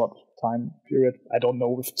like a short time period. I don't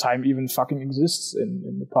know if time even fucking exists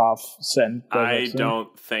in the path sent. I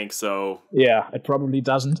don't think so. Yeah, it probably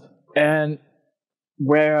doesn't. And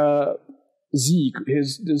where Zeke,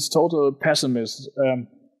 this total pessimist,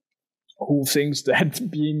 who thinks that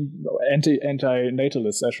being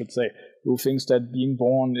anti-natalist, I should say, who thinks that being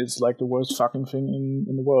born is like the worst fucking thing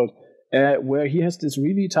in the world, where he has this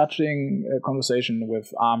really touching conversation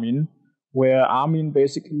with Armin, where Armin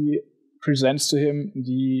basically presents to him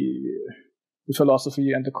the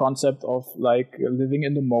philosophy and the concept of like living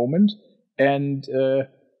in the moment, and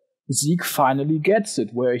Zeke finally gets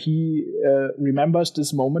it, where he remembers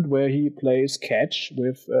this moment where he plays catch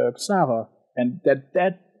with Xara, and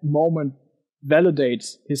that moment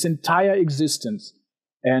validates his entire existence.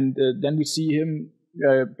 And then we see him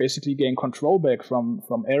basically gain control back from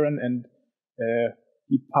Eren, and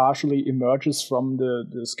he partially emerges from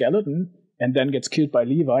the skeleton and then gets killed by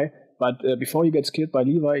Levi. But before he gets killed by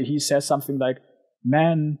Levi, he says something like,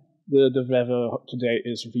 "Man, the weather today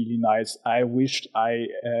is really nice. I wished I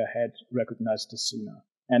had recognized this sooner."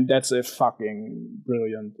 And that's a fucking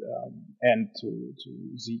brilliant end to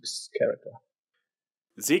Zeke's character.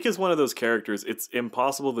 Zeke is one of those characters, it's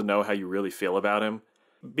impossible to know how you really feel about him.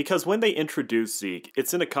 Because when they introduce Zeke,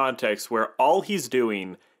 it's in a context where all he's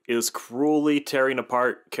doing is cruelly tearing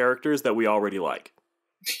apart characters that we already like.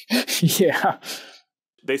 Yeah.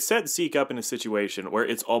 They set Zeke up in a situation where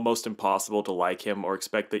it's almost impossible to like him or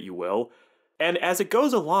expect that you will. And as it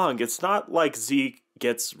goes along, it's not like Zeke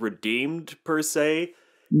gets redeemed per se.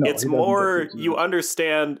 No, it's more you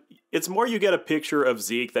understand, it's more you get a picture of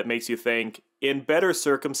Zeke that makes you think, in better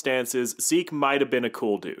circumstances, Zeke might have been a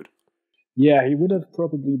cool dude. Yeah, he would have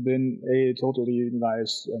probably been a totally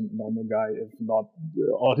nice and normal guy if not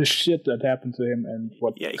all the shit that happened to him and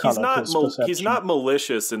what Yeah, colored his he's perception. not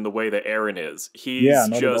malicious in the way that Aaron is. Yeah,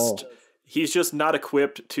 not at all. He's just not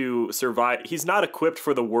equipped to survive. He's not equipped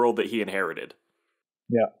for the world that he inherited.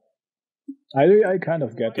 Yeah. I kind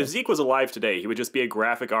of get If it. Zeke was alive today, he would just be a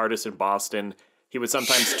graphic artist in Boston. He would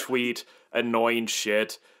sometimes tweet annoying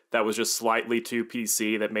shit that was just slightly too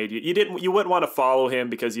PC that made you wouldn't want to follow him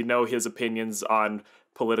because you know his opinions on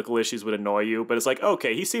political issues would annoy you. But it's like,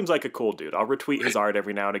 okay, he seems like a cool dude. I'll retweet his art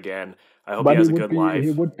every now and again. I hope he has a good life.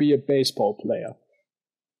 He would be a baseball player.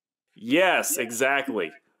 Yes,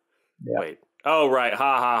 exactly. Yeah. Wait. Oh, right.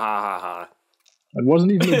 Ha ha ha ha ha. It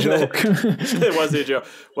wasn't even a joke. It wasn't a joke.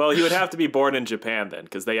 Well, he would have to be born in Japan then,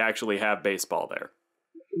 because they actually have baseball there.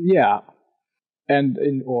 Yeah. And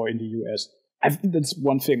in the US. I think that's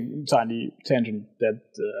one thing, tiny tangent, that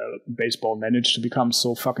baseball managed to become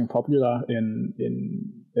so fucking popular in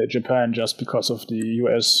Japan just because of the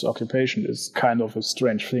US occupation is kind of a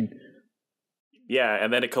strange thing. Yeah,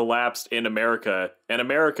 and then it collapsed in America. And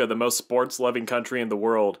America, the most sports-loving country in the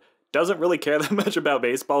world, doesn't really care that much about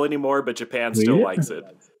baseball anymore, but Japan still likes it.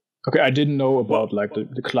 Okay, I didn't know about the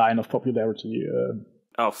decline of popularity.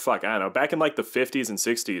 Oh, fuck, I don't know. Back in like the 50s and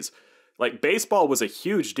 60s, like baseball was a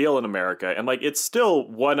huge deal in America, and like it's still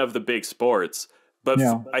one of the big sports. But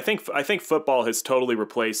yeah. I think football has totally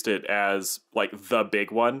replaced it as like the big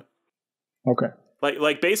one. Okay.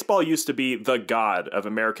 Like baseball used to be the god of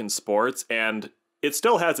American sports, and it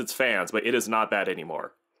still has its fans, but it is not that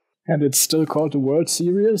anymore. And it's still called the World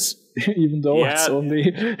Series, even though it's only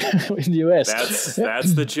in the US.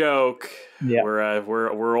 That's the joke. Yeah.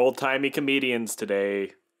 We're old-timey comedians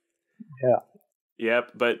today. Yeah.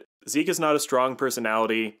 Yep, but Zeke is not a strong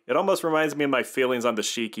personality. It almost reminds me of my feelings on the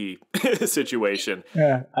Shiki situation.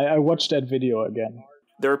 Yeah, I watched that video again.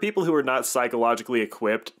 There are people who are not psychologically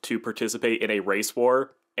equipped to participate in a race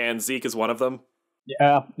war, and Zeke is one of them.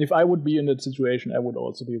 Yeah, if I would be in that situation, I would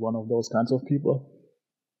also be one of those kinds of people.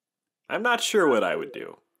 I'm not sure what I would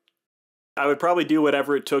do. I would probably do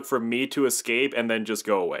whatever it took for me to escape and then just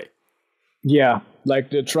go away. Yeah,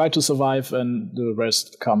 like try to survive and the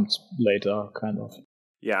rest comes later, kind of.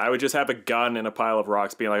 Yeah, I would just have a gun and a pile of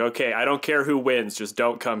rocks being like, okay, I don't care who wins, just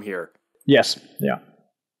don't come here. Yes, yeah.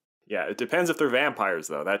 Yeah, it depends if they're vampires,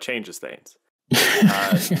 though. That changes things.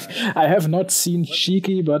 I have not seen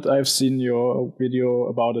Shiki, but I've seen your video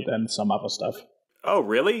about it and some other stuff. Oh,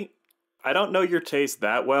 really? I don't know your taste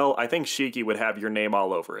that well. I think Shiki would have your name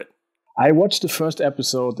all over it. I watched the first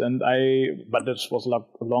episode, but this was like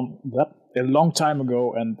a long time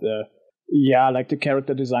ago, and yeah, like the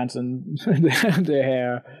character designs and the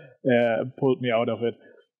hair pulled me out of it.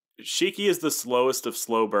 Shiki is the slowest of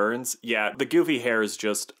slow burns. Yeah, the goofy hair is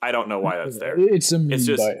just, I don't know why that's there. It's a meme at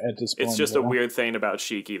this point. It's just a weird thing about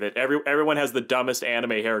Shiki, that everyone has the dumbest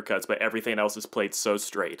anime haircuts, but everything else is played so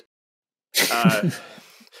straight.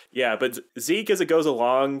 Yeah, but Zeke, as it goes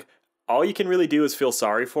along, all you can really do is feel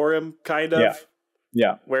sorry for him, kind of.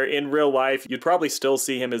 Yeah. Where in real life, you'd probably still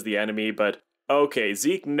see him as the enemy, but okay,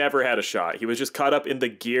 Zeke never had a shot. He was just caught up in the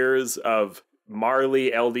gears of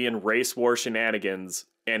Marley Eldian race war shenanigans,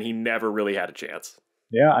 and he never really had a chance.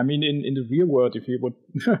 Yeah, I mean, in the real world, if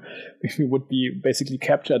he would be basically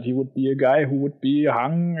captured, he would be a guy who would be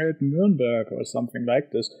hung at Nuremberg or something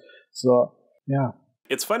like this. So, yeah.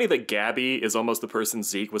 It's funny that Gabby is almost the person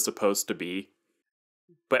Zeke was supposed to be.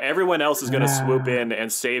 But everyone else is going to swoop in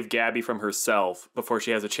and save Gabby from herself before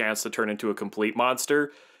she has a chance to turn into a complete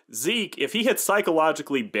monster. Zeke, if he had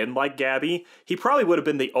psychologically been like Gabby, he probably would have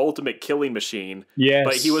been the ultimate killing machine. Yes.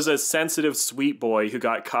 But he was a sensitive, sweet boy who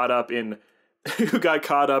got caught up in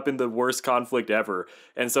the worst conflict ever.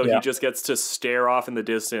 And so he just gets to stare off in the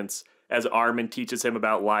distance as Armin teaches him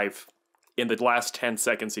about life in the last 10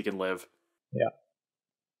 seconds he can live. Yeah.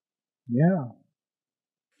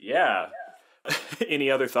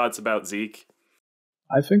 Any other thoughts about Zeke?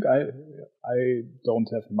 I think I don't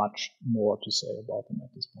have much more to say about him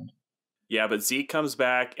at this point. Yeah, but Zeke comes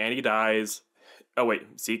back and he dies. Oh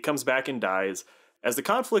wait, Zeke comes back and dies. As the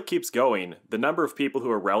conflict keeps going, the number of people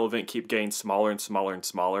who are relevant keep getting smaller and smaller and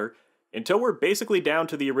smaller until we're basically down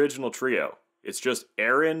to the original trio. It's just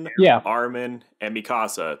Aaron, Armin, and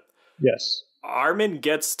Mikasa. Yes. Armin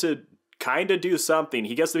gets to kind of do something.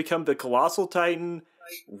 He gets to become the Colossal Titan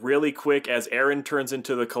really quick as Aaron turns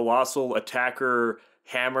into the Colossal Attacker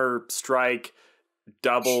Hammer Strike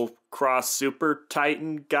Double Cross Super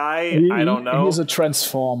Titan guy. I don't know. He's a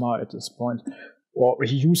Transformer at this point. Or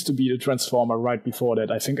he used to be a Transformer right before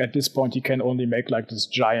that. I think at this point he can only make like this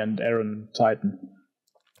giant Aaron Titan.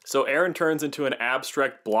 So Eren turns into an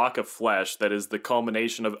abstract block of flesh that is the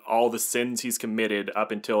culmination of all the sins he's committed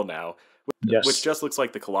up until now, which Yes. just looks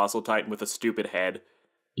like the Colossal Titan with a stupid head.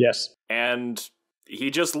 Yes. And he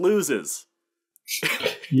just loses.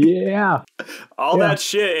 Yeah. All that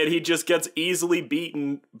shit, and he just gets easily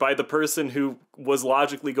beaten by the person who was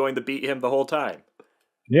logically going to beat him the whole time.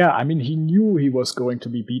 Yeah, I mean, he knew he was going to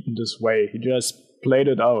be beaten this way. He just played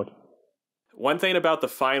it out. One thing about the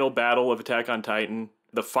final battle of Attack on Titan,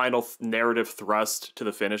 the final narrative thrust to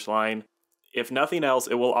the finish line, if nothing else,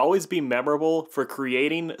 it will always be memorable for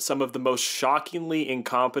creating some of the most shockingly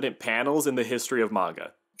incompetent panels in the history of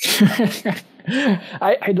manga.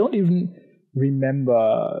 I don't even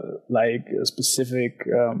remember like specific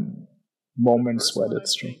moments where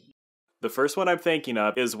that's true. The first one I'm thinking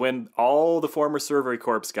of is when all the former Survey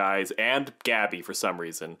Corps guys and Gabby, for some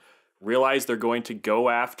reason, realize they're going to go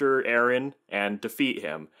after Eren and defeat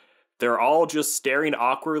him. They're all just staring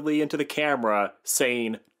awkwardly into the camera,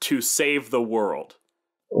 saying, "To save the world."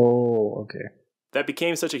 Oh, okay. That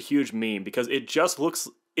became such a huge meme because it just looks...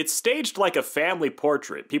 It's staged like a family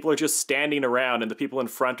portrait. People are just standing around and the people in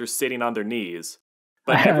front are sitting on their knees.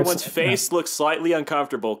 But everyone's face looks slightly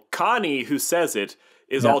uncomfortable. Connie, who says it,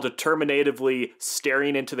 is all determinatively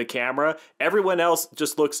staring into the camera. Everyone else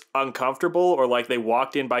just looks uncomfortable or like they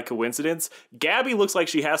walked in by coincidence. Gabby looks like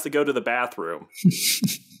she has to go to the bathroom.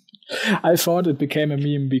 I thought it became a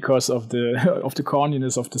meme because of the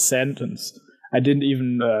corniness of the sentence. I didn't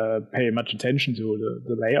even pay much attention to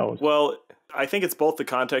the layout. Well, I think it's both the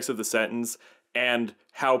context of the sentence and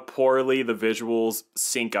how poorly the visuals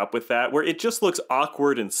sync up with that, where it just looks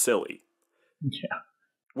awkward and silly. Yeah.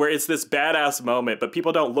 Where it's this badass moment, but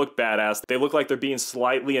people don't look badass. They look like they're being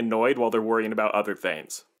slightly annoyed while they're worrying about other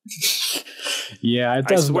things. Yeah, it I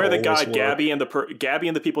doesn't swear to God, work. Gabby and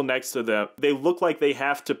the people next to them, they look like they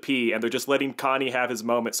have to pee, and they're just letting Connie have his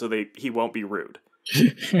moment so he won't be rude.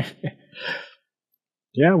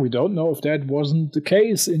 Yeah, we don't know if that wasn't the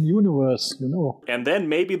case in universe, you know. And then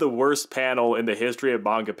maybe the worst panel in the history of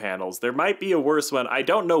manga panels. There might be a worse one. I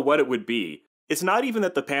don't know what it would be. It's not even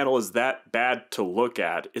that the panel is that bad to look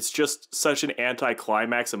at. It's just such an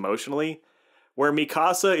anticlimax emotionally, where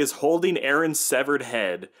Mikasa is holding Eren's severed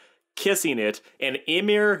head, kissing it, and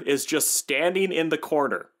Ymir is just standing in the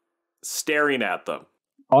corner, staring at them.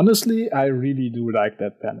 Honestly, I really do like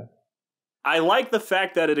that panel. I like the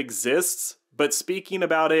fact that it exists, but speaking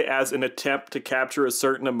about it as an attempt to capture a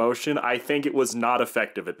certain emotion, I think it was not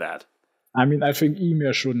effective at that. I mean, I think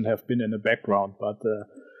Ymir shouldn't have been in the background, but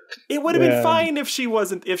it would have been fine if she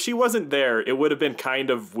wasn't there. It would have been kind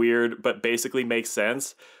of weird, but basically makes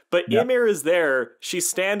sense. But Ymir is there. She's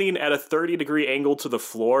standing at a 30-degree angle to the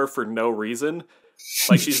floor for no reason.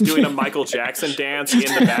 Like she's doing a Michael Jackson dance in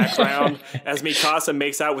the background as Mikasa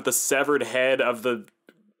makes out with the severed head of the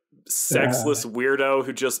sexless weirdo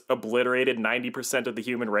who just obliterated 90% of the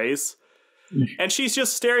human race. And she's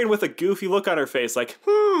just staring with a goofy look on her face like,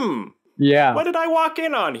 what did I walk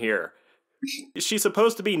in on here? She's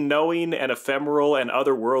supposed to be knowing and ephemeral and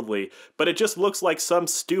otherworldly, but it just looks like some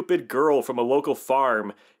stupid girl from a local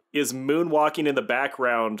farm is moonwalking in the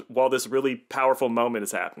background while this really powerful moment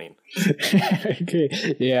is happening. Okay,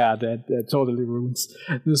 yeah, that totally ruins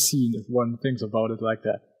the scene if one thinks about it like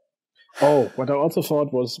that. Oh, what I also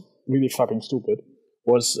thought was really fucking stupid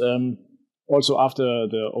was also after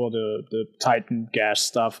the Titan gas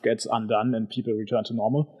stuff gets undone and people return to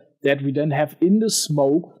normal, that we then have in the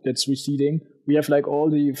smoke that's receding, we have like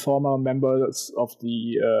all the former members of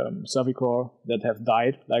the Survey Corps that have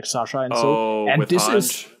died, like Sasha and so. And this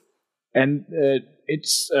Hanj.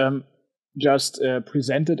 It's just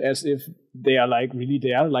presented as if they are like really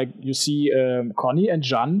there. Like you see Connie and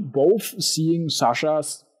Jan both seeing Sasha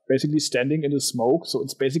basically standing in the smoke, so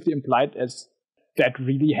it's basically implied as that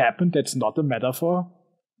really happened. That's not a metaphor.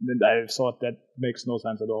 And I thought that makes no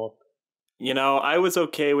sense at all. You know, I was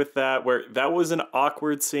okay with that, where that was an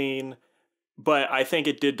awkward scene, but I think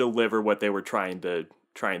it did deliver what they were trying to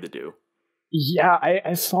do. Yeah,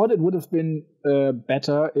 I thought it would have been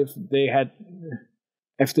better if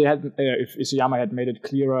Isayama had made it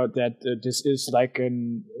clearer that this is like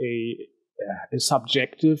a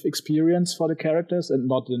subjective experience for the characters and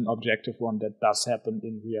not an objective one that does happen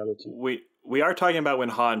in reality. We are talking about when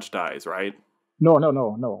Hanj dies, right? No.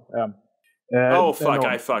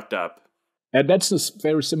 I fucked up. That's a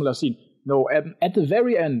very similar scene. No, at the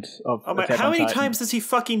very end of how many times does he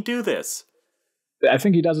fucking do this? I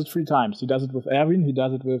think he does it 3 times. He does it with Erwin, he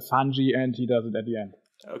does it with Hanji, and he does it at the end.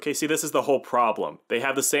 Okay, see, this is the whole problem. They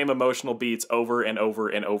have the same emotional beats over and over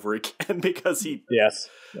and over again because he... Yes.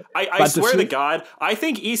 I swear to God, I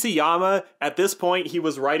think Isayama, at this point, he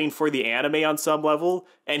was writing for the anime on some level,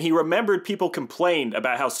 and he remembered people complained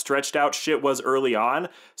about how stretched out shit was early on,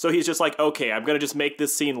 so he's just like, okay, I'm gonna just make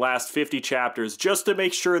this scene last 50 chapters just to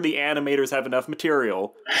make sure the animators have enough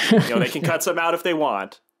material. They can cut some out if they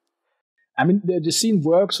want. I mean, the scene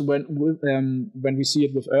works when we see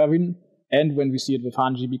it with Erwin, and when we see it with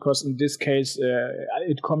Hanji, because in this case,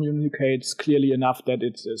 it communicates clearly enough that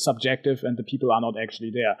it's subjective and the people are not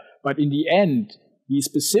actually there. But in the end, he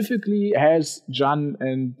specifically has Jan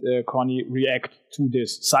and Connie react to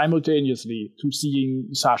this simultaneously, to seeing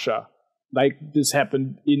Sasha. Like this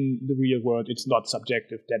happened in the real world. It's not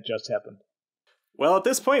subjective. That just happened. Well, at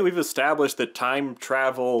this point, we've established that time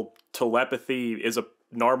travel telepathy is a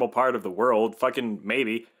normal part of the world. Fucking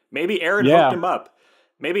maybe. Maybe Eren hooked him up.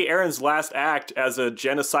 Maybe Eren's last act as a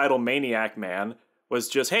genocidal maniac man was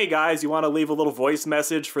just, hey guys, you want to leave a little voice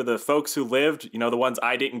message for the folks who lived? The ones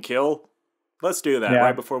I didn't kill? Let's do that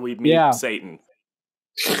right before we meet Satan.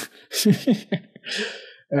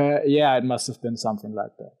 It must have been something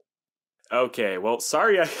like that. Okay, well,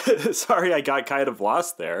 sorry I got kind of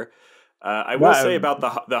lost there. I will say about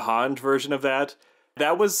the Hanj version of that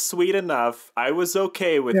was sweet enough. I was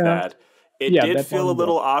okay with that. It did feel a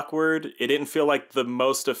little awkward. It didn't feel like the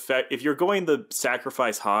most if you're going to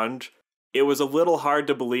sacrifice Hanj, it was a little hard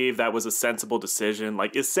to believe that was a sensible decision.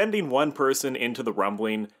 Like, is sending one person into the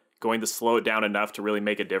rumbling going to slow it down enough to really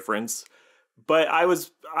make a difference? But I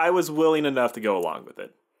was willing enough to go along with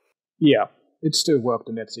it. Yeah, it still worked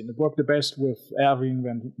in that scene. It worked the best with Erwin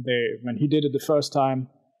when he did it the first time,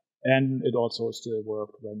 and it also still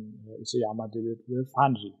worked when Isayama did it with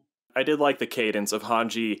Hanji. I did like the cadence of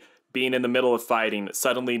Hanji being in the middle of fighting,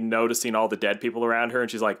 suddenly noticing all the dead people around her, and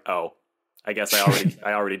she's like, oh, I guess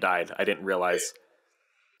I already died. I didn't realize.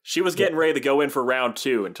 She was getting ready to go in for round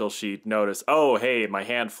 2 until she noticed, oh, hey, my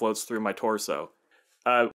hand floats through my torso.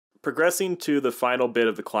 Progressing to the final bit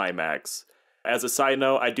of the climax. As a side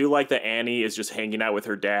note, I do like that Annie is just hanging out with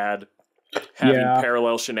her dad, having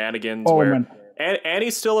parallel shenanigans where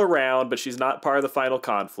Annie's still around, but she's not part of the final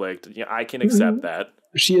conflict. I can accept that.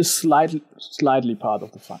 She is slightly part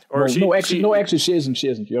of the fun. Actually, she isn't. She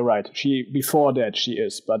isn't. You're right. Before that, she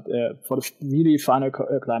is. But for the really final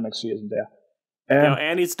climax, she isn't there.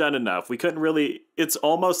 Annie's done enough. We couldn't really... It's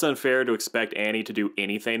almost unfair to expect Annie to do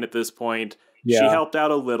anything at this point. Yeah. She helped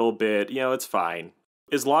out a little bit. It's fine.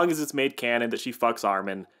 As long as it's made canon that she fucks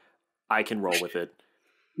Armin, I can roll with it.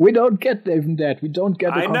 We don't get even that. We don't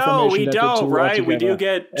get the confirmation. I know, we don't, right? We do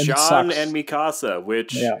get John and Mikasa,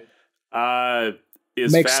 which...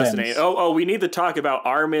 is makes fascinating. Sense. We need to talk about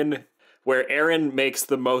Armin, where Eren makes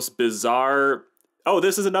the most bizarre... Oh,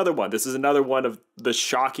 this is another one. This is another one of the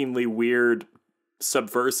shockingly weird,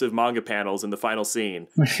 subversive manga panels in the final scene.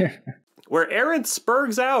 Where Eren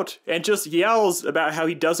spurgs out and just yells about how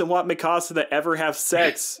he doesn't want Mikasa to ever have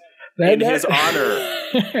sex in his honor.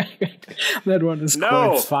 That one is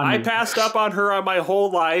quite funny. I passed up on her on my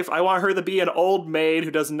whole life. I want her to be an old maid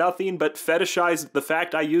who does nothing but fetishize the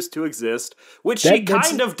fact I used to exist, which she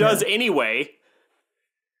kind of does anyway.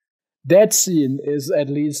 That scene is at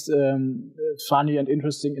least funny and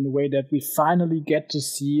interesting in a way that we finally get to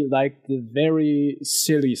see like the very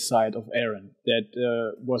silly side of Eren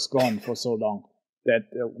that was gone for so long. That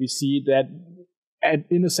we see that,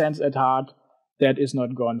 in a sense, at heart, that is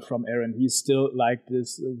not gone from Eren. He's still like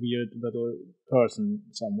this weird little person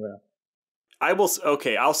somewhere.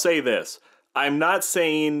 I'll say this. I'm not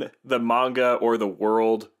saying the manga or the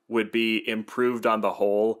world would be improved on the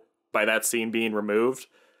whole by that scene being removed.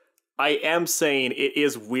 I am saying it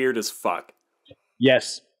is weird as fuck.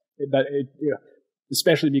 Yes, but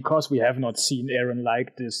especially because we have not seen Eren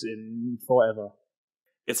like this in forever.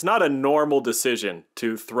 It's not a normal decision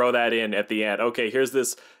to throw that in at the end. Okay, here's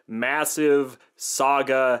this massive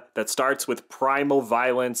saga that starts with primal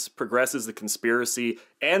violence, progresses the conspiracy,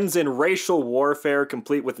 ends in racial warfare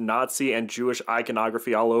complete with Nazi and Jewish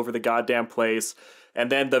iconography all over the goddamn place,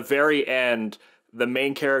 and then the very end, the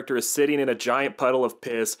main character is sitting in a giant puddle of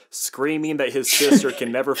piss, screaming that his sister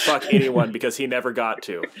can never fuck anyone because he never got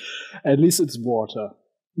to. At least it's water.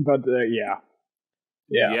 But yeah.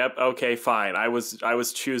 Yep, okay, fine. I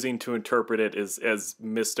was choosing to interpret it as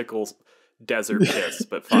mystical desert piss,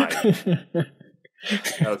 but fine.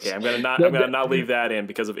 Okay, I'm gonna not leave that in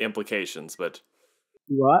because of implications, but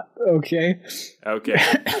what? Okay. Okay.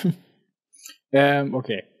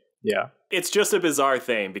 Okay. Yeah. It's just a bizarre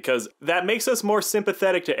thing because that makes us more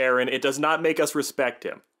sympathetic to Eren. It does not make us respect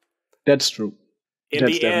him. That's true. In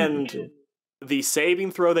the end, the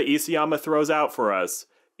saving throw that Isayama throws out for us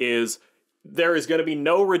is there is going to be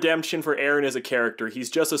no redemption for Eren as a character. He's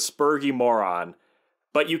just a spurgy moron,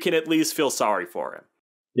 but you can at least feel sorry for him.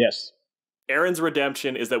 Yes. Eren's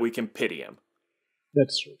redemption is that we can pity him.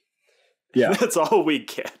 That's true. Yeah. That's all we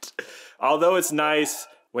get. Although it's nice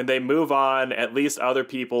when they move on, at least other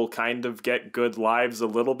people kind of get good lives a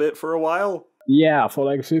little bit for a while. Yeah, for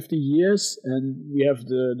like 50 years, and we have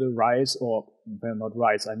the rise, or well, not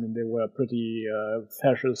rise, I mean, they were pretty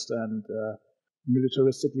fascist and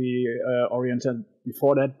militaristically oriented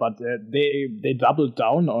before that, but they doubled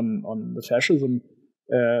down on the fascism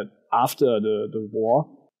after the war.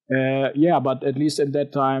 Yeah, but at least at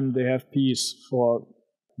that time, they have peace for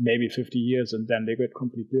maybe 50 years, and then they get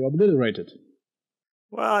completely obliterated.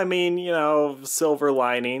 Well, I mean, you know, silver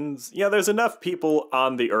linings. Yeah, there's enough people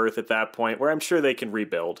on the Earth at that point where I'm sure they can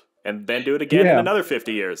rebuild and then do it again in another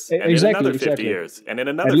 50 years. And in another 50 years. And in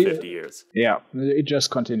another 50 years. Yeah, it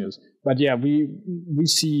just continues. But yeah, we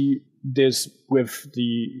see this with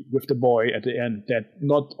the boy at the end, that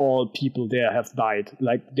not all people there have died.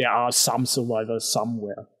 Like, there are some survivors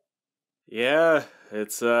somewhere. Yeah,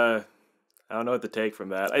 it's, I don't know what to take from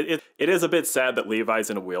that. It is a bit sad that Levi's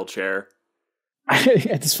in a wheelchair.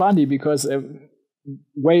 It's funny because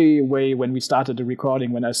way when we started the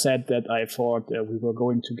recording, when I said that I thought we were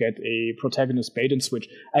going to get a protagonist bait and switch,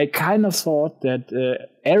 I kind of thought that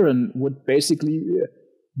Eren would basically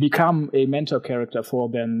become a mentor character for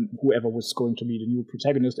then whoever was going to be the new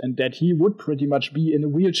protagonist, and that he would pretty much be in a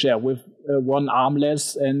wheelchair with one arm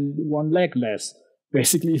less and one leg less.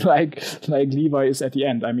 Basically, like Levi is at the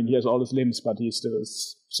end. I mean, he has all his limbs, but he's still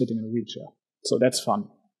sitting in a wheelchair. So that's fun.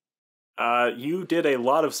 You did a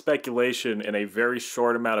lot of speculation in a very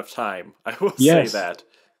short amount of time. I will say that.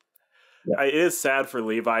 Yeah. It is sad for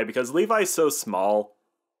Levi because Levi's so small.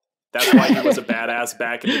 That's why he was a badass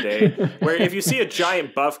back in the day. Where if you see a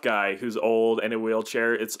giant buff guy who's old and in a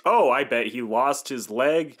wheelchair, it's, oh, I bet he lost his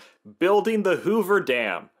leg building the Hoover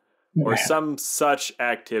Dam. Or some such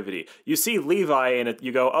activity. You see Levi and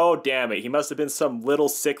you go, oh, damn it. He must have been some little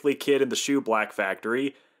sickly kid in the shoe black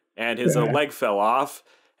factory and his leg fell off.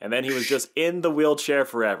 And then he was just in the wheelchair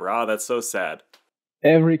forever. Oh, that's so sad.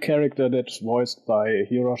 Every character that's voiced by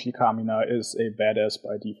Hiroshi Kamina is a badass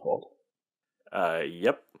by default.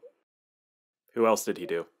 Yep. Who else did he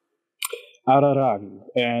do? Araragi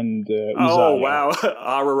and Izaya. Oh, wow.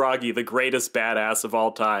 Araragi, the greatest badass of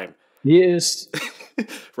all time. He is.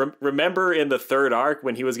 Remember in the third arc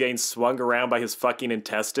when he was getting swung around by his fucking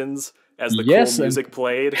intestines as the cool music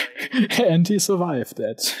played? And he survived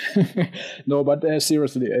that. No, but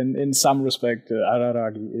seriously, in some respect,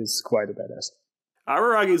 Araragi is quite a badass.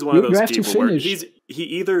 Araragi is one of those people where he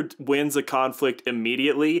either wins a conflict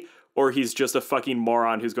immediately or he's just a fucking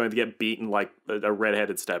moron who's going to get beaten like a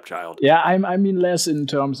redheaded stepchild. Yeah, I mean less in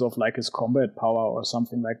terms of like his combat power or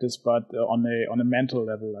something like this, but on a mental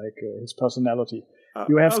level, like his personality.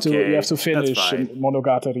 You have to finish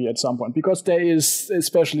Monogatari at some point, because there is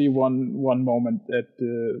especially one moment at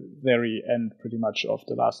the very end, pretty much, of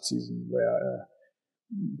the last season where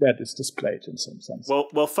that is displayed in some sense.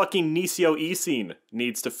 Well, fucking Nisio Isin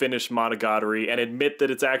needs to finish Monogatari and admit that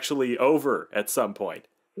it's actually over at some point.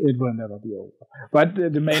 It will never be over.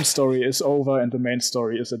 But the main story is over, and the main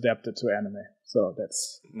story is adapted to anime. So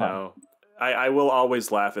that's fun. No. I will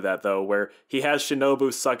always laugh at that, though, where he has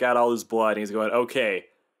Shinobu suck out all his blood, and he's going, okay,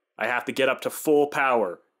 I have to get up to full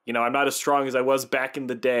power. You know, I'm not as strong as I was back in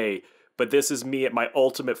the day, but this is me at my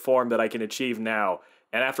ultimate form that I can achieve now.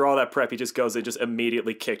 And after all that prep, he just goes and just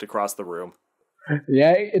immediately kicked across the room.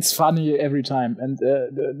 Yeah, it's funny every time. And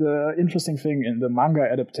the interesting thing in the manga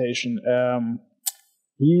adaptation,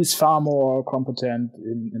 he's far more competent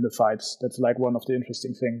in the fights. That's like one of the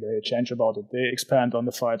interesting things they change about it. They expand on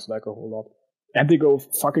the fights like a whole lot. And they go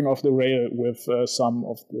fucking off the rail with some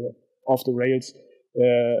of the rails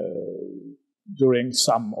during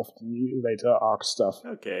some of the later arc stuff.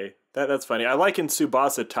 Okay, that's funny. I like in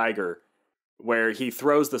Tsubasa Tiger, where he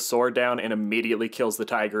throws the sword down and immediately kills the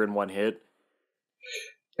tiger in one hit.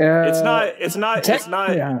 It's not.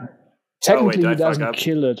 Yeah. Technically, he doesn't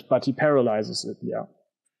kill it, but he paralyzes it. Yeah.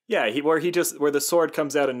 Yeah, where the sword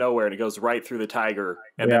comes out of nowhere and it goes right through the tiger,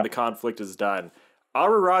 and then the conflict is done.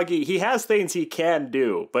 Araragi, he has things he can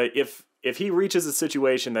do, but if he reaches a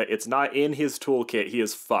situation that it's not in his toolkit, he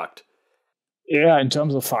is fucked. Yeah, in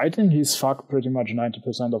terms of fighting, he's fucked pretty much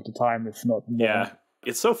 90% of the time, if not more. Yeah,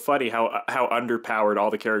 it's so funny how underpowered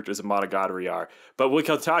all the characters in Monogatari are. But we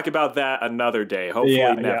can talk about that another day. Hopefully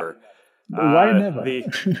never. Yeah. Why never?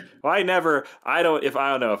 Why never? I don't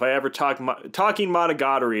know. If I ever talking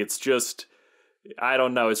Monogatari, it's just, I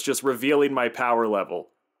don't know. It's just revealing my power level.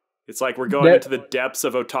 It's like we're going into the depths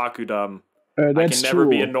of otakudom, I can That's never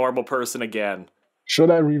be a true. normal person again.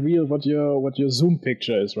 Should I reveal what your Zoom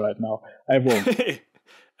picture is right now? I won't.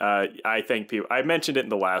 I think people. I mentioned it in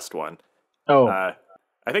the last one. Oh. Uh,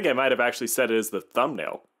 I think I might have actually said it as the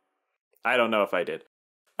thumbnail. I don't know if I did.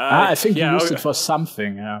 I think you Yeah. used it for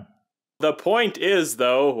something. Yeah. The point is,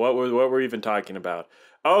 though, what were we even talking about?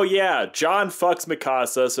 Oh yeah, John fucks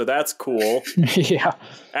Mikasa, so that's cool. Yeah.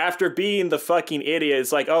 After being the fucking idiot,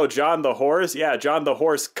 it's like, oh, John the horse? Yeah, John the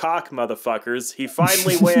horse cock, motherfuckers. He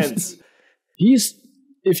finally wins. He's,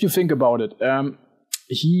 if you think about it,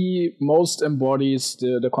 he most embodies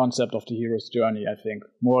the concept of the hero's journey, I think,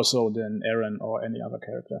 more so than Eren or any other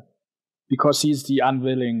character. Because he's the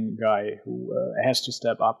unwilling guy who has to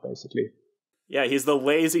step up, basically. Yeah, he's the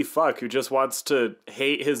lazy fuck who just wants to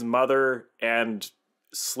hate his mother and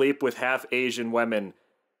sleep with half Asian women.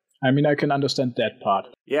 I mean, I can understand that part.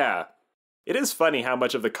 Yeah. It is funny how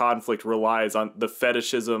much of the conflict relies on the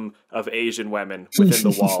fetishism of Asian women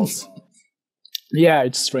within the walls. Yeah,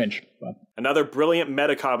 it's strange. But Another brilliant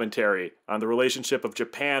meta commentary on the relationship of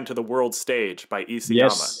Japan to the world stage by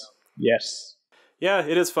Isayama. Yes. Yeah,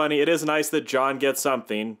 it is funny. It is nice that John gets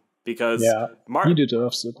something because he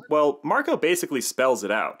deserves it. Well, Marco basically spells it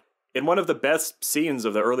out. In one of the best scenes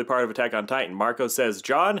of the early part of Attack on Titan, Marco says,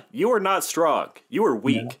 John, you are not strong. You are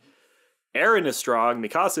weak. Yeah. Eren is strong.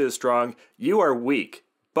 Mikasa is strong. You are weak.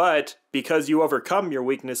 But because you overcome your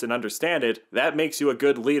weakness and understand it, that makes you a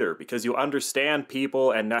good leader because you understand people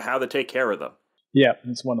and know how to take care of them. Yeah,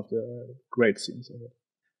 it's one of the great scenes of it.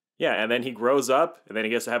 Yeah, and then he grows up, and then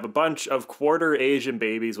he gets to have a bunch of quarter Asian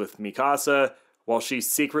babies with Mikasa, while she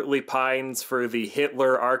secretly pines for the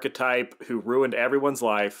Hitler archetype who ruined everyone's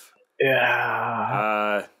life.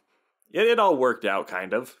 Yeah. It all worked out,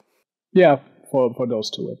 kind of. Yeah, for those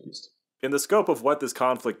two at least. In the scope of what this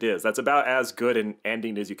conflict is, that's about as good an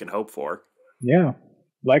ending as you can hope for. Yeah.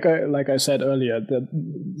 Like I said earlier,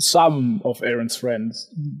 some of Eren's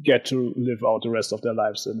friends get to live out the rest of their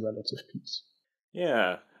lives in relative peace.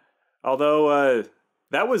 Yeah. Although,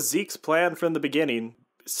 that was Zeke's plan from the beginning.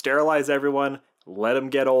 Sterilize everyone, let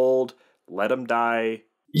them get old, let them die.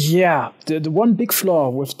 Yeah, the one big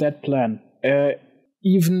flaw with that plan,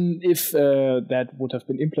 even if that would have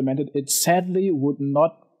been implemented, it sadly would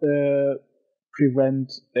not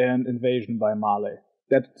prevent an invasion by Marley.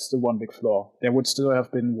 That's the one big flaw. There would still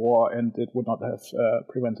have been war, and it would not have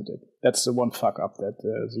prevented it. That's the one fuck up that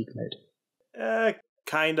Zeke made.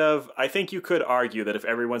 Kind of. I think you could argue that if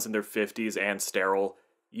everyone's in their 50s and sterile,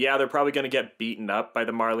 yeah, they're probably going to get beaten up by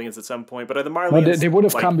the Marleyans at some point. But are the Marleyans... No, they would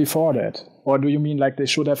have come before that. Or do you mean like they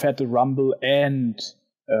should have had the Rumble and...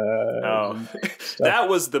 that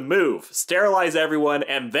was the move. Sterilize everyone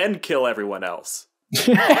and then kill everyone else.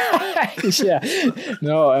 Yeah.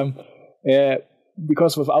 No,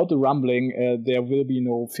 because without the rumbling, there will be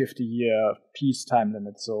no 50-year peace time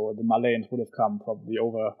limit. So the Malayans would have come probably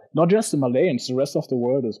over, not just the Malayans, the rest of the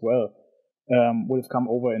world as well, would have come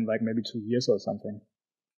over in like maybe 2 years or something.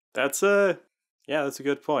 That's a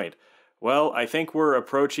good point. Well, I think we're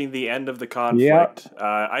approaching the end of the conflict.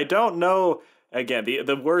 Yeah. I don't know. Again,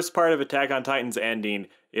 the worst part of Attack on Titan's ending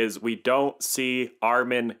is we don't see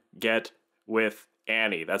Armin get with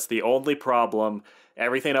Annie. That's the only problem.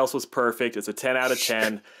 Everything else was perfect. It's a 10 out of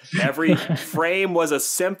 10. Every frame was a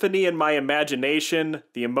symphony in my imagination.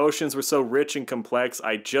 The emotions were so rich and complex.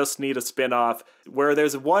 I just need a spin-off where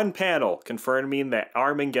there's one panel confirming that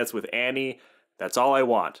Armin gets with Annie. That's all I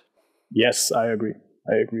want. Yes, I agree.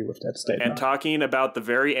 I agree with that statement. And talking about the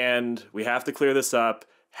very end, we have to clear this up.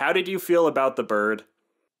 How did you feel about the bird?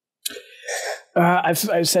 I've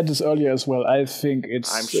said this earlier as well. I think it's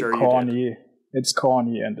corny. It's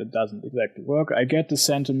corny and it doesn't exactly work. I get the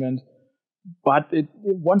sentiment, but it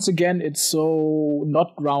once again, it's so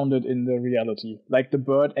not grounded in the reality. Like the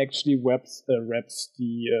bird actually wraps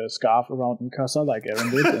the scarf around Mikasa like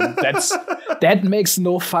Eren did. And that makes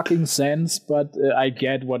no fucking sense, but I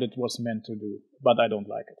get what it was meant to do, but I don't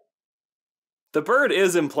like it. The bird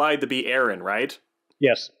is implied to be Eren, right?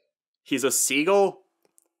 Yes. He's a seagull?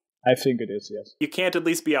 I think it is, yes. You can't at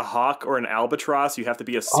least be a hawk or an albatross, you have to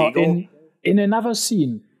be a seagull? In another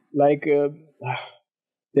scene, like, there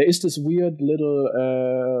is this weird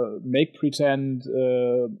little make-pretend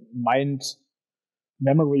mind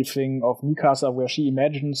memory thing of Mikasa where she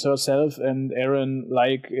imagines herself and Eren,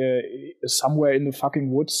 like, somewhere in the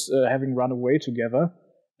fucking woods having run away together.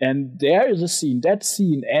 And there is a scene. That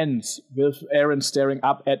scene ends with Eren staring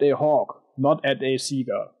up at a hawk, not at a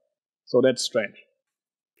seagull. So that's strange.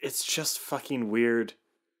 It's just fucking weird.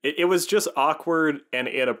 It was just awkward and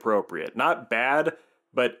inappropriate. Not bad,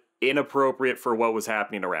 but inappropriate for what was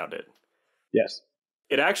happening around it. Yes.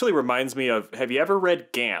 It actually reminds me of, have you ever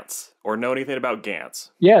read Gantz or know anything about Gantz?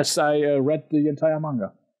 Yes, I read the entire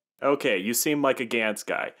manga. Okay, you seem like a Gantz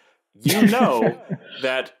guy. You know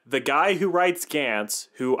that the guy who writes Gantz,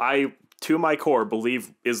 who I, to my core,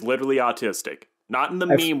 believe is literally autistic. Not in the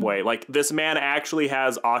meme way. Like, this man actually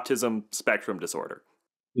has autism spectrum disorder.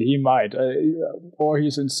 He might, or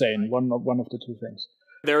he's insane. One of the two things.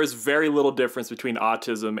 There is very little difference between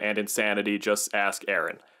autism and insanity. Just ask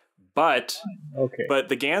Aaron. But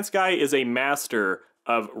the Gantz guy is a master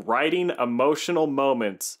of writing emotional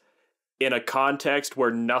moments in a context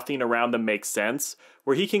where nothing around them makes sense,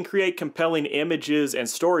 where he can create compelling images and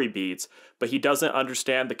story beats, but he doesn't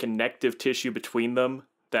understand the connective tissue between them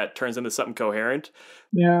that turns into something coherent.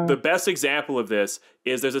 Yeah. The best example of this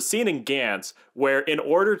is there's a scene in Gantz where, in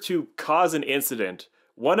order to cause an incident,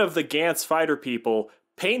 one of the Gantz fighter people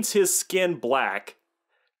paints his skin black,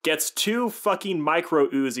 gets 2 fucking micro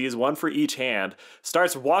Uzis, 1 for each hand,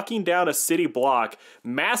 starts walking down a city block,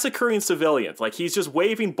 massacring civilians. Like, he's just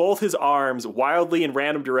waving both his arms wildly in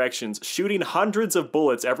random directions, shooting hundreds of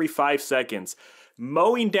bullets every 5 seconds,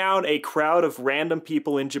 mowing down a crowd of random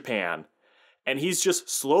people in Japan. And he's just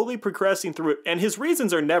slowly progressing through it. And his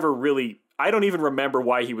reasons are never really, I don't even remember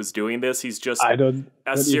why he was doing this. He's just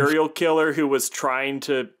a serial killer who was trying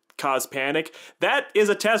to cause panic. That is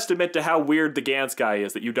a testament to how weird the Gantz guy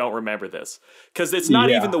is that you don't remember this. Because it's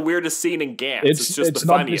not even the weirdest scene in Gantz. It's just the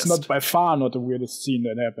funniest. It's not by far not the weirdest scene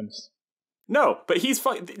that happens. No, but he's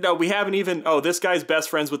fun. No, we haven't even. Oh, this guy's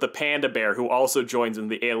best friends with the panda bear who also joins in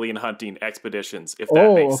the alien hunting expeditions, if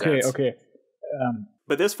that makes sense. Okay.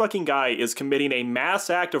 But this fucking guy is committing a mass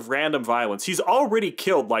act of random violence. He's already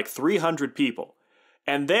killed like 300 people.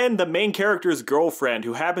 And then the main character's girlfriend,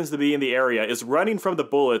 who happens to be in the area, is running from the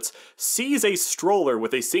bullets, sees a stroller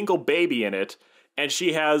with a single baby in it, and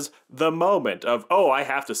she has the moment of, oh, I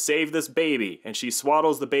have to save this baby. And she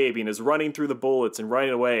swaddles the baby and is running through the bullets and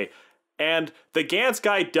running away. And the Gantz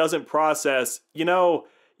guy doesn't process,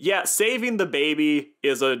 saving the baby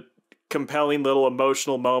is a compelling little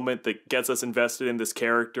emotional moment that gets us invested in this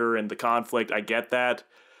character and the conflict. I get that.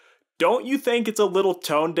 Don't you think it's a little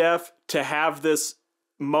tone deaf to have this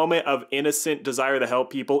moment of innocent desire to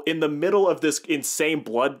help people in the middle of this insane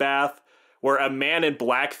bloodbath where a man in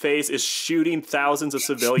blackface is shooting thousands of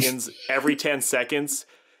civilians every 10 seconds?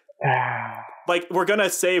 Like, we're gonna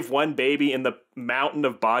save one baby in the mountain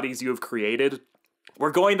of bodies you have created.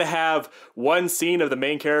 We're going to have one scene of the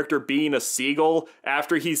main character being a seagull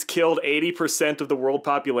after he's killed 80% of the world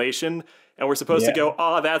population. And we're supposed to go,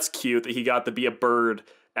 oh, that's cute that he got to be a bird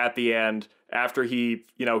at the end after he,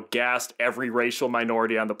 gassed every racial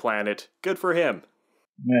minority on the planet. Good for him.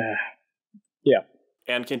 Yeah.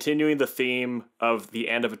 And continuing the theme of the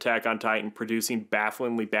end of Attack on Titan producing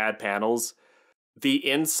bafflingly bad panels, the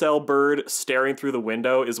incel bird staring through the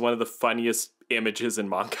window is one of the funniest images in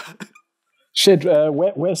manga. Shit,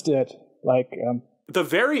 where's that? The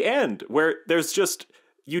very end, where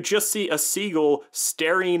you just see a seagull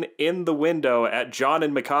staring in the window at John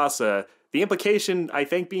and Mikasa. The implication, I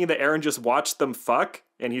think, being that Aaron just watched them fuck,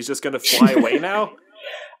 and he's just gonna fly away now.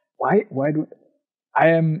 Why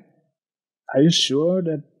are you sure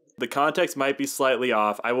that... The context might be slightly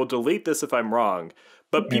off. I will delete this if I'm wrong.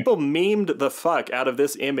 But people memed the fuck out of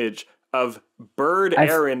this image of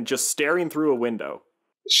Aaron just staring through a window.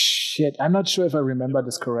 Shit, I'm not sure if I remember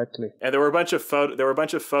this correctly. And there were a bunch of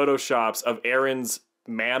photoshops of Aaron's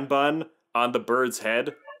man bun on the bird's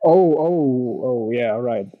head. Oh, yeah,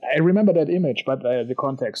 right. I remember that image, but the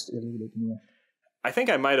context is a little bit more. I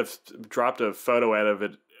think I might have dropped a photo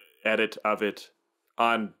edit of it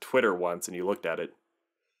on Twitter once, and you looked at it.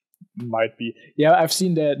 Might be. Yeah, I've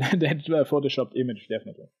seen that photoshopped image,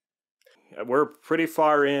 definitely. We're pretty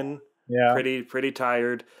far in. Yeah. Pretty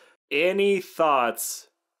tired. Any thoughts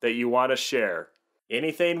that you want to share?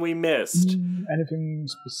 Anything we missed? Anything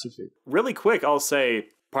specific? Really quick, I'll say,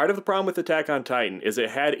 part of the problem with Attack on Titan is it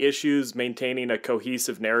had issues maintaining a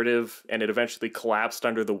cohesive narrative, and it eventually collapsed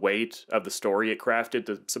under the weight of the story it crafted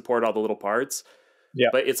to support all the little parts. Yeah.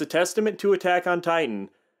 But it's a testament to Attack on Titan.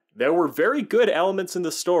 There were very good elements in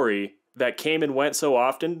the story that came and went so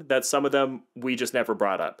often that some of them we just never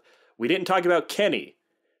brought up. We didn't talk about Kenny,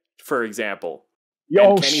 for example.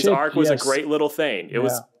 Kenny's arc was a great little thing. It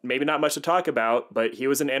was maybe not much to talk about, but he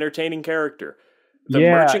was an entertaining character. The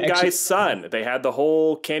merchant guy's son, they had the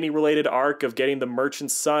whole Kenny-related arc of getting the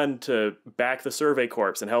merchant's son to back the Survey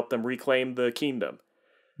Corps and help them reclaim the kingdom.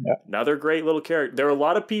 Yeah. Another great little character. There were a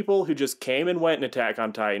lot of people who just came and went in Attack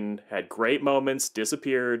on Titan, had great moments,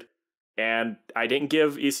 disappeared, and I didn't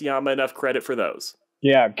give Isayama enough credit for those.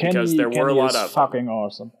 Yeah, Kenny because there were a lot is of fucking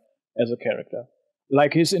awesome as a character.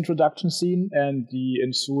 Like his introduction scene and the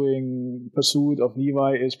ensuing pursuit of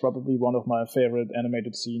Levi is probably one of my favorite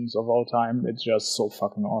animated scenes of all time. It's just so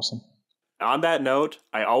fucking awesome. On that note,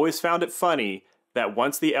 I always found it funny that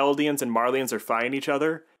once the Eldians and Marlians are fighting each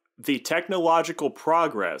other, the technological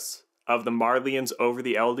progress of the Marlians over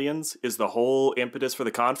the Eldians is the whole impetus for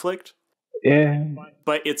the conflict. Yeah.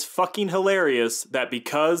 But it's fucking hilarious that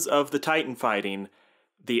because of the Titan fighting,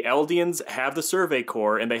 the Eldians have the Survey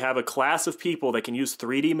Corps and they have a class of people that can use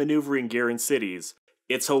 3D maneuvering gear in cities.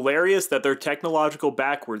 It's hilarious that their technological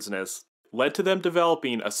backwardsness led to them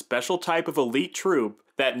developing a special type of elite troop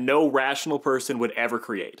that no rational person would ever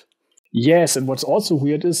create. Yes, and what's also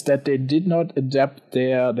weird is that they did not adapt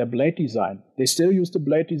their blade design. They still used the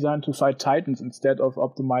blade design to fight Titans instead of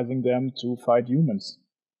optimizing them to fight humans.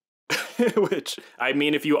 Which, I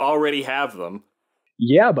mean, if you already have them.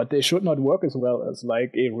 Yeah, but they should not work as well as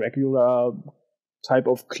like a regular type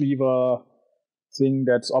of cleaver thing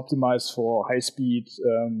that's optimized for high-speed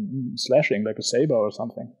slashing, like a saber or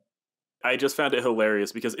something. I just found it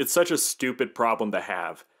hilarious because it's such a stupid problem to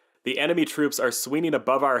have. The enemy troops are swinging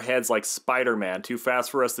above our heads like Spider-Man, too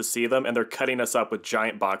fast for us to see them, and they're cutting us up with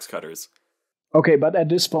giant box cutters. Okay, but at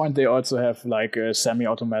this point they also have like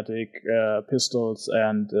semi-automatic pistols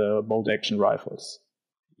and bolt-action rifles.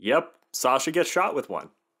 Yep, Sasha gets shot with one.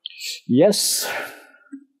 Yes.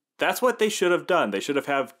 That's what they should have done. They should have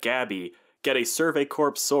had Gabby get a Survey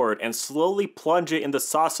Corps sword and slowly plunge it into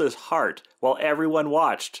Sasha's heart while everyone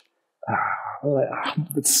watched.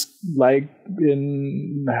 It's like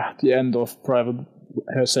in the end of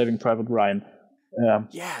Saving Private Ryan.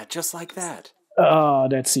 Yeah, just like that.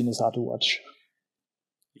 That scene is hard to watch.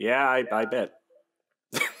 Yeah, I bet.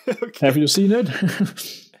 Okay. Have you seen it?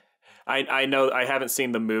 I know. I haven't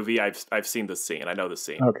seen the movie. I've seen the scene. I know the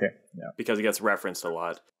scene. Okay, yeah. Because it gets referenced a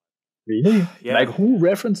lot. Really? Yeah. Like who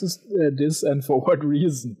references this and for what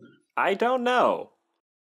reason? I don't know.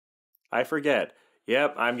 I forget.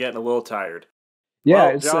 Yep, I'm getting a little tired.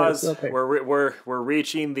 Yeah, well, Jaws, it's okay. We're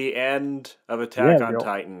reaching the end of Attack on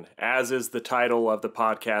Titan, as is the title of the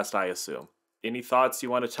podcast, I assume. Any thoughts you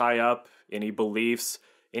want to tie up? Any beliefs?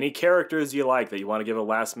 Any characters you like that you want to give a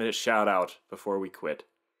last-minute shout-out before we quit?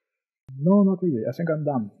 No, not really. I think I'm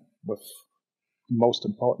done with the most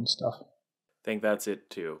important stuff. I think that's it,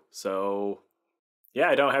 too. So, yeah,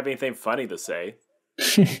 I don't have anything funny to say.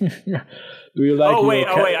 Do you like? Oh wait,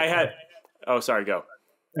 I had. Oh, sorry, go.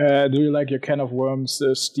 Do you like your can of worms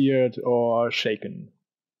steered or shaken?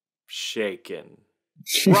 Shaken.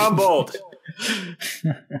 Rumbled.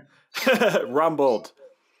 Rumbled.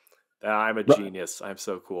 I'm a genius. I'm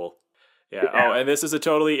so cool. Yeah. Oh, and this is a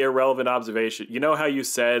totally irrelevant observation. You know how you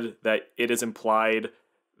said that it is implied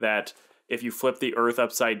that if you flip the Earth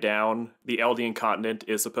upside down, the Eldian continent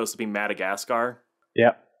is supposed to be Madagascar?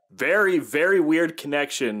 Yeah. Very, very weird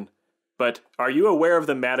connection. But are you aware of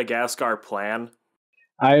the Madagascar plan?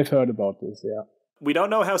 I've heard about this, yeah. We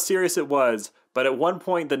don't know how serious it was, but at one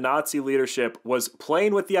point the Nazi leadership was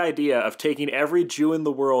playing with the idea of taking every Jew in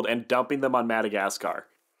the world and dumping them on Madagascar.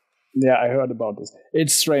 Yeah, I heard about this.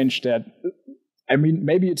 It's strange that... I mean,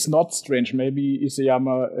 maybe it's not strange. Maybe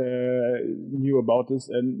Isayama knew about this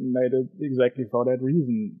and made it exactly for that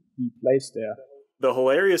reason. He placed there. The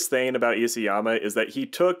hilarious thing about Isayama is that he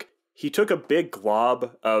took a big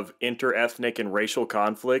glob of inter-ethnic and racial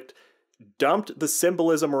conflict, dumped the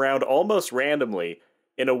symbolism around almost randomly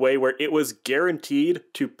in a way where it was guaranteed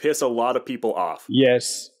to piss a lot of people off.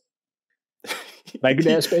 Yes. Like,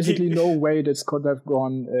 there's basically no way this could have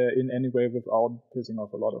gone in any way without pissing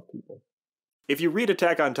off a lot of people. If you read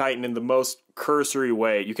Attack on Titan in the most cursory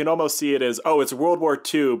way, you can almost see it as, oh, it's World War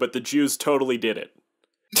II, but the Jews totally did it.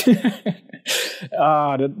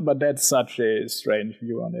 But that's such a strange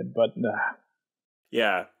view on it, but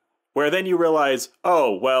yeah, where then you realize,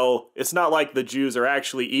 oh, well, it's not like the Jews are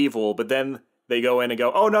actually evil, but then they go in and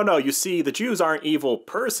go, oh, no, you see, the Jews aren't evil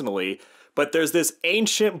personally, but there's this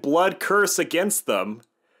ancient blood curse against them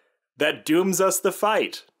that dooms us to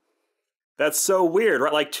fight. That's so weird,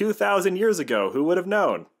 right? Like 2,000 years ago, who would have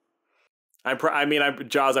known?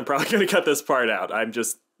 Jaws, I'm probably going to cut this part out.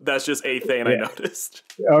 That's just a thing I noticed.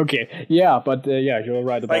 Okay, yeah, but you're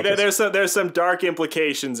right about this. There's some dark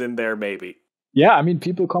implications in there, maybe. Yeah, I mean,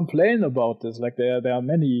 people complain about this. Like there are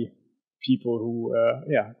many people who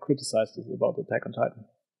criticize this about Attack on Titan.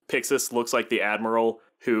 Pixis looks like the admiral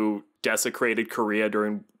who desecrated Korea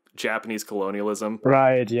during Japanese colonialism.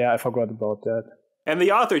 Right, yeah, I forgot about that. And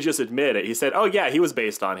the author just admitted it. He said, oh yeah, he was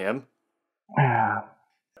based on him.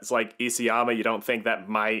 It's like, Isayama, you don't think that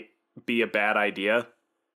might be a bad idea?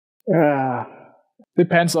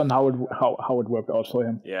 depends on how it worked out for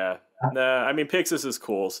him. Yeah. Nah, I mean, Pixis is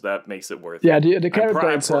cool, so that makes it worth Yeah, it. the character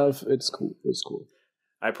itself, it's cool. It's cool.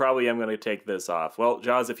 I probably am going to take this off. Well,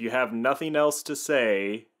 Jaws, if you have nothing else to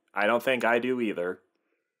say, I don't think I do either.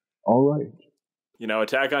 All right. You know,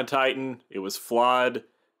 Attack on Titan, it was flawed.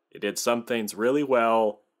 It did some things really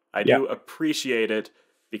well. I do appreciate it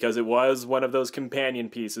because it was one of those companion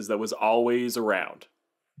pieces that was always around.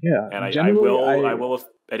 Yeah, and I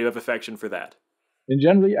do have affection for that. In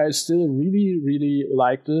general, I still really, really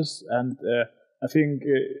like this, and I think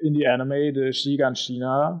in the anime, the Shigan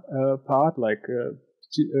Shina part, like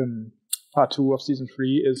part 2 of season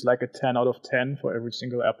 3, is like a 10 out of 10 for every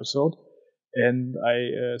single episode, and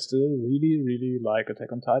I still really, really like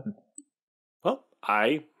Attack on Titan. Well,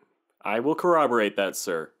 I will corroborate that,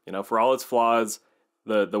 sir. You know, for all its flaws,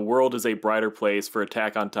 the world is a brighter place for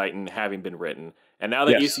Attack on Titan having been written. And now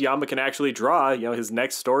that Isayama can actually draw, you know, his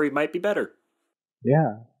next story might be better.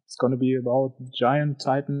 Yeah, it's going to be about giant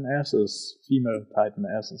Titan asses, female Titan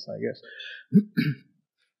asses, I guess.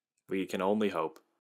 We can only hope.